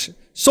underage,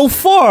 so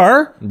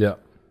far, Yeah.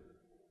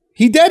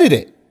 he deaded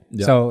it.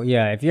 Yeah. So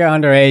yeah, if you're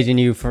underage and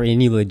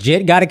you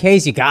legit got a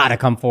case, you gotta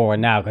come forward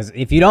now, because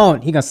if you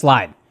don't, he gonna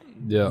slide.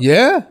 Yeah.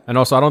 Yeah. And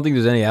also, I don't think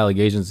there's any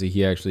allegations that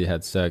he actually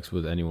had sex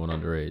with anyone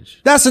underage.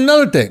 That's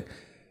another thing.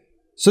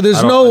 So there's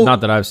I don't- no...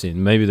 Not that I've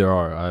seen. Maybe there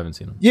are. I haven't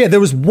seen them. Yeah, there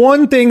was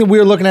one thing that we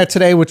were looking at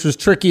today, which was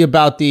tricky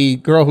about the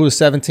girl who was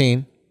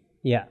 17,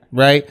 Yeah.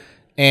 right?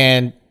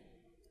 And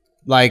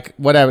like,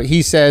 whatever.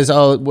 He says,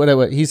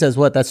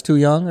 that's too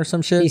young or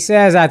some shit? He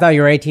says, I thought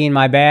you were 18,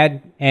 my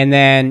bad. And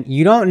then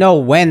you don't know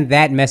when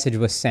that message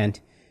was sent,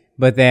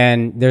 but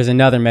then there's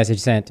another message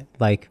sent,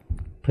 like,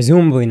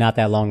 presumably not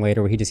that long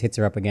later, where he just hits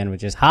her up again with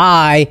just,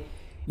 hi.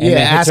 And Yeah,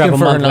 then hits her asking up a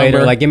for her month later,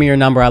 number. like, give me your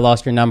number, I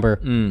lost your number.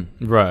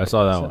 Right. I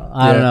saw that one.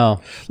 I don't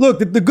know. Look,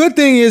 the good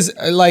thing is,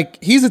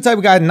 like, he's the type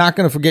of guy not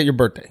going to forget your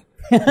birthday.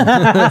 You know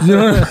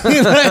what I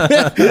mean?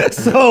 Like,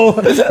 so,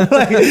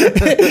 like,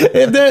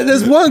 if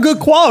there's one good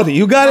quality,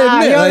 you got to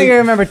admit. He only like, gonna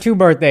remember 2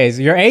 birthdays.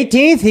 Your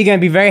 18th, he's gonna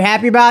be very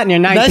happy about, and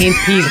your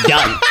 19th, he's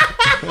done.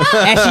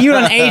 Actually, you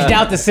done aged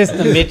out the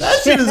system, bitch.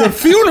 that shit is a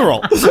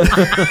funeral.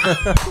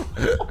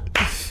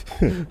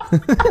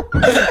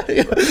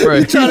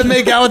 Right. Trying to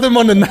make out with him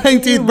on the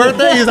 19th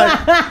birthday. He's like,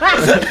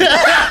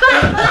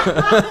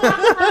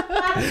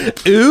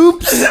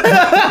 oops.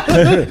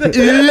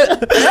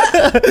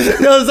 You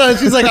know, so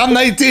she's like, I'm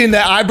 19.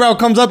 That eyebrow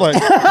comes up like,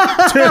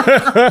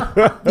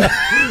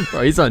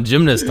 Bro, he's on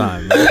gymnast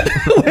time.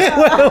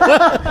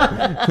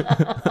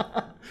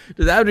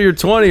 Just after you're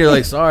 20, you're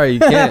like, sorry, you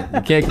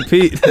can't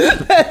compete.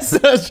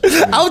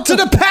 Out to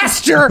the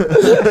pasture.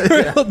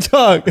 Real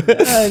talk.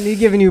 He's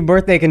giving you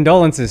birthday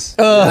condolences.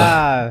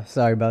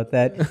 Sorry about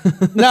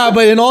that. Nah,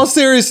 but in all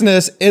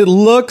seriousness, it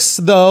looks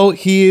though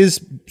he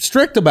is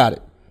strict about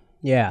it.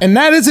 Yeah. And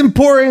that is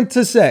important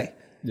to say.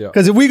 Yeah.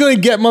 Because if we're going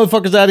to get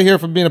motherfuckers out of here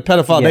from being a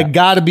pedophile, they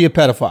got to be a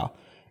pedophile.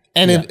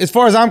 And as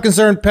far as I'm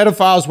concerned,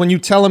 pedophiles, when you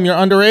tell them you're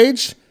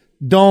underage,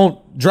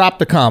 don't drop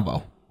the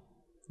combo.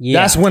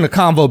 That's when the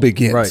convo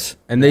begins. Right.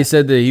 And they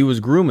said that he was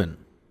grooming.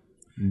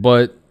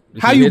 But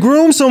how you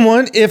groom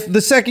someone if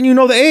the second you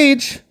know the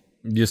age,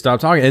 you stop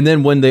talking. And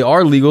then when they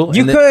are legal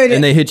You and, could-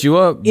 and they hit you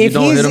up, you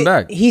don't hit them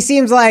back. He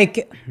seems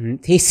like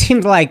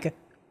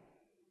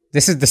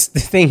this is the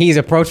thing he's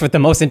approached with the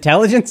most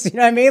intelligence. You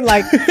know what I mean?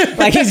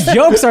 Like his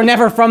jokes are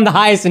never from the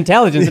highest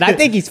intelligence. And I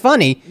think he's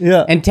funny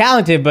and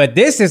talented, but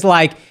this is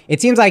like, it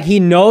seems like he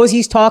knows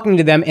he's talking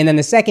to them. And then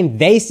the second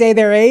they say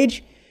their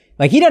age,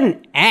 like he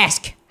doesn't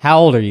ask, how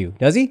old are you?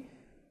 Does he?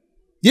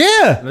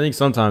 I think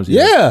sometimes he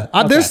yeah.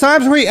 There's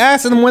times where he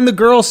asked, and when the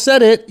girl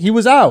said it, he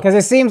was out. Because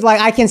it seems like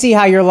I can see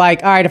how you're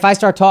like, all right, if I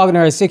start talking to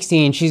her at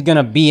 16, she's going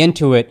to be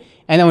into it.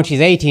 And then when she's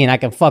 18, I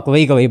can fuck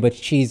legally, but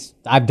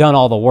I've done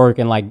all the work,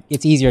 and like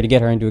it's easier to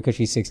get her into it because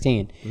she's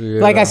 16.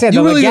 Like I said,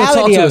 You the really gonna talk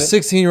legality to a of it,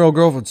 16-year-old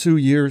girl for 2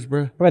 years,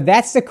 bro? bro,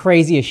 that's the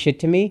craziest shit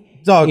to me.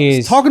 Dog,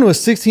 is, talking to a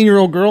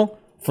 16-year-old girl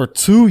for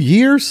 2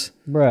 years?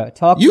 bro,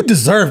 talk. You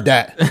deserve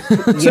that.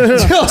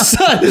 Yo,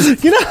 son,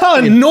 you know how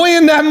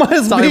annoying that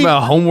must Talking be?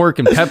 about homework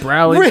and pep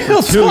rallies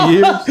Real for 2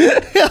 talk.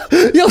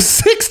 years. Yo,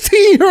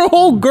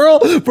 16-year-old girl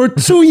for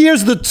 2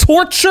 years, the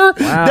torture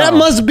that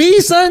must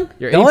be, son.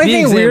 Your The only AP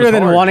thing exam weirder was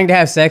than hard. wanting to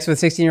have sex with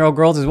 16-year-old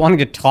girls is wanting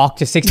to talk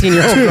to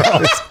 16-year-old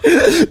girls.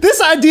 This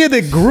idea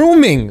that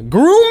grooming,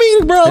 bro.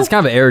 It's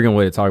kind of an arrogant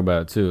way to talk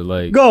about it too.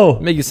 Like, Go.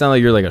 make you sound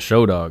like you're like a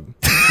show dog.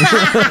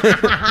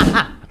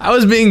 I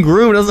was being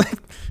groomed. I was like,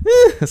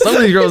 some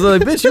of these girls are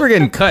like, bitch, you were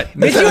getting cut.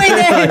 Bitch,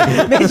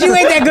 you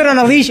ain't that good on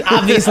a leash,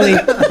 obviously.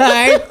 All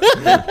right?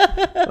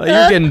 Like,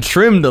 you're getting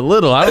trimmed a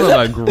little. I don't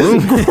know about groom.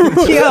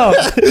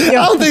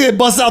 I don't think it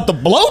busts out the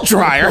blow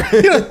dryer.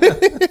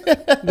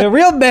 The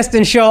real best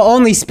in show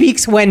only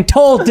speaks when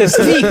told to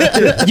speak.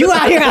 You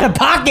out here out of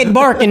pocket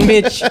barking,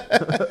 bitch.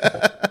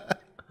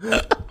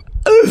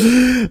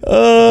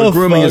 But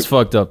grooming is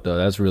fucked up though.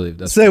 That's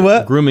Say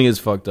what? Grooming is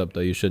fucked up though.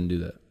 You shouldn't do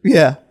that.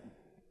 Yeah.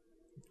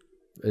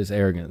 It's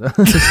arrogant. Need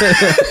to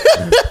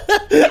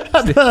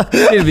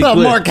be clear.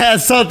 Mark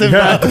has something,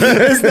 bro.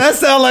 That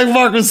sounds like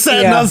Mark was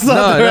setting Yeah. up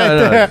something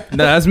there.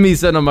 No, that's me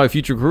setting up my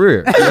future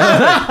career.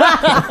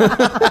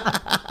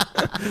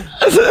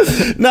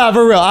 Nah,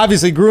 for real.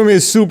 Obviously, grooming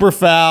is super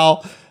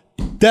foul.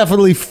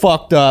 Definitely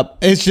fucked up.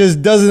 It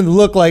just doesn't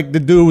look like the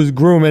dude was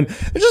grooming.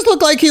 It just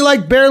looked like he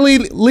liked barely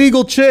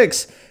legal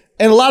chicks.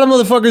 And a lot of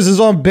motherfuckers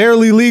is on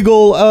barely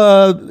legal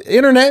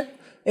internet.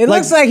 It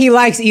looks like he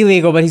likes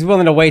illegal, but he's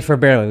willing to wait for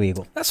barely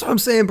legal. That's what I'm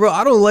saying, bro.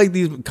 I don't like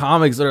these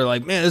comics that are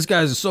like, man, this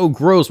guy's so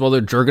gross while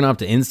they're jerking off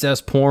to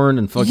incest porn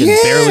and fucking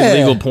barely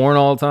legal porn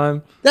all the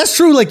time. That's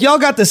true. Like, y'all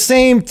got the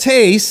same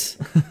taste.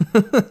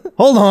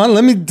 Hold on.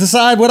 Let me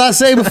decide what I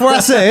say before I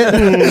say it.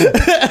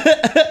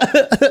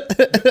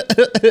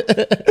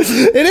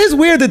 It is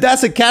weird that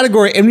that's a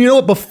category. And you know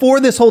what?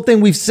 Before this whole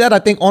thing we've said, I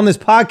think, on this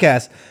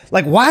podcast,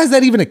 like, why is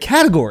that even a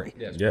category?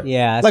 Yeah.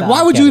 it's Like, not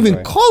why a would you even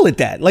category. call it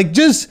that? Like,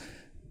 just,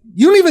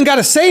 you don't even got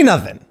to say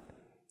nothing.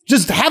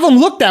 Just have them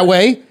look that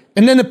way.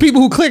 And then the people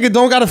who click it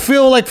don't got to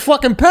feel like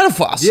fucking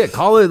pedophiles. Yeah,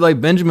 call it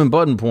like Benjamin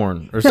Button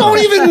porn or Don't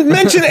something. even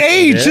mention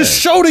age. Just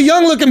show the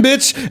young looking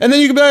bitch. And then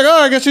you can be like,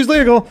 oh, I guess she's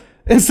legal.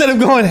 Instead of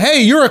going,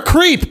 hey, you're a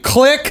creep.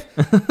 Click.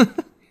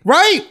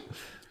 Right?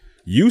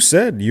 You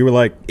said, you were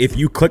like, if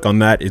you click on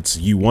that, it's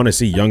you want to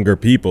see younger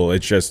people.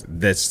 It's just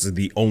that's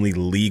the only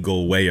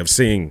legal way of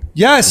seeing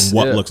Yes.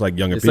 what Yeah. looks like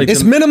younger It's people. like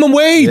It's minimum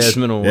wage. Yeah, it's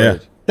minimum Yeah.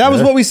 wage. That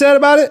was what we said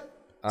about it.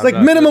 It's like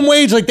not minimum sure.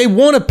 wage. Like, they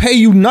want to pay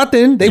you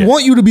nothing. They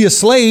want you to be a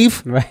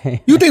slave.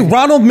 Right. You think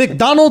Ronald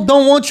McDonald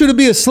don't want you to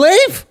be a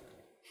slave?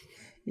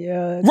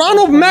 Yeah.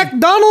 Ronald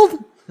McDonald?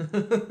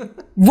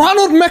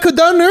 Ronald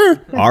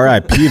McDonough?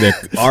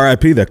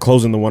 R.I.P. They're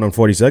closing the one on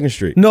 42nd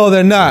Street. No,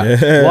 they're not.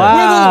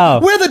 Wow.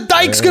 Where the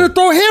dykes gonna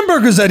throw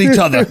hamburgers at each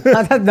other?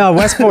 No,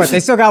 Westport. They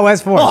still got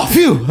Westport. Oh,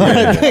 phew.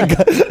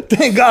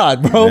 Thank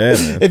God, bro. Yeah,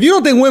 man. If you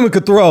don't think women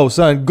could throw,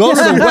 son, go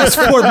to the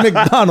Westport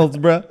McDonald's,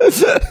 bro.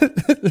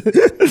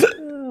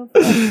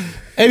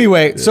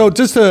 Anyway, so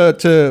just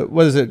to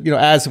what is it?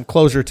 Add some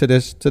closure to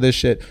this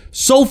shit.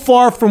 So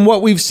far from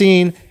what we've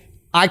seen,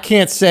 I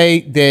can't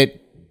say that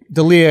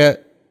D'Elia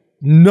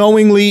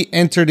knowingly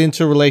entered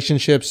into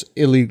relationships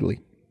illegally.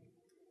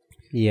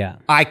 Yeah.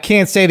 I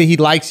can't say that he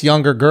likes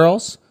younger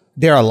girls.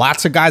 There are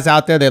lots of guys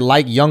out there that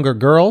like younger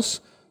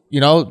girls.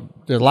 There's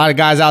a lot of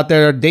guys out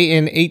there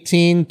dating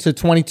 18 to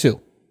 22.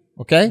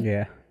 Okay?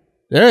 Yeah.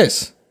 There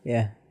is.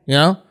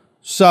 Yeah.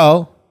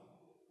 So,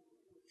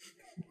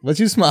 what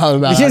you smiling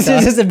about? It's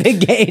just a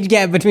big age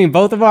gap between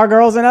both of our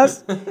girls and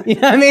us. You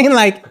know what I mean?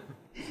 Like,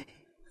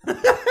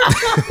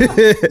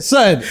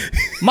 Son,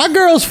 my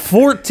girl's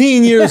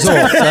 14 years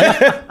old, son.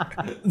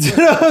 Do you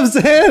know what I'm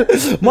saying?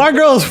 My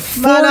girl's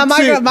 14. No,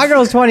 my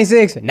girl's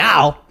 26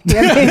 now. You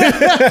know what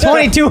I mean?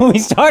 22 when we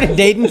started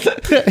dating. You know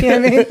what I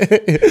mean?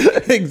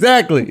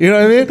 Exactly. You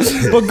know what I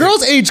mean? But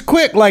girls age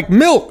quick like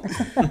milk.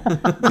 You know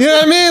what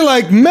I mean?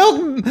 Like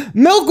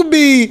milk would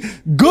be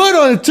good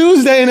on a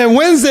Tuesday, and then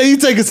Wednesday you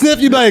take a sniff,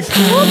 you be like,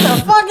 What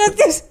the fuck is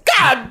this?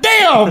 God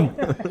damn!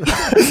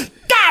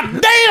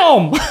 God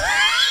damn!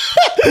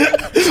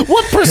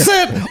 What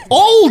percent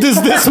old is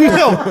this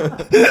milk?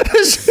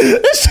 This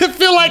should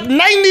feel like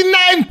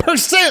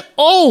 99%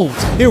 old.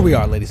 Here we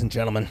are, ladies and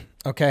gentlemen.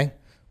 Okay?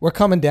 We're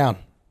coming down.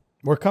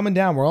 We're coming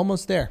down. We're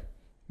almost there.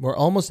 We're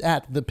almost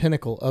at the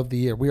pinnacle of the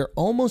year. We are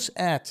almost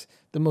at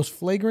the most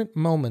flagrant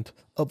moment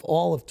of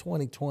all of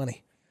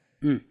 2020.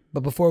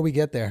 But before we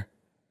get there,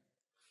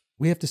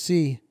 we have to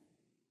see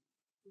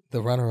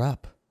the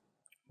runner-up.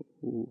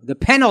 The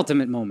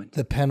penultimate moment.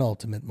 The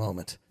penultimate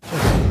moment.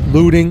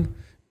 Looting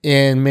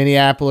in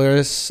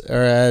Minneapolis,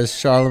 or as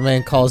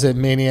Charlemagne calls it,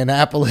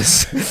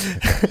 Minneapolis.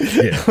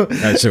 Yeah,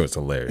 that shit was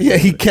hilarious. Yeah,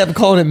 he kept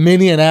calling it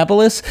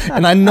Minneapolis.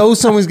 And I know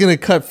someone's going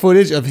to cut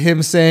footage of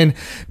him saying,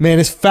 man,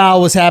 this foul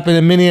was happening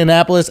in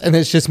Minneapolis. And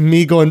it's just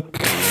me going,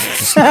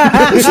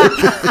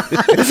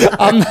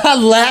 I'm not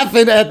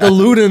laughing at the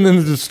looting and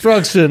the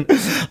destruction.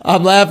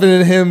 I'm laughing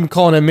at him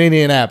calling it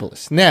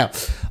Minneapolis. Now,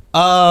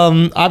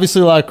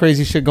 obviously a lot of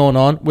crazy shit going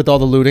on with all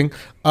the looting.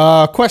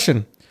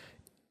 Question.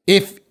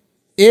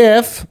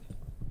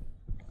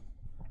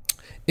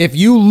 If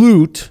you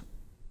loot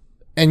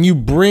and you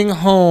bring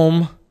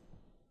home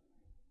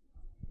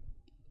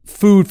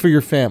food for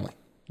your family,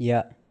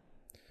 Yeah.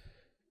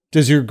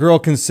 does your girl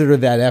consider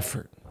that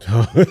effort?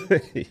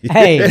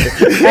 Hey,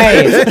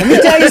 let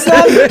me tell you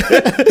something.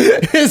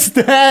 Is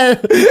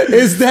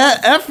that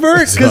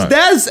effort? Because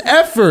that's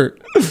effort.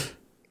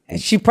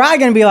 She probably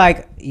gonna be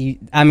like,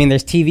 I mean,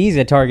 there's TVs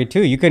at Target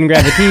too. You couldn't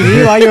grab the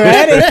TV while you were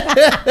at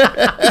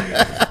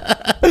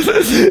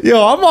it.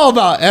 Yo, I'm all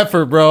about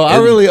effort, bro. I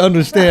really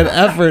understand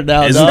effort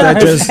now, Isn't dog.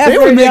 that just- They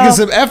were Effort, making yo.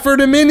 some effort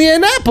in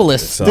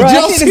Minneapolis. Did Bro, y'all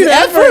that shit see is the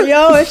effort?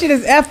 yo. That shit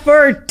is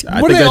effort. I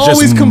What think do they that's always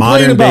just complain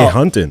modern day about?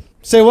 hunting.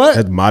 Say what?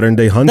 That's modern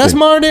day hunting. That's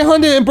modern day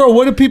hunting. And bro,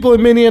 what do people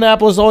in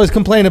Minneapolis always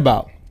complain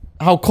about?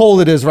 How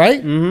cold it is,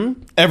 right?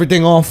 Mm-hmm.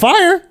 Everything on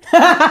fire.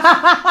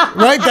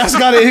 Right? That's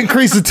got to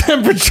increase the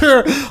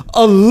temperature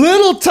a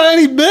little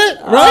tiny bit,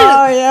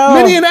 right? Oh,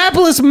 yo.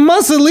 Minneapolis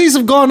must at least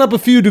have gone up a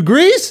few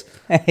degrees.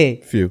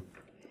 Hey, Few.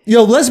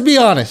 Yo, let's be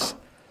honest.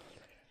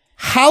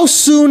 How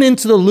soon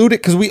into the looting,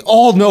 because we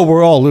all know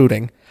we're all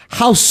looting.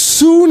 How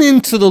soon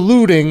into the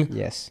looting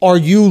Yes. are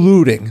you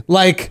looting?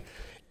 Like,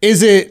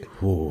 is it...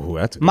 Ooh,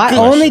 that's a good my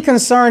question. only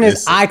concern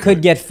is I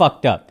could get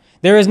fucked up.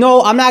 There is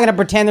no, I'm not going to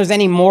pretend there's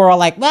any moral,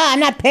 like, well, I'm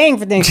not paying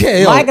for things. Yeah,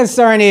 yo. My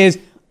concern is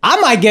I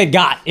might get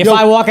got if Yo,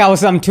 I walk out with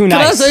something too Can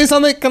nice. I say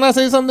something? Can I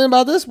say something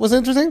about this? What's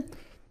interesting?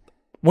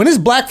 When it's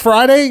Black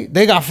Friday,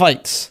 they got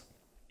fights.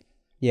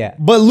 Yeah.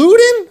 But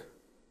looting?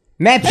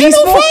 Mad Ain't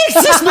peaceful. no fights.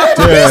 It's not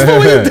peaceful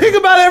when you think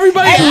about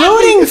everybody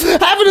Hey,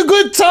 having a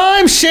good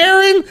time,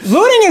 sharing.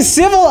 Looting is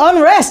civil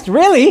unrest,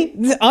 really.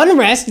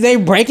 Unrest, they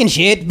breaking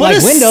shit But like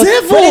it's windows.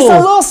 civil. But it's a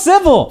little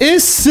civil. It's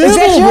Is civil,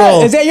 that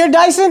bro. Is that your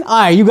Dyson? All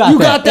right, you got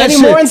that. that Any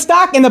shit. more in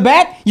stock in the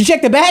back? You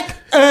check the back?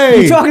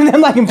 Hey. You talking to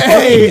them like employees?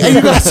 Hey, and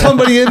you got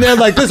somebody in there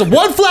like, listen,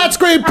 one flat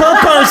screen per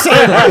person.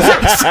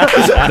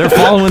 They're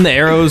following the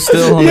arrows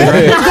still on the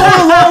They're ground.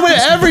 going along with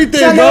everything,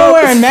 Son, they were bro.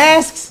 wearing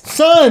masks.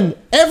 Son,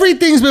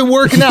 everything's been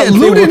working out. Yeah, they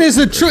Looting were- is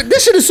a true.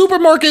 This shit is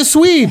supermarket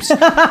sweeps. Do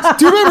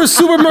you remember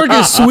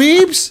supermarket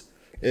sweeps?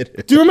 Do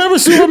you remember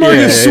supermarket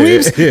Yeah,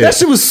 sweeps? yeah. That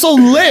shit was so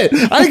lit.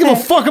 I didn't give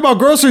a fuck about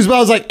groceries, but I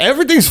was like,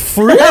 everything's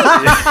free? All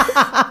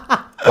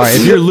right,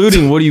 if you're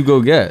looting, what do you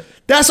go get?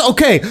 That's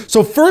okay.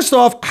 So first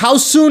off, how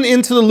soon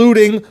into the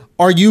looting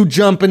are you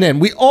jumping in?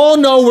 We all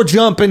know we're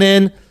jumping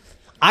in.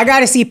 I got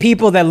to see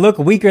people that look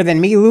weaker than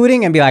me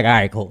looting and be like, all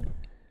right, cool.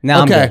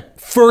 Now I'm Okay. good.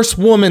 First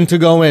woman to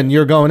go in,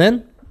 you're going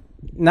in?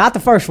 Not the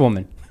first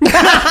woman.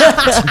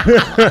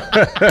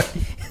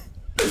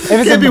 If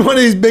it's, Can't be one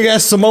of these big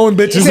ass Samoan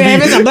bitches.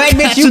 if it's a black bitch,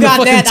 you catching the got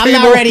fucking that. I'm table.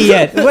 not ready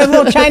yet. With a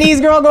little Chinese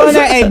girl going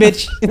there, hey,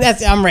 bitch,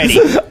 I'm ready.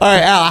 All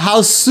right, Al,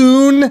 how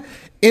soon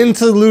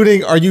into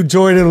looting are you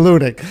joining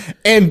looting?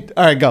 And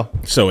all right, go.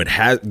 So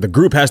the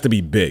group has to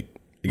be big.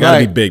 It gotta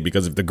Right. be big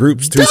because if the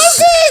group's too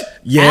Does it?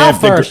 yeah, Al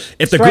if the, first.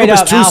 if the Straight group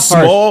is up, too Al first.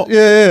 small,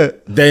 Yeah.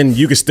 then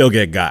you can still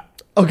get got.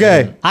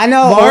 Okay. I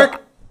know.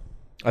 Mark,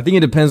 I think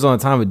it depends on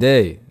the time of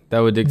day. That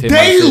would dictate my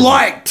decision.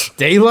 daylight.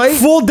 Daylight?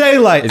 Full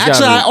daylight. It's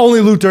Actually, gotta I be-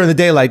 only loot during the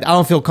daylight. I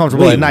don't feel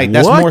comfortable Wait, at night.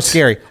 That's what? more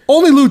scary.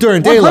 Only loot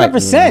during daylight.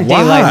 100% Why?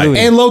 daylight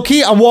looting. And low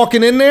key, I'm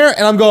walking in there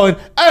and I'm going,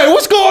 hey,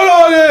 what's going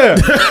on here?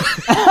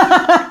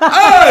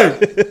 Hey,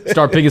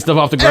 Start picking stuff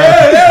off the ground.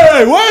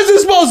 hey, where's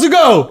this supposed to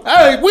go?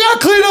 Hey, we got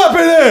to clean up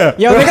in here.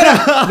 Yo,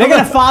 they're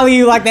gonna follow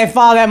you like they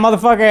follow that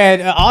motherfucker at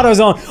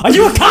AutoZone. Are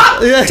you a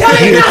cop? Yeah. Tell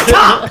me you're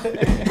not a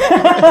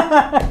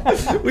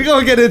cop. We're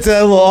going to get into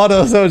that little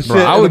auto zone shit.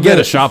 Bro, I in would a get a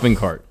minute. shopping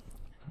cart.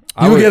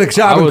 I You would get a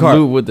shopping I would cart.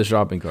 loot with the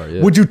shopping cart.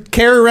 Yeah. Would you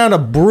carry around a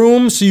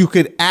broom so you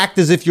could act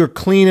as if you're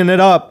cleaning it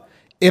up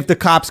if the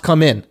cops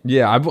come in?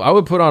 Yeah, I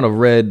would put on a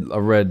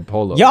red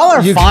polo. Y'all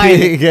are You fine.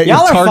 can't get your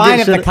Y'all are Target fine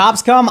if the shit-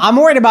 cops come. I'm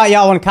worried about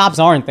y'all when cops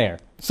aren't there.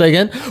 Say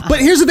again. But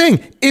here's the thing.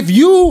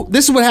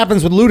 This is what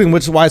happens with looting,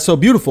 which is why it's so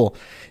beautiful.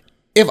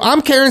 If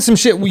I'm carrying some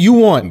shit you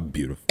want,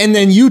 Beautiful. and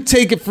then you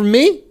take it from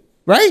me,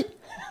 right?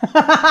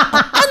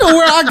 I know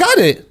where I got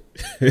it.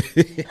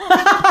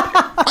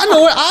 I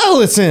know what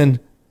aisle it's in.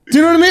 Do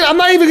you know what I mean? I'm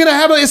not even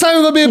gonna it's not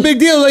even gonna be a big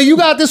deal. Like, you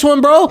got this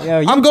one, bro.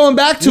 I'm going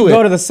back to it.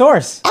 Go to the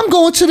source. I'm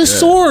going to the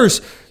source.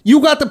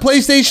 You got the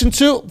PlayStation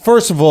 2.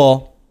 First of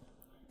all,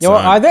 Yo,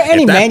 are there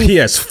any if that manu-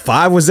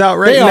 PS5 was out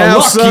right they are now,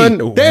 lucky. son.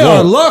 They whoa.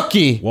 are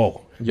lucky. Whoa.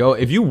 Yo,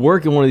 if you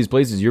work in one of these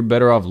places, you're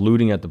better off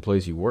looting at the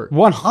place you work.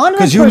 100%?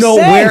 Because you know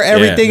where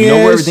everything You know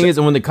is. where everything is,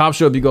 and when the cops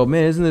show up, you go,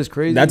 "Man, isn't this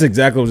crazy?" That's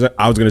exactly what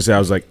I was gonna say. I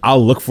was like,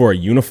 I'll look for a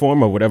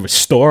uniform or whatever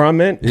store I'm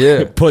in.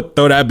 Yeah. Throw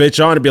that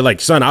bitch on and be like,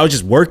 son, I was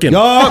just working.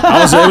 Yup.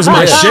 It was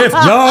my shift.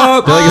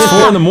 Yup. They're like, it's 4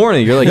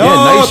 a.m. You're like, yeah,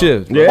 night Yup.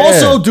 shift. Yeah.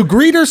 Also, do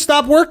greeters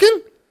stop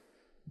working?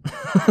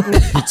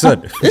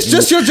 Son, It's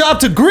just your job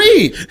to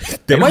greet.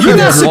 It might You be got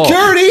their fault.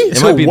 security. It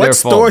so might be what their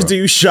fault, stores bro. do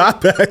you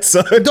shop at,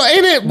 son? Ain't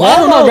it?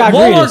 Walmart got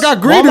Walmart greeters. got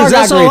greeters. Walmart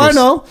That's got all I greeters.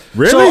 know.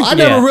 Really? So I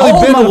never really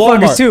Old been to motherfuckers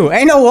Walmart. too.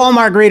 Ain't no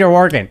Walmart greeter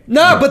working.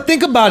 Nah, but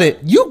think about it.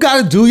 You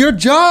got to do your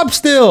job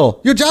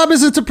still. Your job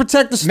isn't to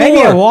protect the store.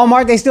 Maybe at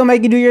Walmart they still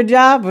make you do your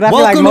job, but I feel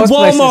like Welcome most to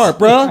Walmart,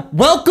 places,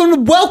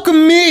 bruh.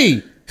 Welcome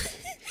me.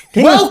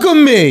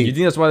 Welcome me. You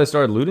think that's why they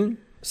started looting?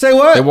 Say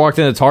what? They walked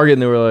into Target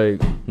and they were like,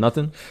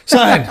 nothing.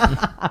 Son.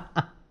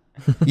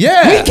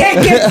 Yeah. We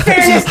can't get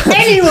fairness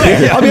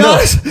anywhere. I'll be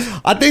honest.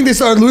 I think they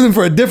started looting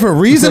for a different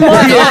reason, Mark.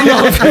 I don't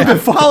know if you've been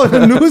following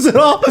the news at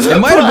all. It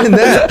might have been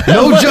that.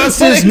 No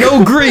justice,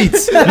 no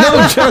greets.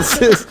 No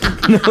justice,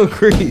 no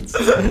greets.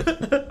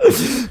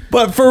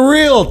 But for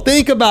real,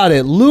 think about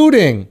it.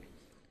 Looting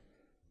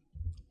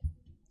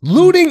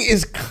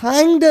is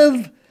kind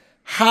of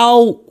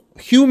how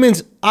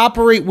humans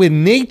operate with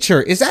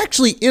nature. It's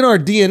actually in our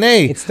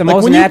DNA. It's the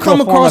most when you natural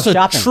come form across of a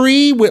shopping.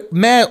 tree with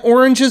mad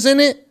oranges in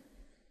it,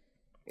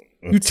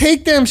 you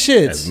take them As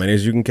shits. many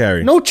as you can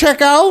carry. No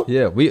checkout.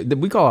 Yeah,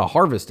 we call it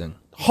harvesting.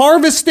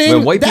 Harvesting.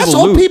 When white That's people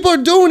all loot. people are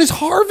doing is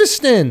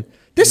harvesting.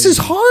 This is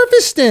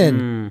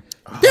harvesting.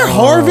 They're Oh.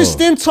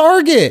 harvesting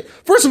Target.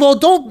 First of all,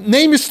 don't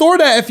name your store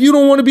that if you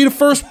don't want to be the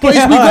first place we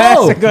That's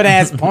go. a good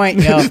ass point,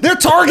 yo. They're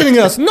targeting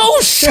us. No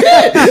shit.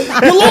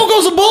 Your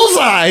logo's a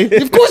bullseye.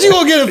 Of course you're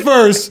going to get it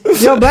first.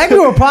 Yo, black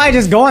people were probably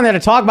just going there to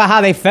talk about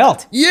how they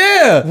felt.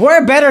 Yeah.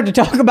 We're better to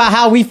talk about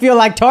how we feel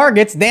like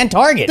targets than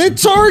Target. They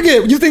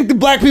Target. You think the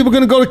black people are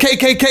going to go to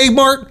KKK,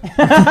 Mark?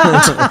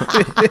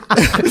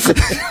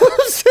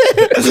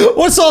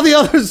 What's all the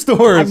other I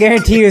stores?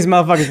 guarantee you, this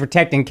motherfucker's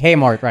protecting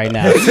Kmart right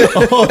now.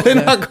 Oh, they're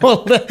not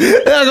going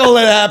to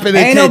let it happen.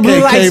 Ain't no blue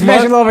light KKK, Mark.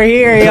 special over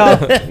here,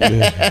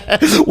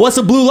 yo. What's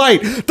a blue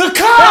light? The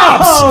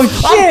cops! Oh,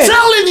 I'm shit.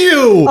 telling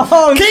you!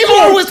 Oh, Kmart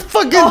shit. was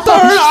fucking third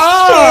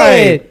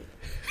eye!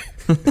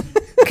 Shit.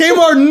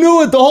 Kmart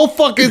knew it the whole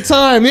fucking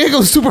time. Here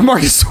goes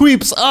supermarket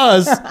sweeps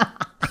us.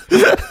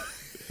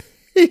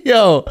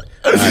 Yo,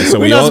 so we're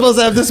we not all- supposed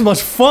to have this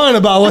much fun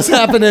about what's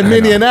happening in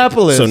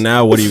Minneapolis. So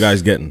now, what are you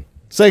guys getting?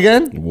 Say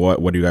again?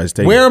 What do you guys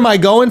take? Where am I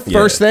going?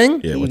 First thing?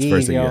 Yeah, what's the TVs,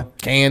 first thing? yo. Yeah.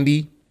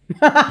 Candy.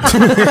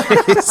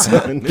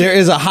 There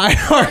is a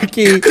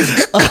hierarchy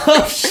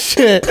of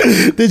shit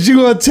that you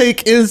gonna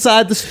take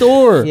inside the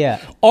store. Yeah.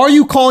 Are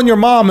you calling your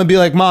mom and be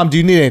like, Mom, do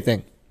you need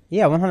anything?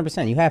 Yeah,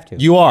 100%. You have to.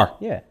 You are.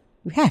 Yeah,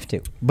 you have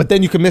to. But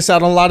then you can miss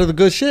out on a lot of the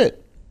good shit.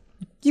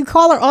 You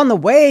call her on the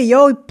way,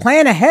 yo.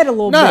 Plan ahead a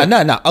little bit.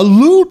 Nah. A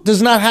loot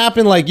does not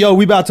happen like, yo,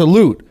 we about to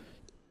loot.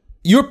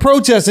 You're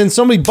protesting,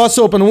 somebody busts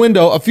open a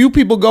window, a few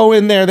people go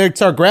in there, they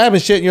start grabbing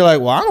shit, and you're like,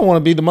 well, I don't want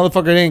to be the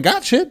motherfucker that ain't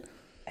got shit.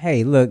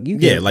 Hey, look, you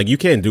Yeah, can. like you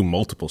can't do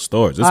multiple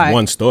stores. It's All right.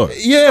 one store.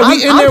 Yeah,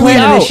 we I'm we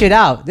planning out. this shit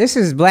out. This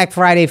is Black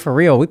Friday for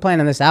real. We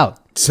planning this out.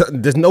 So,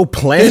 there's no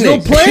planning.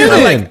 There's no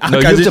planning. No,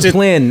 you guys, have it's to just-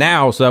 plan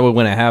now so that way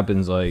when it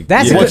happens, like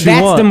That's Yeah. the, What you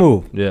that's want. the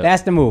move. Yeah.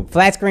 That's the move.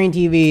 Flat screen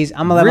TVs.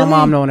 I'm gonna let Really? my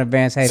mom know in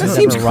advance. Hey, that this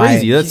seems is a riot.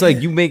 crazy. That's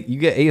like you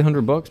get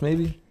 $800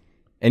 maybe,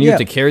 and you Yeah. have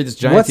to carry this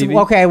giant What's TV.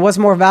 okay? What's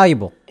more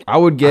valuable? I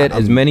would get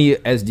as many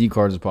SD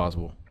cards as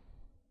possible.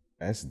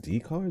 SD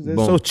cards? They're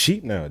Boom. so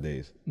cheap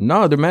nowadays.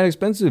 No, they're mad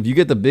expensive. You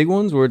get the big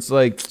ones where it's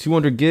like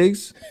 200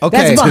 gigs. Okay.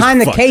 That's behind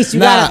the fuck. case.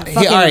 You Nah, got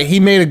fucking. all right. He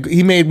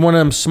made one of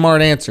them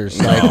smart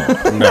answers, like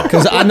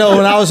because I know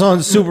when I was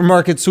on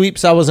supermarket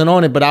sweeps, I wasn't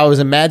on it, but I was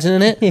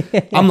imagining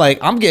it. I'm like,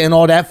 I'm getting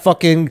all that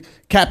fucking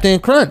Captain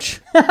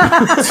Crunch.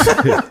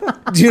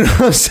 Do you know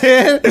what I'm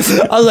saying?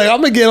 I was like,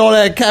 I'm gonna get all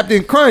that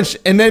Captain Crunch,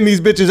 and then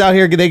these bitches out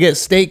here they get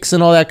steaks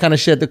and all that kind of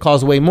shit that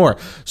costs way more.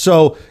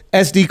 So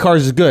SD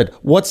cards is good.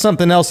 What's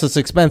something else that's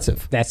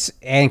expensive That's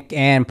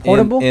and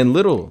portable. and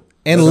little.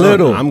 and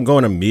little? I'm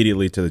going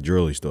immediately to the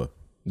jewelry store.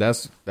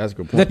 That's a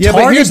good the point. Yeah, but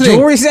Target here's the thing.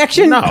 jewelry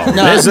section. No,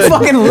 there's you a-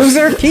 fucking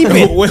loser. Keep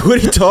it. What are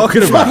you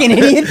talking about? Fucking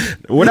idiot.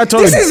 We're not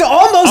talking. This is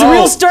almost Oh.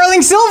 real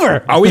sterling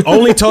silver. Are we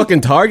only talking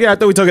Target? I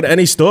thought we were talking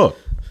any store.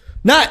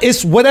 Not,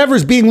 it's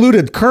whatever's being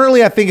looted.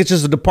 Currently, I think it's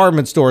just a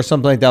department store or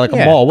something like that, like a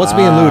Yeah. mall. What's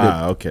being looted?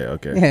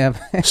 Okay. Yeah.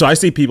 So I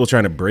see people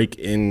trying to break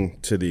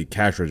into the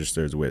cash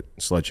registers with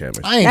sledgehammers.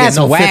 I ain't That's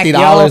getting no whack,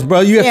 $50, yo. bro.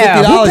 You get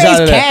Yeah, $50 who out pays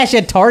of that. cash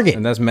at Target?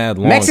 And that's mad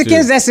long.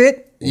 Mexicans, too. that's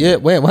it. Yeah,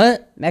 wait,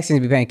 what? Mexicans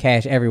be paying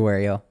cash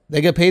everywhere, yo.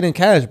 They get paid in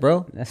cash,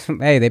 bro.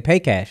 Hey, they pay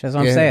cash. That's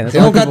what I'm saying. That's They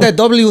don't got that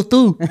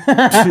W2.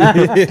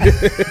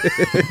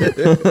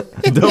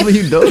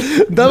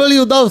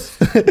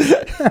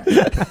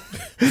 W2.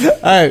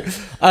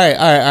 All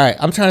right.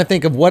 I'm trying to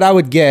think of what I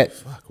would get.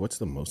 Fuck, what's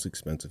the most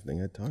expensive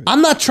thing at Target?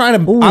 I'm not trying to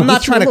get you a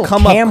little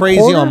come up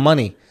crazy camcorder? on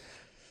money.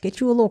 Get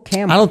you a little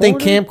camcorder. I don't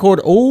think camcorder.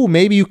 Oh,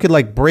 maybe you could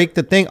like break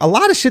the thing. A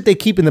lot of shit they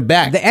keep in the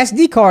back. The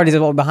SD card is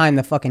behind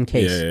the fucking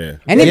case. Yeah.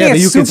 And then Yeah, but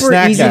it's you can super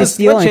snack easy that. to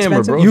steal and Sledgehammer,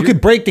 expensive. bro. You could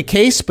break the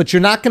case, but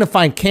you're not going to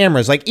find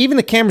cameras. Like even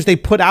the cameras they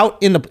put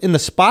out in the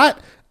spot,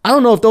 I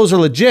don't know if those are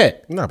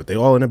legit. No, but they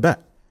all in the back.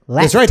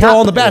 That's right. They're all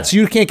in the back, so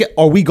you can't get.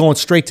 Are we going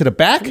straight to the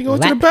back? Go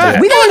to the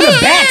back. We going to the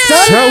back,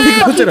 son. Bro, we What go the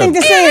fuck to you the think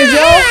this is,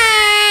 yo?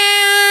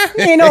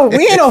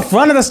 We ain't no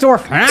front of the store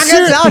crackers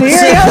out here.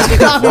 Yo, what you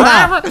talking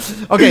about?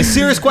 Okay,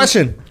 serious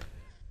question.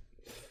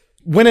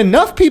 When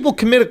enough people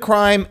commit a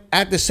crime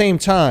at the same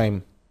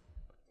time,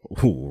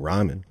 Ooh,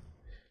 rhyming.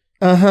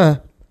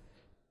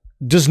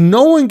 does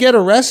no one get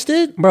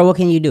arrested? Bro, what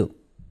can you do?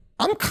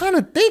 I'm kind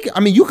of thinking.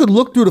 I mean, you could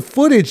look through the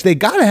footage. They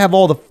got to have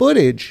all the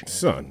footage.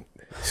 Son.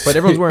 But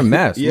everyone's wearing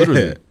masks. Yeah.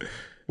 Literally.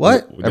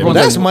 What? Everyone's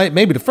That's like-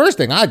 maybe the first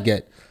thing I'd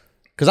get.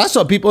 Because I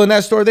saw people in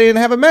that store, they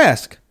didn't have a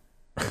mask.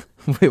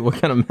 Wait, what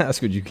kind of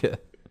mask would you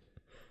get?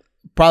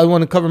 Probably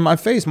want to cover my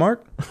face,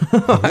 Mark.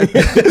 Are you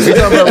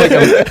talking about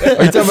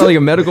like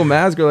a medical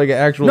mask or like an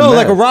actual No, mask?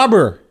 like a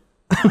robber.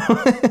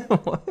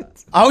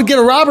 I would get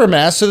a robber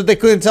mask so that they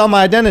couldn't tell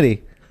my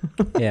identity.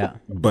 Yeah.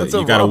 But What's a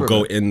you got to robber go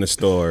mask? in the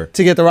store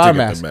To get the robber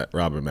get mask. the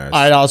robber mask.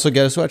 I'd also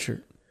get a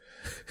sweatshirt.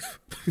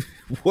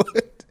 What?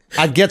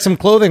 I'd get some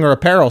clothing or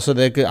apparel so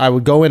that I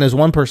would go in as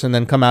one person,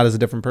 then come out as a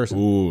different person.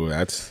 Ooh,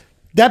 that's...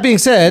 That being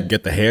said,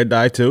 Get the hair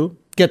dye too?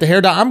 get the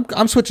hair dye.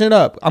 I'm switching it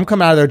up. I'm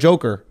coming out of there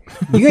Joker.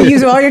 You gonna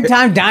use all your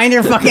time dyeing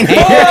your fucking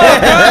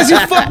hair? Guys, you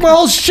fucked my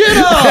whole shit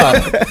up.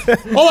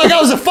 All I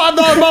got was a $5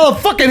 bottle of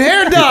fucking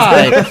hair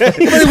dye.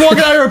 Everybody walking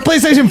out here with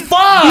PlayStation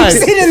 5.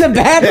 Sit in the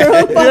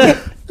bathroom.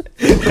 Fucking.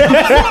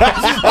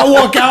 I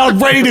walk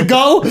out ready to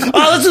go.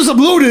 Let's do some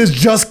looting. It's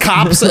just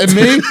cops and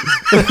me.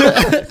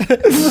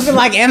 Looking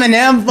like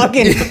Eminem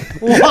fucking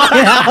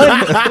walking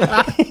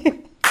out.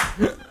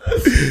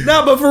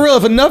 No, but for real,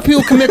 if enough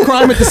people commit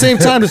crime at the same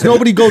time, does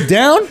nobody go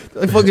down?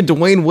 Like fucking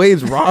Dwayne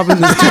Wade's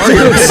robbing this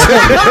Target.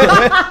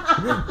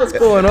 What's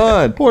going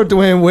on? Poor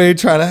Dwayne Wade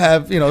trying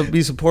to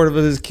be supportive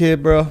of his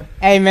kid, bro.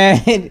 Hey, man,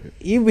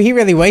 he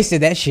really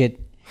wasted that shit.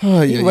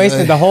 He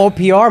wasted the whole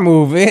PR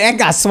move. That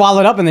got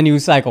swallowed up in the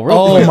news cycle. Real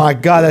Oh quick. my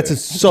God, that's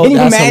hilarious.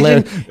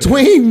 imagine?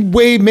 Dwayne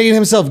Wade made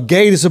himself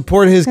gay to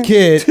support his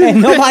kid.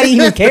 And nobody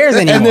even cares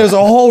anymore. And there's a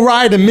whole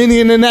riot in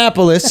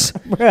Minneapolis.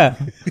 Bruh.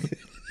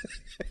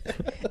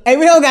 Hey,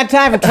 we don't got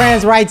time for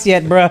trans rights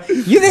yet, bruh.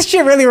 This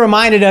shit really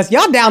reminded us,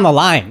 y'all down the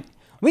line.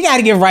 We got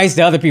to give rights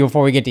to other people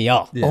before we get to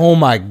y'all. Oh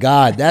my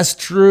God, that's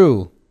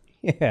true.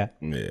 Yeah.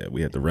 Yeah,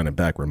 we had to run it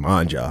back,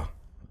 remind y'all.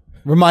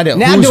 Reminded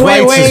Now whose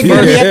Dwayne rights Wade is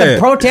gonna be first. at the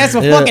protest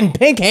with fucking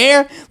pink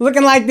hair,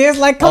 looking like this.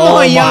 Like, come Oh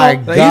on, yo. my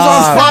He's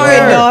God, on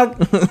fire,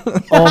 dog.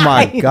 Oh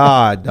my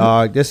God,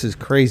 dog. This is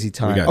crazy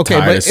time. got Okay,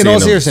 tired but of in all seeing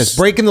them. seriousness,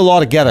 breaking the law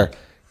together,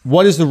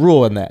 what is the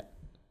rule in that?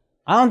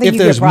 I don't think If you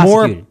get there's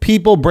more prosecuted.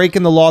 people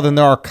breaking the law than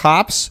there are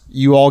cops,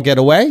 you all get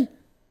away?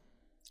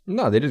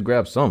 No, they just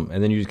grab some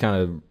and then you just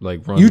kind of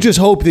like run. You just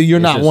hope that you're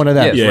It's not just- one of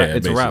them. Yeah, Yeah,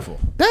 it's a basically. raffle.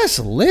 That's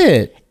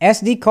lit.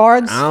 SD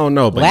cards, I don't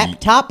know, but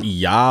laptop,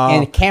 y'all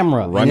and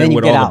camera. And running then you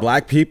with get all out. the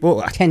black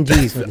people. I 10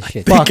 G's for the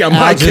shit. think I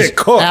might get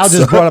caught. Al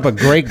just brought up a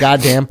great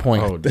goddamn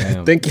point. Oh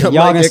damn. think I Y'all might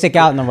gonna get stick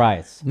out in the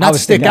riots. I Not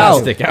would stick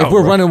out. Stick out, If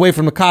we're bro. running away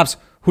from the cops,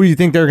 who do you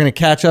think they're going to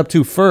catch up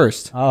to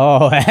first?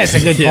 Oh, that's a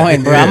good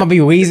point, bro. I'm gonna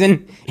be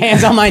wheezing,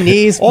 hands on my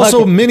knees.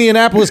 Also, fucking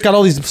Minneapolis got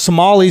all these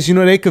Somalis. You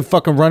know, they could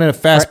fucking run at a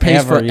fast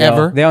pace yo.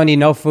 forever. They don't need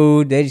no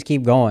food. They just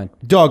keep going.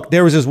 Doug,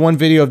 there was this one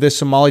video of this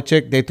Somali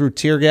chick. They threw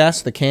tear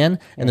gas, the can,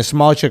 and the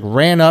Somali chick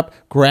ran up,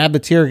 grabbed the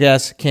tear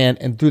gas can,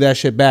 and threw that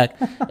shit back.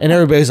 And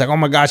everybody's like, oh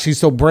my God, she's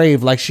so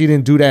brave. Like, she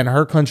didn't do that in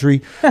her country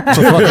for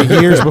fucking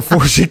years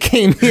before she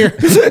came here.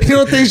 You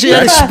don't think she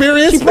had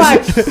experience? She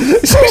probably-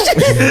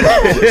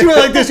 She went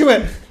like this. She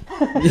went,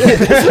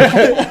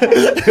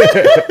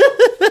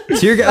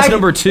 Tear gas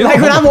number 2.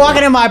 Like when I'm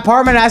walking in my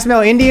apartment and I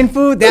smell Indian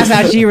food, that's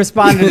how she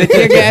responded to the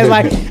tear gas.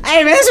 Like,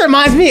 hey man, this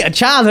reminds me of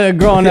childhood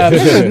growing up.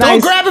 This is don't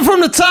nice. grab it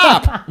from the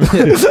top.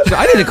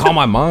 I need to call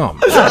my mom.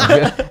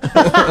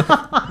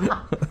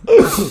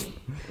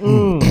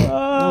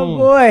 Oh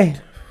boy.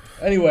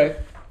 Anyway,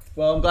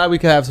 well, I'm glad we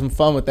could have some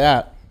fun with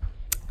that.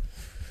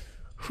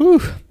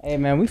 Whew. Hey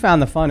man, we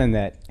found the fun in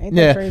that. Ain't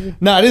that Yeah. crazy?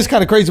 No, it is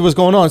kind of crazy what's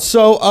going on.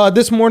 So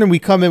this morning we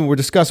come in, we're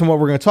discussing what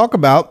we're going to talk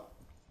about.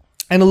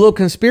 And a little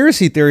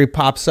conspiracy theory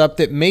pops up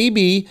that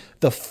maybe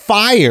the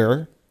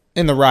fire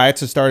in the riots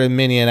that started in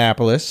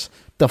Minneapolis,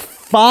 the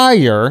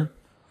fire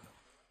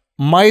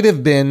might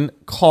have been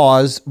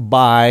caused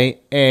by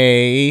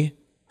a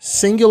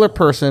singular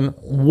person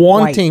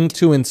wanting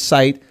to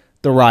incite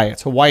the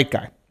riots, a white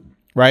guy,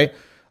 right?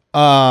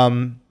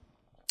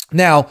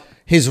 Now,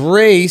 his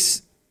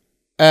race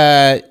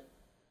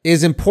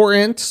is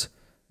important,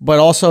 but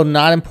also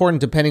not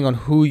important depending on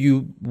who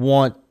you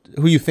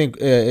think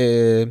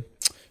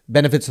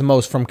benefits the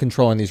most from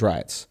controlling these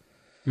riots.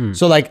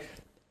 So, like,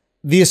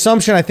 the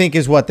assumption, I think,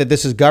 is that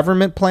this is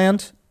government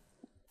planned.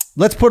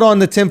 Let's put on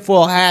the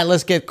tinfoil hat.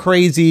 Let's get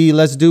crazy.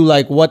 Let's do,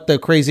 like, what the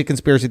crazy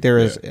conspiracy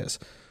theorist is.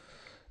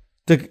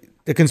 The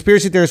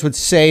conspiracy theorist would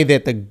say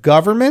that the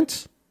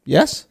government,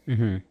 yes?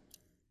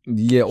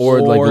 Yeah,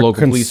 or like the local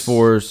police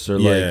force, or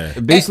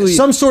like basically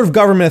some sort of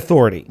government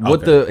authority.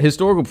 What the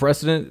historical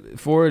precedent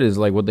for it is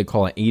like what they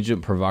call an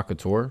agent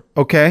provocateur.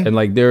 Okay. And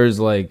like there's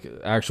like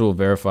actual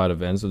verified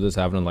events of this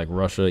happening in like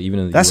Russia, even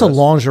in the That's US. a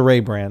lingerie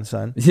brand,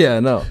 son.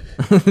 Yeah, no.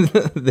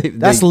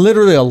 That's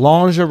literally a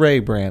lingerie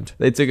brand.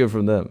 They took it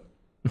from them.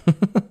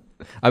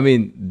 I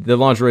mean, the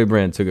lingerie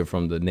brand took it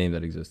from the name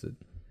that existed.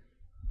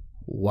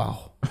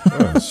 Wow.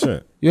 Oh,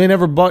 shit. You ain't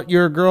ever bought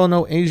your girl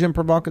no Asian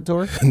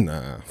provocateur?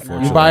 Nah.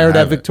 You buy her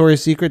that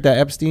Victoria's Secret, that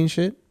Epstein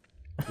shit?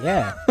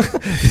 Yeah.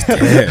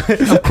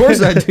 Of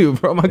course I do,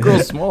 bro. My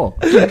girl's small.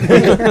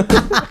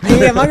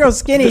 Yeah, my girl's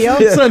skinny, yo.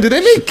 Son, do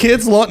they make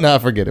kids long? Nah,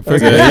 forget it.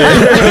 Forget it.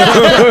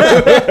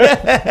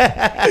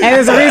 And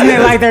there's a reason they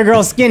like their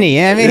girl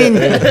skinny. I mean,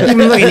 even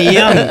looking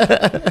young.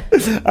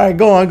 All right,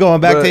 go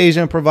on. Back to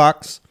Asian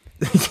provocs.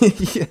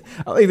 Yeah,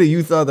 I like that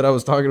you thought that I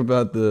was talking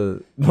about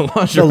the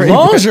lingerie. The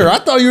lingerie? I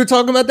thought you were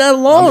talking about that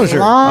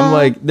lingerie. I'm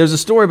like, there's a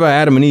story about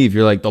Adam and Eve.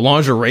 You're like, the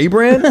lingerie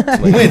brand?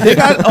 Like, Wait, they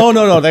got? Oh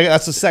no,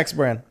 that's a sex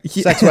brand,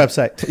 sex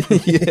website.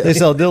 They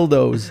sell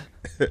dildos.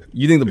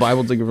 you think the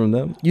Bible took it from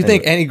them? You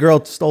think any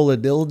girl stole a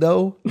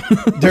dildo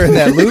during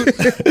that loot?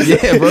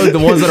 Yeah, bro. The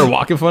ones that are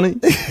walking funny.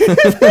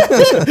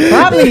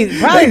 Probably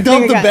They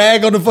dumped the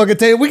bag on the fucking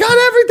table. We got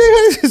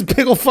everything. This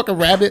big old fucking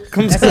rabbit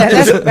comes out.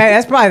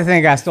 That's probably the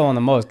thing that got stolen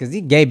the most, because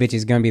these gay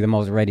bitches gonna be the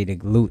most ready to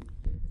loot.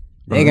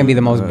 They're gonna be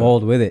the most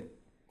bold with it.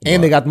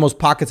 And they got the most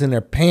pockets in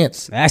their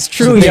pants. That's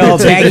true, yo.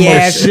 Baggy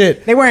ass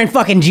shit. They wearing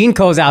fucking jean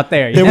coats out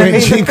there. They're wearing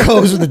jean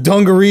coats with the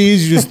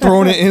dungarees. You just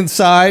throwing it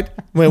inside.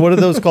 Wait, what are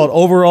those called?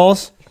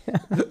 Overalls?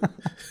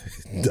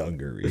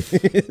 Dungarees.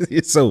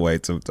 It's so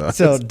white sometimes.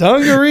 So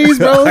dungarees,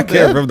 bro. I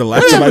can't remember the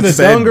last What time I happened to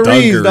said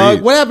dungarees.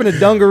 dog? What happened to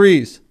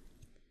dungarees?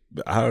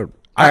 I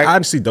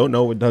honestly don't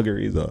know what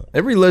dungarees are.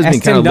 Every lesbian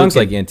That's Tim kind of looks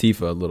like Duncan.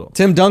 Antifa a little.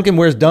 Tim Duncan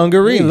wears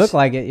dungarees. You look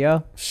like it,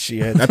 yo.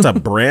 Shit. That's a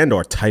brand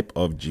or type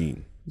of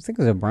jean. I think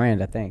it was a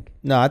brand, I think.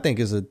 No, I think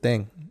it's a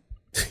thing.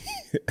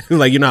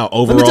 Like, you know how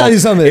overall me tell you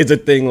something. it's a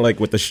thing like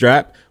with the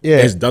strap? Yeah.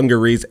 Is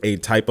dungarees a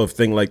type of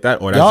thing like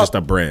that? Or that's Yup. just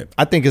a brand?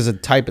 I think it's a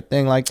type of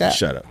thing like that.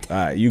 Shut up. All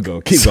right, you go.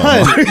 Keep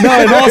Son, going.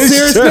 no,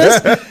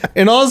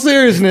 in all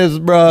seriousness,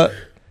 bro,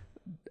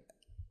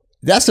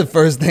 that's the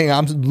first thing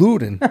I'm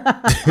looting.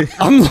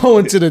 I'm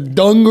going to the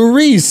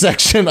dungarees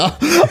section.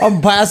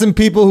 I'm passing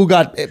people who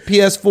got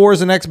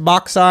PS4s and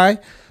Xbox I,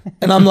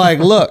 and I'm like,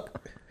 look.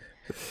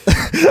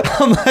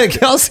 I'm like,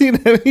 y'all seen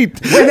any?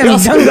 Where them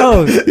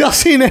dungos? Y'all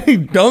seen any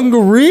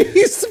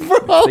dungarees,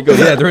 bro? They go,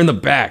 yeah, they're in the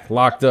back,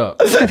 locked up.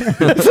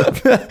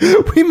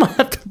 We might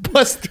have to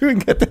bust through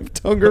and get them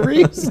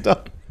dungarees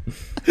stuff.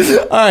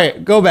 All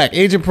right, go back.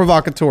 Agent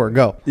provocateur,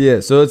 go. Yeah,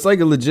 so it's like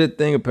a legit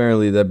thing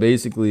apparently that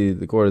basically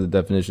the core of the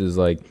definition is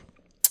like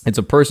it's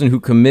a person who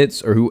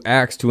commits or who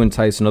acts to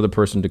entice another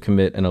person to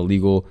commit an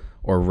illegal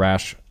or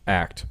rash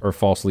act or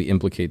falsely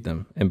implicate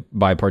them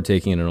by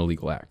partaking in an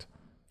illegal act.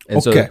 And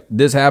Okay. so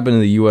this happened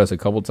in the U.S. a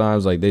couple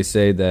times. Like they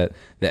say that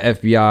the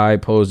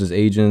FBI posed as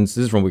agents.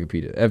 This is from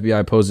Wikipedia.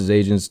 FBI posed as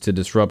agents to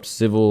disrupt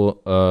civil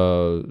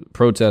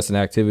protests and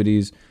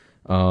activities,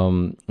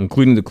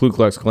 including the Ku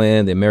Klux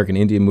Klan, the American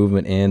Indian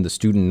Movement, and the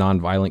Student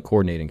Nonviolent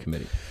Coordinating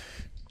Committee.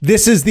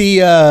 This is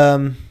the, I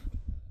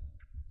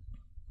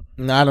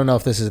don't know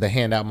if this is the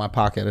hand out my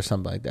pocket or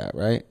something like that,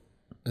 right?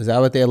 Is that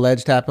what they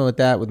alleged happened with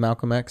that, with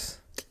Malcolm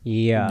X?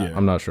 Yeah.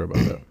 I'm not sure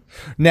about that.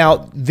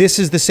 Now, this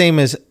is the same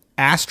as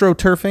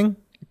astroturfing?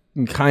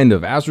 Kind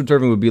of.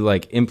 Astroturfing would be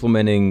like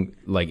implementing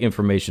like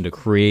information to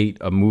create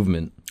a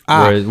movement.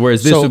 Ah,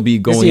 Whereas this so- would be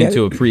going Yeah.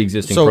 into a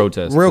pre-existing So,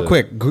 protest. real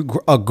quick,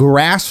 a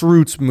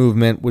grassroots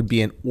movement would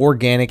be an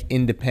organic,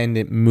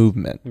 independent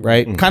movement,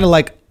 right? Kind of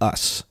like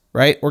us,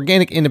 right?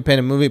 Organic,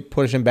 independent movement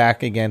pushing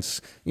back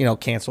against,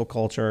 cancel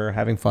culture,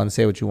 having fun,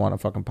 say what you want on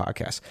fucking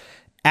podcast.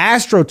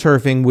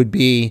 Astroturfing would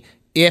be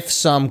if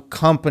some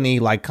company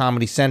like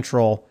Comedy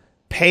Central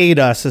paid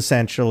us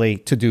essentially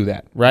to do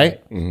that,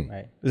 right?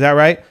 Right. Is that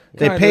right?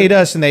 They Kinda. paid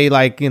us and they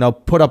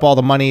put up all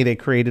the money, they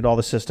created all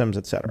the systems,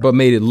 etc. but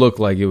made it look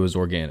like it was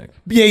organic.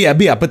 Yeah.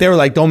 But they were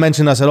like, don't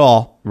mention us at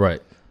all.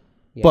 Right.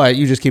 But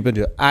you just keep it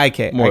to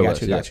okay. More I or got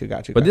less, you, yeah.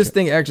 got you. But this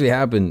thing actually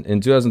happened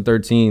in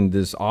 2013.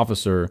 This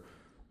officer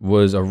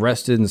was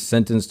arrested and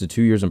sentenced to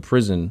 2 years in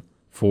prison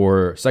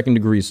for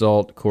second-degree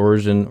assault,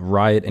 coercion,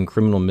 riot, and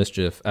criminal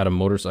mischief at a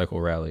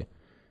motorcycle rally.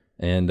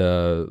 and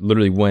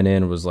literally went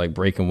in and was like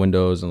breaking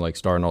windows and like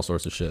starting all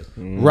sorts of shit.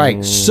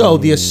 Right. So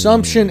the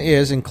assumption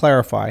is, and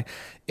clarify,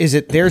 is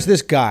that there's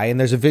this guy, and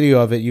there's a video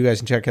of it. You guys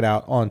can check it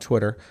out on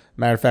Twitter.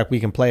 Matter of fact, we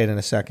can play it in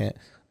a second.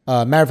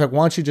 Matter of fact,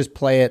 why don't you just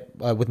play it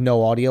with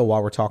no audio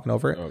while we're talking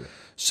over it? Okay.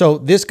 So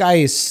this guy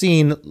is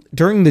seen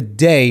during the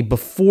day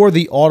before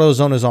the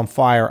AutoZone is on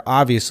fire,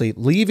 obviously,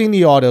 leaving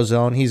the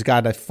AutoZone. He's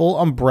got a full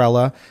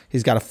umbrella.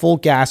 He's got a full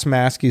gas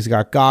mask. He's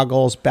got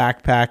goggles,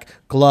 backpack,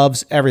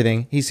 gloves,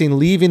 everything. He's seen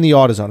leaving the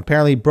AutoZone.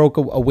 Apparently, he broke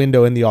a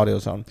window in the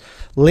AutoZone.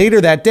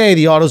 Later that day,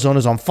 the AutoZone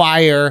is on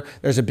fire.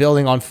 There's a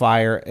building on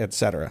fire,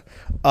 etc.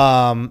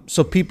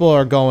 So people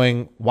are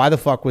going, why the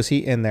fuck was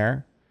he in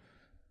there?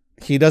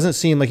 He doesn't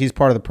seem like he's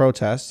part of the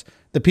protest.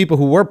 The people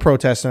who were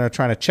protesting are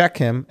trying to check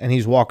him, and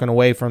he's walking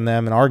away from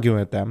them and arguing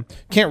with them.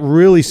 Can't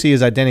really see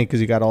his identity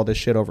because he got all this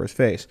shit over his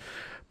face.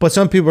 But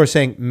some people are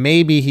saying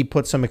maybe he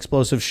put some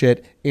explosive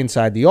shit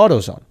inside the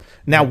AutoZone.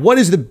 Now, what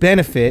is the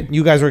benefit?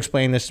 You guys were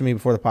explaining this to me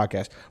before the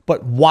podcast.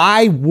 But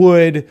why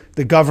would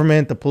the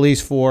government, the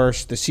police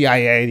force, the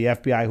CIA, the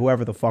FBI,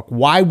 whoever the fuck,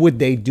 why would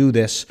they do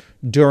this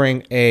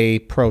during a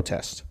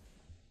protest?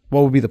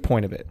 What would be the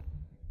point of it?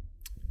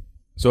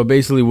 So it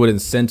basically would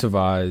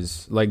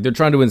incentivize, like they're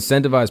trying to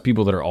incentivize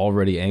people that are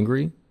already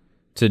angry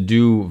to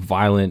do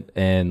violent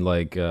and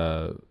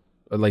to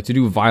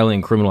do violent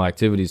and criminal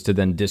activities to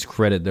then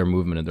discredit their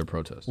movement and their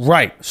protest.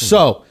 Right.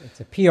 So It's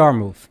a PR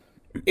move.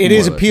 it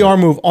is a PR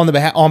move on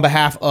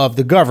behalf of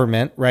the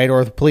government, right,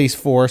 or the police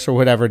force or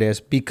whatever it is,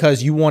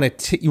 because you want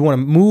to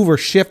move or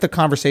shift the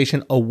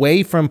conversation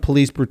away from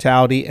police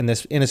brutality and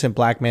this innocent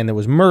black man that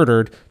was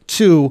murdered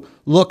to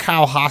look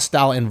how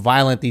hostile and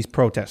violent these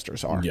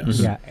protesters are. Yes.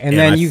 Yeah, and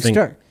then you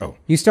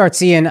start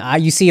seeing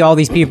you see all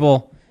these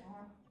people.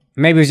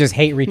 Maybe it was just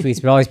hate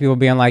retweets, but all these people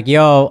being like,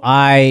 "Yo,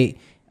 I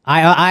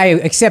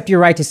accept your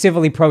right to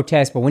civilly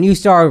protest, but when you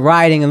start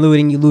rioting and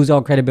looting, you lose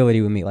all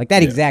credibility with me." Like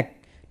that exact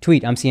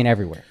tweet I'm seeing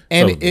everywhere.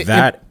 And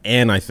So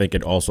and I think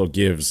it also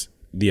gives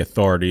the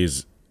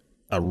authorities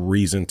a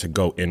reason to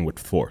go in with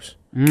force.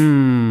 I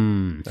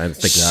think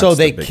that's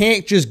they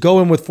can't just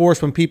go in with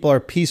force when people are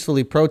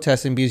peacefully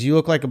protesting because you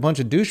look like a bunch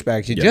of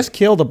douchebags. You just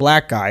killed a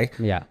black guy,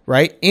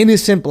 right?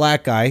 Innocent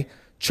black guy,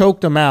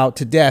 choked him out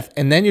to death,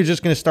 and then you're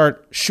just going to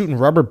start shooting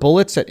rubber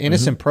bullets at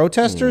innocent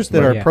protesters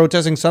that are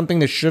protesting something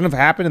that shouldn't have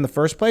happened in the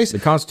first place. The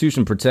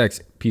Constitution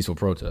protects peaceful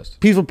protest.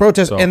 Peaceful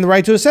protest and the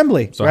right to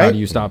assembly. So right? how do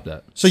you stop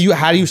that? So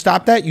how do you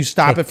stop that? You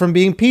stop it from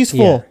being peaceful.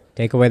 Yeah.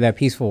 Take away that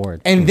peaceful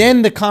word. And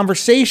then the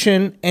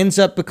conversation ends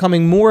up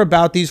becoming more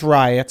about these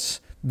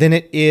riots than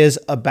it is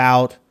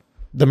about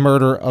the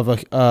murder of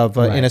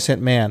an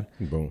innocent man.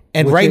 Boom.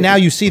 And right now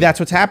you see that's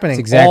what's happening.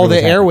 exactly all the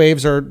what's happening.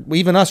 airwaves are,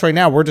 even us right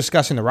now, we're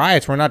discussing the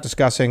riots. We're not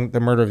discussing the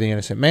murder of the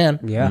innocent man.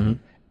 Yeah.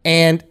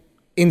 And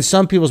in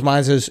some people's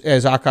minds, as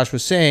Akash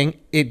was saying,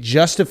 it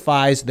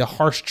justifies the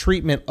harsh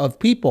treatment of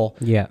people.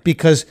 Yeah.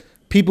 Because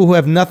people who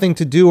have nothing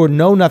to do or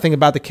know nothing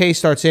about the case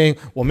start saying,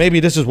 well, maybe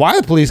this is why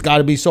the police got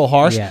to be so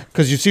harsh. Yeah.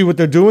 Because you see what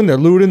they're doing. They're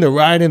looting, they're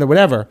rioting, or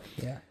whatever.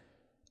 Yeah.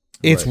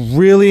 It's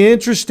really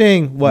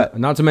interesting. What?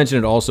 Not to mention,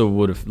 it also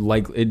would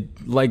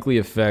likely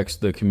affects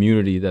the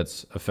community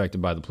that's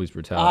affected by the police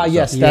brutality.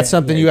 Yes, that's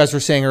something you guys were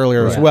saying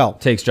earlier as well.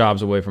 Takes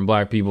jobs away from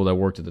black people that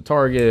worked at the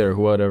Target or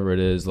whatever it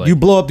is. Like You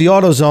blow up the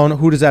AutoZone,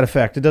 who does that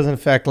affect? It doesn't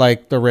affect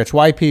like the rich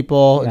white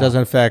people. It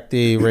doesn't affect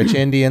the rich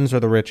Indians or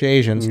the rich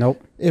Asians.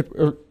 Nope.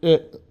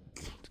 It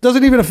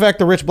doesn't even affect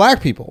the rich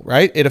black people,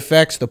 right? It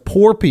affects the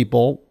poor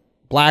people,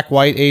 black,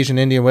 white, Asian,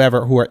 Indian,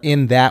 whatever, who are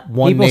in that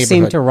one People neighborhood.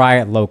 seem to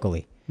riot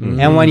locally.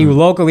 And when you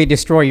locally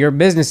destroy your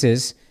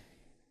businesses,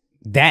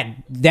 that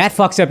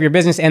fucks up your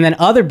business, and then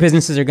other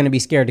businesses are going to be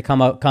scared to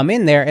come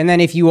in there. And then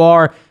if you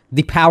are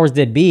the powers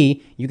that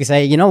be, you can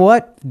say, you know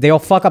what? They'll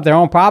fuck up their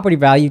own property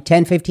value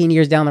 10, 15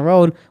 years down the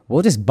road.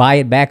 We'll just buy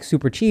it back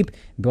super cheap,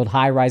 build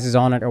high rises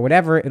on it or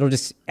whatever. It'll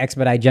just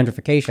expedite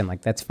gentrification.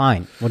 Like, that's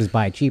fine. We'll just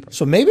buy it cheaper.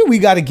 So maybe we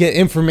got to get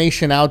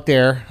information out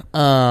there.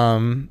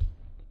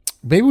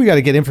 Maybe we got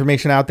to get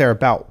information out there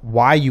about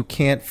why you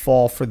can't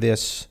fall for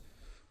this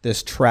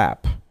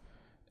trap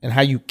and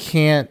how you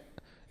can't.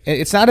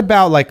 It's not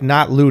about like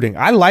not looting.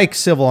 I like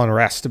civil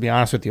unrest, to be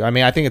honest with you. I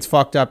mean, I think it's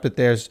fucked up that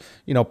there's,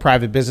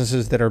 private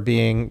businesses that are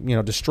being,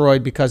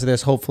 destroyed because of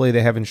this. Hopefully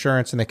they have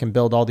insurance and they can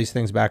build all these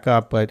things back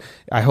up. But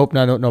I hope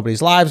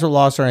nobody's lives are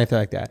lost or anything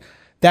like that.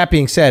 That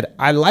being said,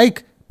 I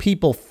like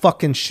people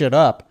fucking shit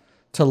up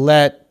to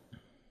let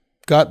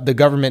the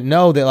government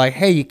know that, like,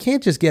 hey, you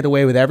can't just get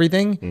away with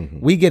everything. Mm-hmm.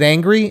 We get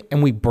angry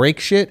and we break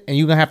shit and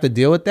you're going to have to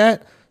deal with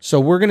that. So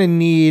we're going to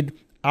need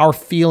our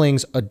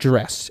feelings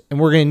addressed, and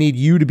we're going to need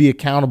you to be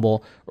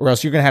accountable, or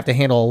else you're going to have to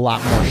handle a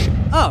lot more shit.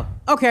 Oh,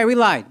 okay, we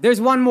lied.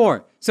 There's one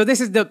more. So this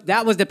is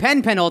that was the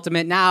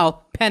penultimate,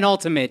 now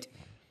penultimate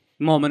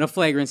moment of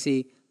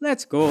flagrancy.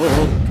 Let's go.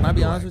 Can I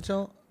be honest with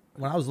y'all?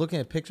 When I was looking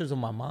at pictures of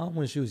my mom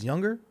when she was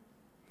younger,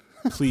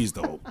 Please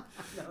don't.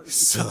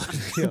 Son,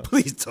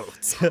 please don't.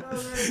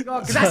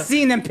 Because I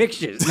seen them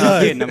pictures. No,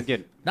 I'm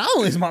kidding. Not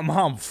only is my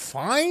mom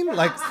fine,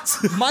 like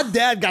my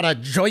dad got a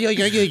yoink,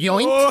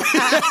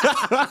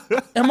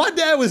 and my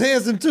dad was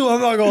handsome too. I'm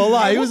not gonna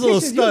lie, he was a little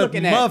pictures you stud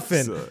looking at?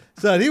 muffin.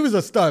 Son, he was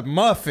a stud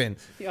muffin.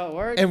 Yo,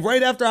 word. And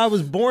right after I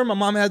was born, my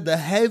mom had the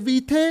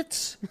heavy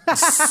tits.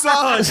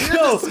 Son,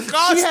 Yo,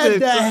 she had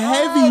the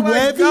heavy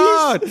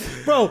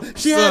webbies, bro.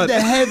 She had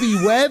the heavy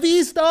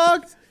webbies,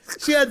 dog.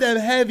 She had them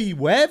heavy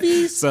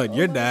webbies. Son,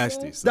 you're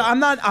nasty.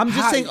 Son. I'm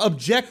just saying,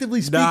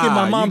 objectively speaking,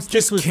 my mom's you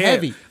tits just was can't.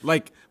 heavy.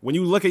 Like, when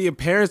you look at your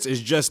parents, it's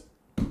just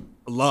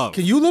love.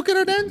 Can you look at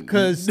her then?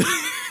 Because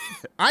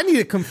I need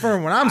to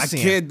confirm what I'm I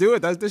seeing. can't do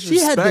it. That's She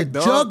had disrespect, the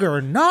dog.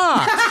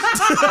 juggernaut.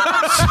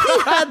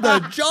 She had the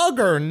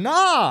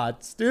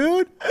juggernauts,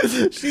 dude.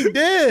 She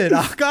did.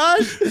 Oh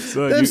gosh,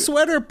 So them you-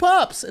 sweater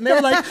pups, and they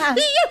were like,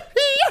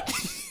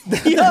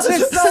 Yo,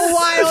 it's so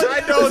wild.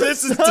 I know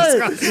this is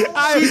disgusting.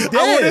 she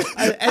did.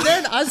 And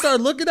then I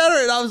started looking at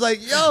her, and I was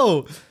like,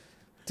 yo.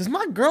 Does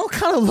my girl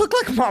kind of look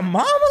like my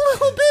mom a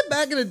little bit?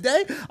 Back in the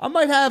day, I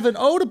might have an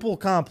Oedipal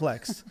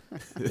complex.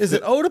 Is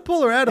it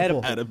Oedipal or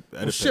Oedipal?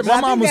 Oedipal. Shit, my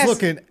mom was that's-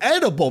 looking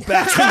edible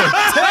back in the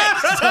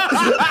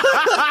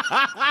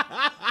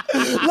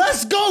day.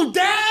 Let's go,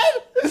 Dad!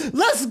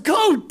 Let's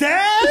go,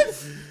 Dad!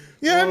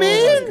 You know what I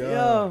mean?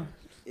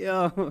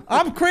 Yo.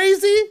 I'm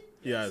crazy.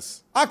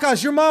 Yes.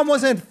 Akash, your mom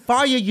wasn't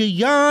fire, you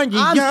yawn, you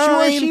I'm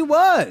yawn. sure she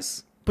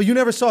was. But you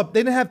never saw,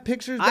 they didn't have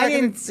pictures back I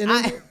in didn't.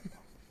 the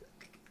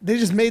They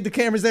just made the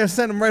cameras there and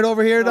sent them right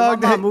over here, My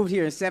dog. mom moved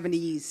here in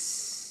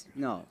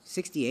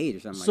 68 or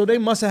something So like they that.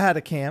 must have had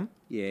a cam.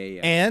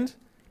 Yeah. And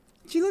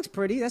She looks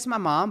pretty. That's my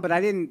mom, but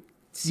I didn't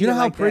see you know her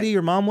how like pretty that.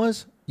 your mom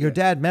was? Your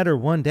dad met her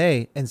one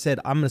day and said,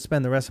 I'm going to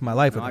spend the rest of my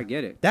life with her. I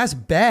get it. That's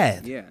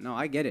bad. Yeah, no,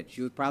 I get it.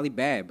 She was probably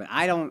bad, but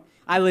I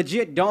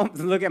legit don't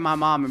look at my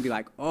mom and be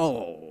like,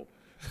 oh,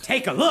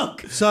 take a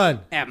look Son,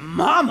 at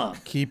mama.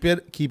 keep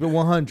it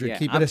 100. Yeah,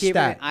 keep I'm it a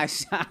keeping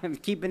stat. I'm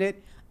keeping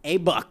it a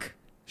buck.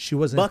 She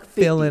wasn't $1.50.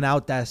 filling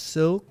out that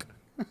silk.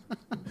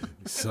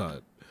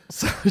 Son.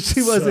 So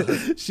she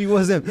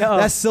wasn't Yo.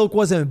 that silk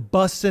wasn't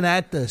busting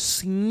at the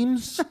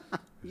seams.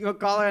 You gonna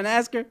call her and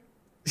ask her?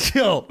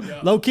 Yo,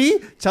 low key,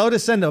 tell her to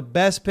send the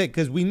best pic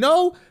because we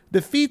know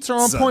the feets are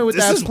on Son, point with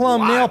this that is plum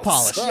nail wild,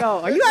 polish.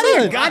 Yo, are you out of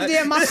your Son,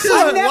 goddamn mind? this is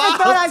I never wild,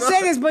 thought I'd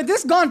say this, but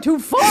this gone too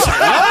far. Yo.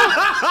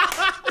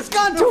 It's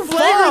gone too far.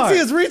 Flagrancy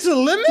has reached the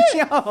limit.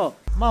 Yo.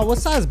 Ma, what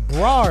size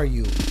bra are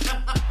you?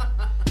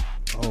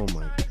 Oh,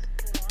 my.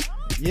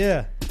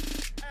 Yeah.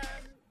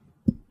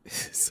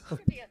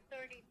 Could be a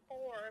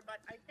 34, but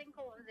I think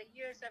over the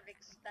years I've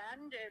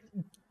expanded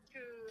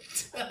to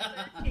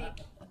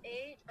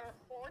 38 or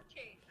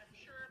 40. I'm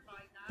sure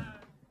by now.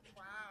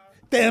 Wow.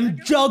 Them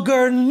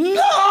juggernauts.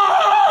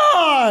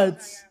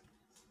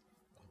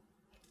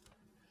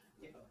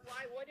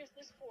 Why? What is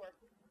this for?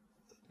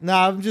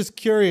 Nah, I'm just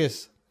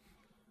curious.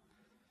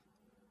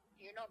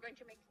 You're not going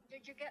to make.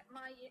 Did you get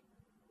my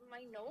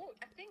note?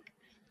 I think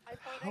I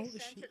thought I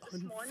sent it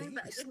this morning,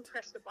 but I didn't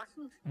press the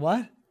button.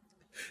 What?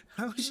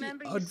 How is she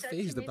Remember you said to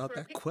unfazed me about for a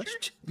that picture?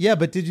 question? Yeah,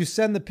 but did you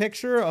send the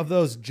picture of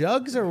those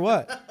jugs or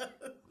what?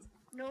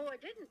 No, I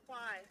didn't.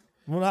 Why?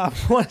 Well, I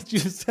wanted you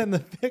to send the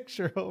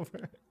picture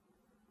over.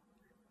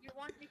 You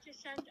want me to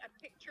send a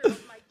picture of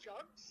my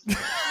jugs?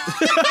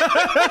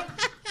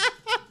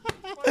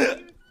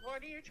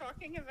 What are you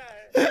talking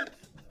about?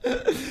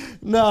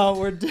 No,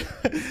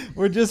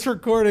 we're just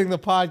recording the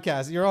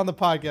podcast. You're on the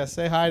podcast.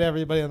 Say hi to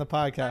everybody on the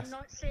I'm podcast.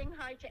 not saying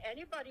hi to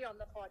anybody on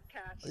the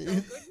podcast. So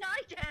good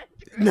night,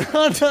 Andrew.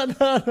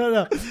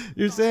 No.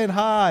 You're saying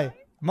hi,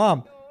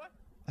 Mom.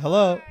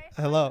 Hello, Hi.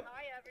 hello.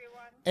 Hi,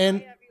 everyone. And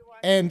Hi, everyone.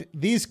 and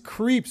these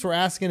creeps were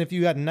asking if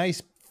you got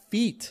nice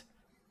feet.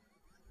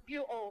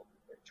 You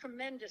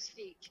tremendous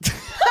feet.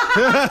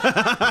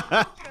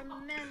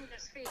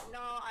 Tremendous feet. No,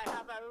 I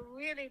have a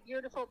really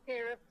beautiful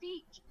pair of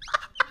feet.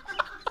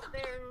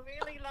 They're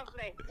really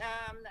lovely.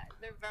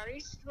 They're very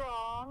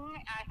strong.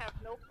 I have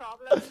no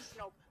problems,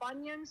 no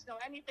bunions, no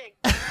anything.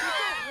 People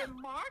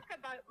remark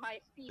about my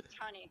feet,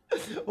 honey.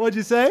 What'd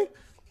you say?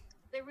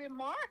 They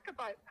remark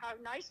about how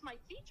nice my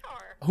feet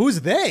are.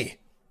 Who's they?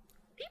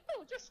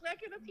 People, just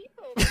regular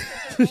people.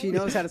 She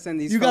knows how to send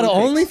these. You got an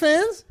phone pics.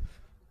 OnlyFans?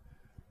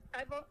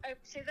 I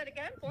say that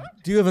again. What?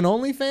 Do you have an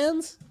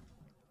OnlyFans?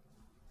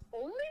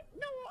 Only?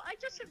 No, I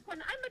just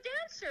when I'm a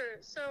dancer,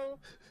 so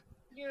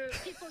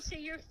people see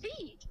your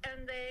feet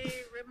and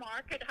they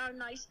remark at how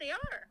nice they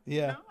are.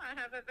 Yeah. You know, I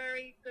have a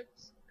very good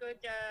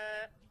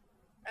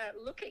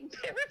looking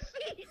pair of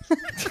feet.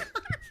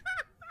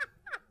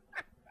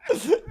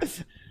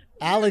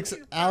 Alex,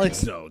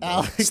 No,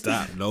 Alex,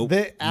 stop. Nope.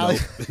 They,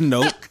 Alex,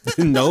 Nope.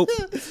 Nope.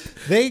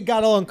 they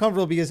got all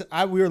uncomfortable because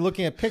we were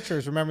looking at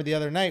pictures. Remember the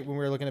other night when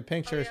we were looking at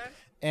pictures, yeah?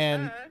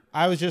 and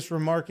I was just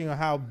remarking on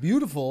how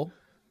beautiful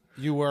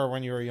you were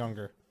when you were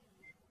younger.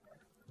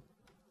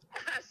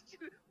 As to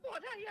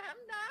what I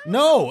am now.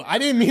 No, I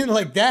didn't mean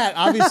like that.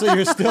 Obviously,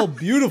 you're still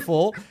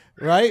beautiful,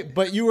 right?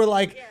 But you were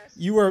like Yes.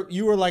 you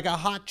were like a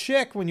hot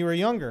chick when you were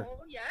younger.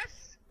 Oh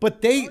yes.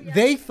 But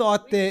they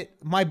thought that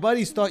my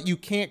buddies thought you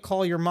can't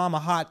call your mom a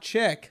hot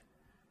chick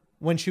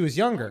when she was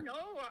younger. No,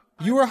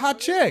 You were a hot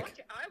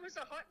chick. I was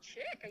a hot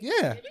chick. Are you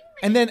Yeah. kidding me?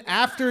 And then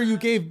after you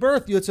gave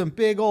birth, you had some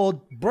big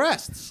old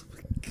breasts.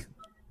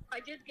 I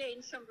did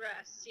gain some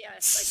breasts.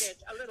 Yes, I did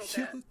a little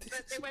bit,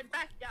 but they went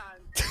back down.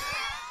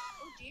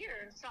 Oh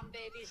dear, some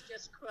babies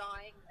just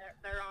crying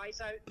their eyes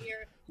out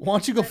here. Why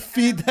don't you go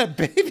feed that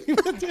baby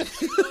with it?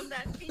 Feed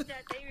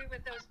that baby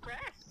with those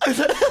breasts.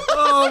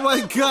 Oh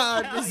my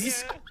God.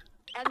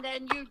 And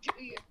then you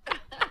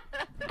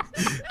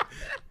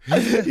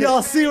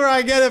Y'all see where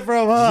I get it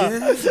from, huh?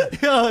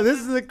 Yo, this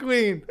is the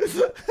queen.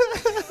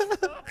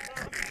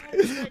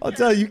 I'll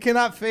tell you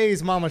cannot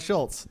phase Mama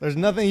Schultz. There's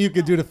nothing you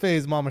could do to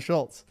phase Mama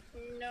Schultz.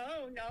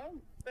 No,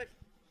 but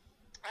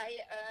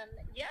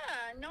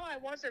I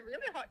was a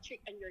really hot chick,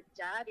 and your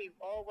daddy,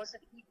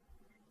 wasn't he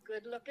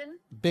good looking?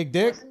 Big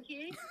dick? Wasn't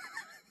he?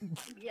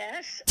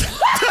 Yes.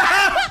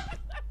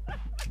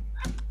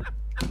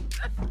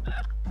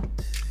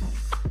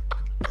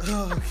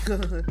 Oh,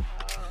 God.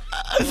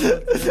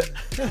 Your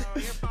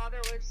father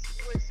was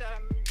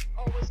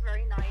always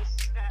very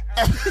nice.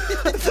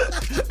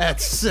 At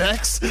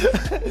sex?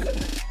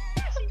 Yes,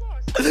 he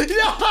was.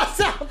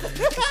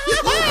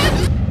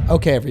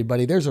 Okay,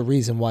 everybody, there's a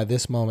reason why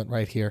this moment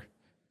right here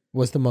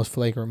was the most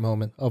flagrant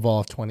moment of all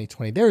of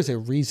 2020. There is a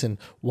reason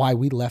why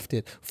we left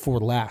it for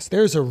last.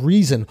 There's a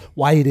reason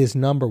why it is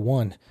number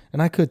one.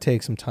 And I could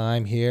take some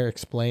time here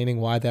explaining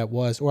why that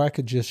was, or I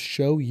could just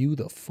show you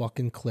the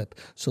fucking clip.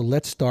 So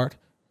let's start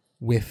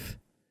with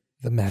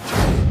the magic.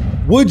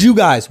 Would you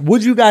guys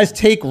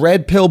take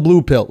red pill,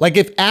 blue pill? Like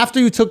if after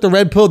you took the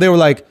red pill, they were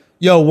like,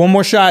 yo, one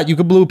more shot, you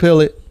could blue pill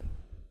it.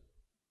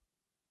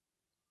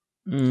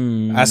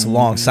 That's a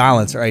long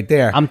silence right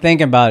there. I'm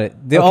thinking about it.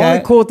 The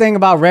only cool thing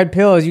about red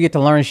pill is you get to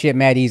learn shit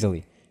mad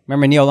easily.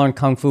 Remember Neil learned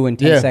Kung Fu in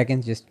 10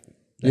 seconds? That's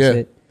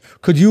it.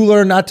 Could you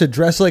learn not to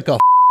dress like a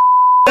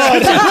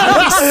I'm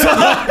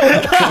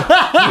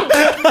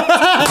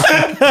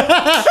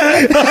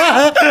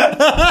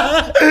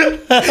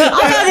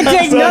not gonna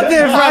take nothing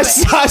from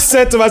I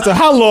said to myself,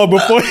 how long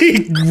before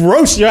he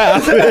roast your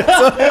outfit?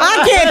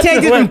 I can't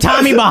take this from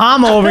Tommy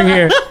Bahama over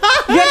here.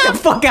 Get the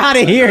fuck out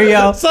of here,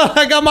 yo. So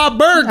I got my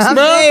Birks, I'm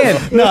bro.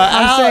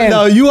 saying.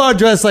 No, you are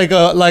dressed like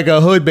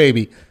a hood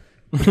baby.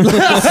 Is he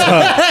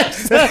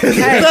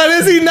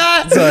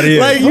not?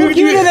 Like Who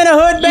cuter than a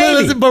hood baby?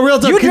 Listen, but real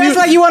talk, you dress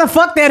like you want to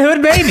fuck that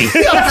hood baby.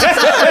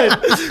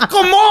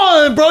 Come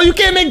on, bro. You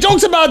can't make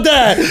jokes about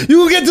that. You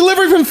will get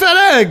delivery from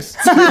FedEx.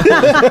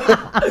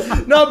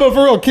 No, but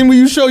for real, can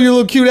you show your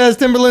little cute ass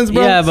Timberlands,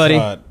 bro? Yeah, buddy.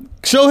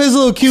 Show his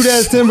little cute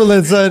ass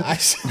Timberlands, son.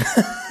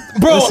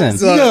 Bro,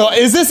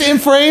 is this in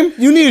frame?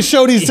 You need to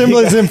show these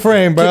Timberlands in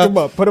frame, bro.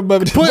 Put them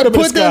up.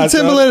 Put them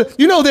Timberlands.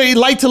 You know they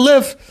like to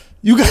lift.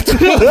 You got the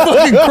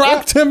motherfucking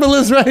Croc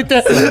Timberlands right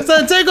there.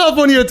 Son, take off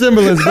one of your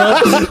Timberlands, bro.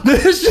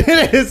 This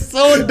shit is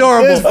so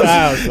adorable.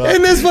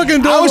 And this fucking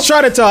adorable. I was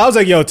trying to tell. I was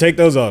like, yo, take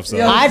those off,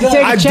 son. I had to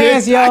take a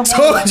chance, yo. I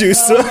told you,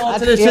 son.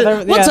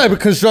 What type of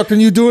construction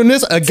you doing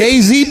this? A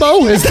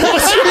gazebo? Is that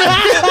what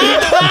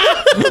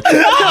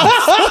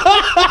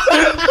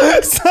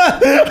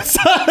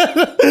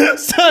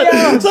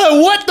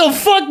son, what the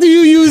fuck do you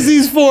use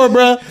these for,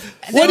 bro?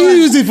 What do you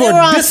use these for?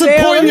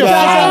 Disappointing your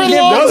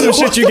father-in-law? Those are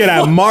shit you get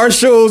at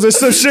Marshalls or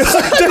some shit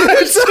like that.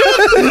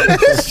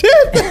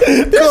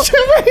 This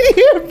shit right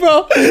here,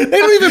 bro. They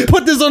don't even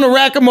put this on a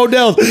rack of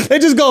Models. They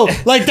just go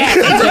like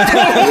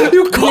that.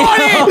 You caught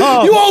it.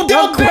 You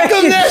Odell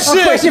Beckham that Don't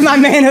shit. question my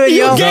manhood,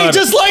 You yo. gay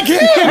just like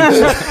him.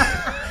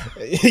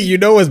 You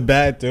know what's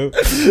bad, too?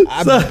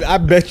 I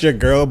bet your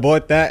girl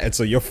bought that, and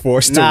so you're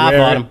forced to Nah, I wear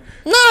bought it. them.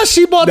 Nah,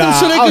 she bought them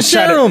so they could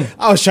share them.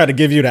 I was trying to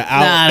give you the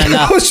out.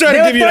 Nah. I was trying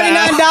to give you the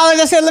out. $39.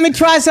 I said, let me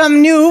try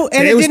something new,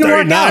 and It it was didn't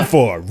work $39 out.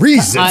 for a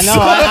reason. I know.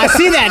 I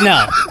see that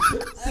now.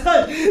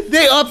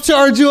 They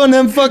upcharge you on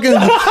them fucking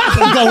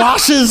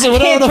galoshes or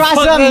whatever the try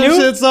fuck something them new?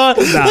 shits are.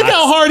 Look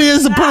how hard he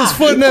is to put his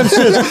foot in them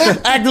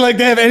shits. Acting like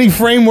they have any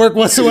framework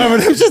whatsoever.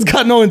 Them shits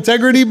got no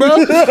integrity, bro.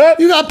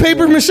 You got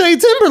paper mache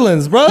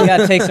Timberlands, bro. You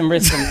gotta take some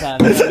risks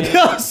sometimes. You know what I mean?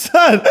 Yo,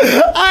 son,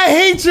 I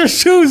hate your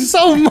shoes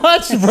so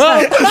much,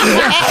 bro.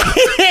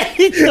 I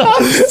hate them.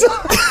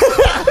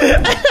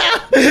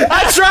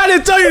 I tried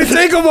to tell you to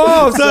take them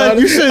off, Son,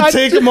 you should have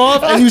taken them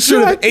off and you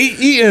should have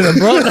eaten them,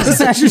 bro. That's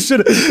what you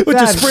should have. With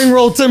your spring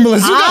roll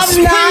Timberlands. You got I'm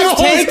spring not rolls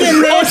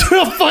taking this. on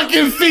your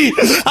fucking feet.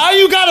 How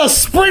you got a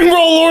spring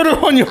roll order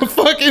on your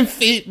fucking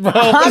feet, bro?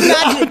 I'm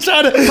not.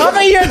 trying to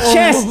Cover your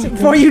chest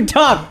before you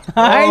talk.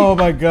 All right? Oh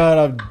my God,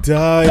 I'm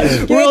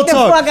dying. Real the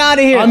talk. fuck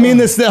outta here. I mean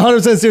this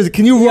 100% serious.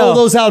 Can you roll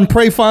those out and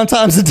pray 5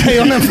 times a day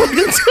on that fucking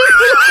Timberlands?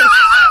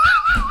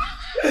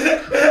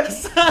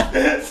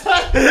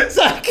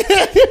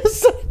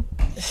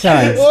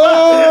 Son.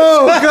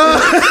 Oh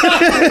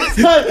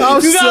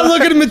God! You gotta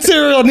look at the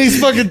material on these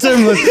fucking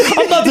Timberlands.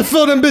 I'm about to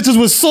fill them bitches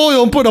with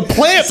soil and put a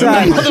plant in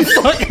them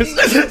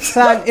motherfuckers.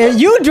 Son, if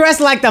you dress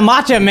like the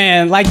matcha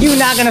man, like you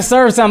not gonna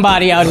serve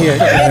somebody out here.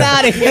 Get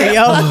out of here,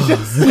 yo.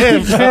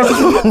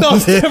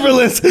 Those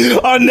Timberlands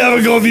are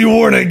never gonna be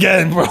worn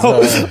again, bro.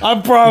 I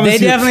promise They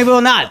you. definitely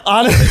will not.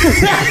 Honestly,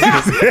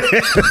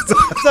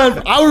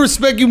 son, I would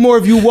respect you more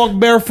if you walked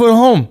barefoot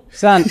home.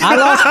 Son, I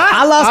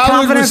lost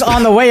confidence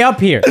on the way up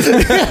here.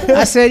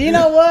 I said, you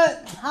know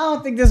what? I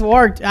don't think this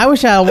worked. I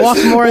wish I had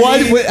walked more.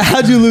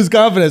 How'd you lose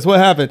confidence? What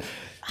happened?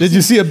 Did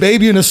you see a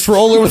baby in a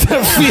stroller with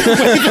their feet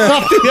waking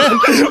off the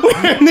end,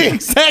 wearing the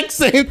exact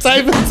same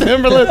type of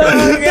Timberland?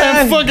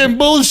 That fucking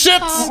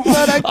bullshit.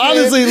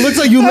 Honestly, it looks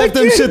like you left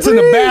them shits in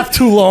the bath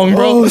too long,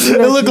 bro. It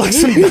looked like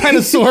some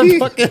dinosaur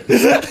fucking.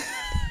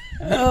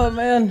 Oh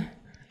man.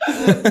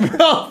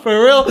 Bro,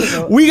 for real,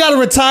 we gotta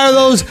retire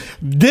those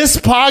this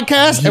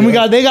podcast, and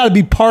they gotta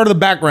be part of the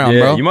background,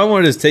 Yeah, bro. you might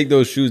want to just take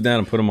those shoes down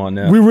and put them on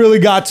now. We really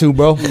got to,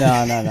 bro. No.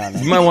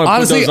 You might want to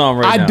put those on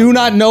right now. I do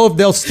not know if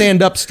they'll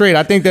stand up straight.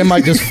 I think they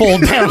might just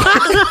fold down.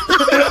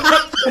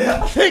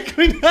 I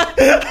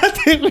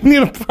think we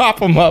need to prop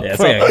them up, Yeah, it's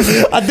bro.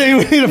 like I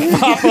think we need to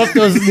prop up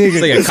those niggas.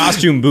 It's like a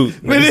costume boot.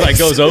 It like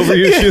goes over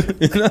your shoe.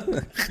 You know?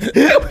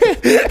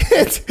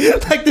 It's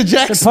like the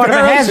Jack It's part of a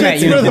Sparrow hazmat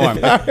shit.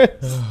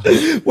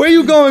 uniform. Where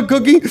you going,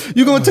 Cookie?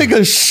 You gonna take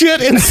a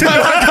shit inside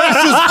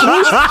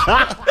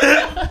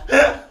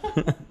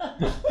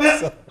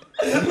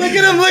Look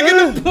at him, look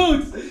at the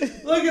boots.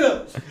 Look at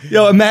him.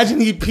 Yo,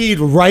 imagine he peed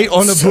right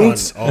on the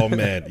boots. Oh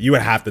man, you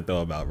would have to throw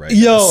them out right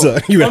Yo, now.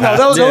 Son, you would have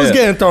those Yeah.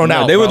 getting thrown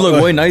out. They would bro.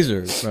 look way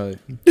nicer. Probably.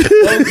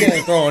 Those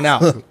getting thrown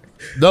out.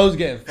 Those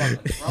getting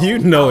fucking. You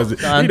know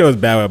it's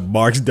bad when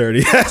Mark's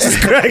dirty ass is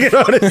cracking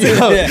on his His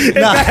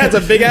guy has a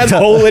big ass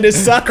hole in his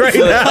sock right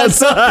now.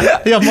 Son.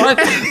 Yeah,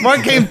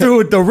 Mark came through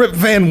with the Rip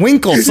Van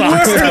Winkle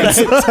socks.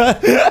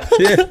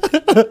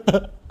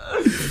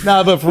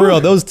 Nah, but for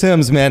real, those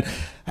Tims, man.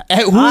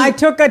 I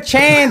took a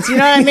chance, you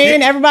know what I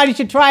mean? Everybody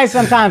should try it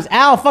sometimes.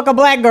 Al, fuck a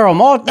black girl.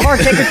 Mark,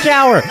 take a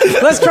shower.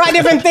 Let's try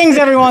different things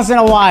every once in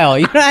a while.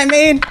 You know what I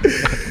mean?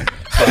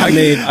 I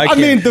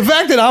mean, the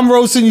fact that I'm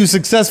roasting you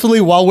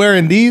successfully while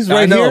wearing these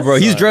right I know, here, bro.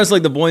 He's dressed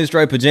like the boy in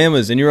striped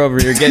pajamas, and you're over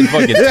here getting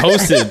fucking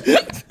toasted.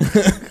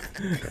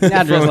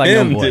 Not dressed like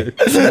him, no boy.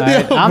 dude. All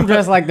right? I'm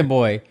dressed like the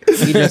boy.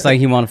 He dressed like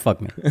he want to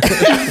fuck me.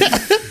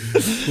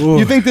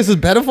 You think this is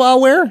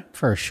pedophile wear?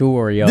 For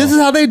sure, yo. This is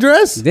how they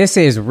dress? This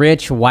is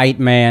rich white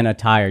man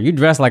attire. You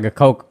dress like a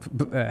Coke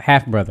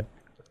half brother.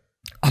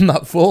 I'm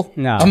not full.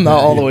 No, I'm not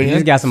all the way You in.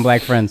 just got some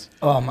black friends.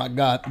 Oh my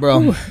God,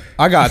 bro.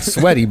 I got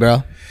sweaty,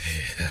 bro.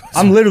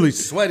 I'm literally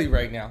sweaty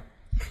right now.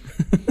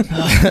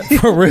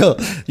 For real.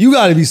 You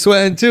got to be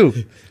sweating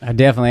too. I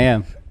definitely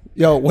am.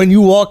 Yo, when you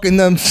walk in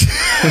them.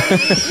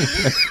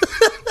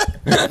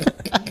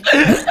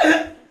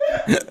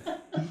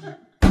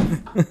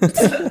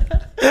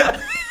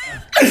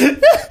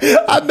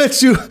 I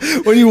bet you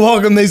when you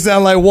walk them, they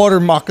sound like water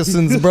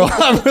moccasins, bro.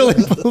 I really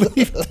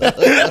believe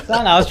that.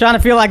 Son, I was trying to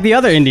feel like the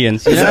other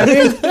Indians. You know what I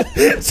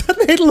mean? So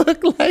they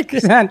look like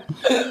it. Son,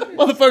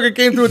 Motherfucker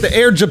came through with the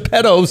Air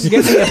Geppettos.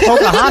 get me a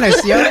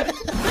Pocahontas, yo.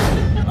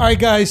 All right,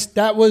 guys,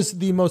 that was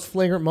the most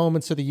flagrant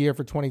moments of the year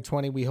for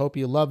 2020. We hope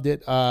you loved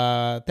it.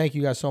 Thank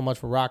you guys so much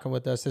for rocking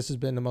with us. This has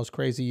been the most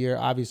crazy year,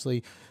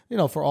 obviously, you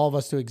know, for all of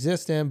us to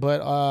exist in,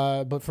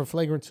 but for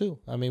Flagrant too.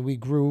 I mean, we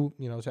grew,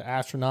 you know, to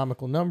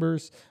astronomical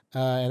numbers,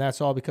 and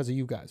that's all because of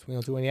you guys. We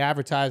don't do any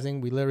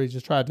advertising. We literally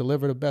just try to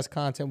deliver the best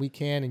content we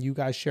can, and you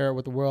guys share it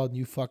with the world, and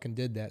you fucking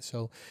did that.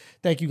 So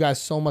thank you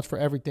guys so much for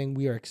everything.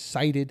 We are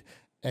excited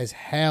as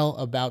hell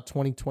about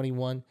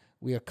 2021.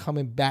 We are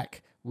coming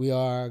back. We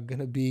are going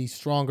to be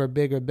stronger,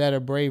 bigger,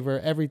 better, braver,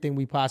 everything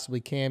we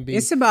possibly can be.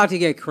 It's about to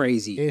get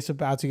crazy. It's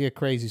about to get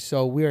crazy.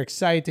 So we're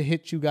excited to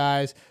hit you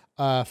guys.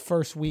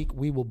 First week,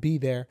 we will be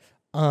there.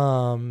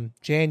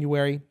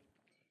 January,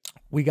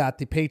 we got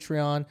the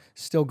Patreon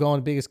still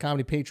going, biggest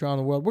comedy Patreon in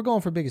the world. We're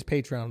going for biggest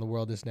Patreon in the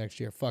world this next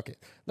year. Fuck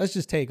it. Let's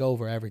just take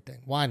over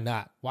everything. Why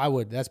not? Why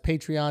would? That's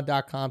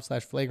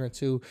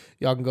patreon.com/flagrant2.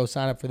 Y'all can go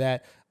sign up for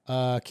that.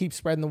 Keep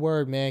spreading the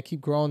word, man.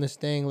 Keep growing this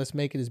thing. Let's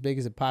make it as big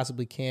as it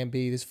possibly can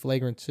be. This is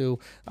Flagrant 2.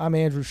 I'm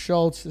Andrew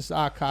Schultz. This is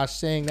Akash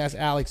Singh. That's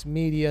Alex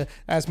Media.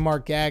 That's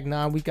Mark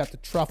Gagnon. We got the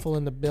truffle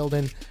in the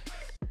building.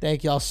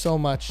 Thank y'all so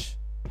much.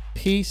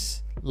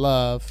 Peace,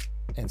 love,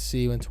 and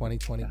see you in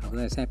 2021.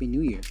 Bless. Happy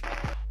New Year.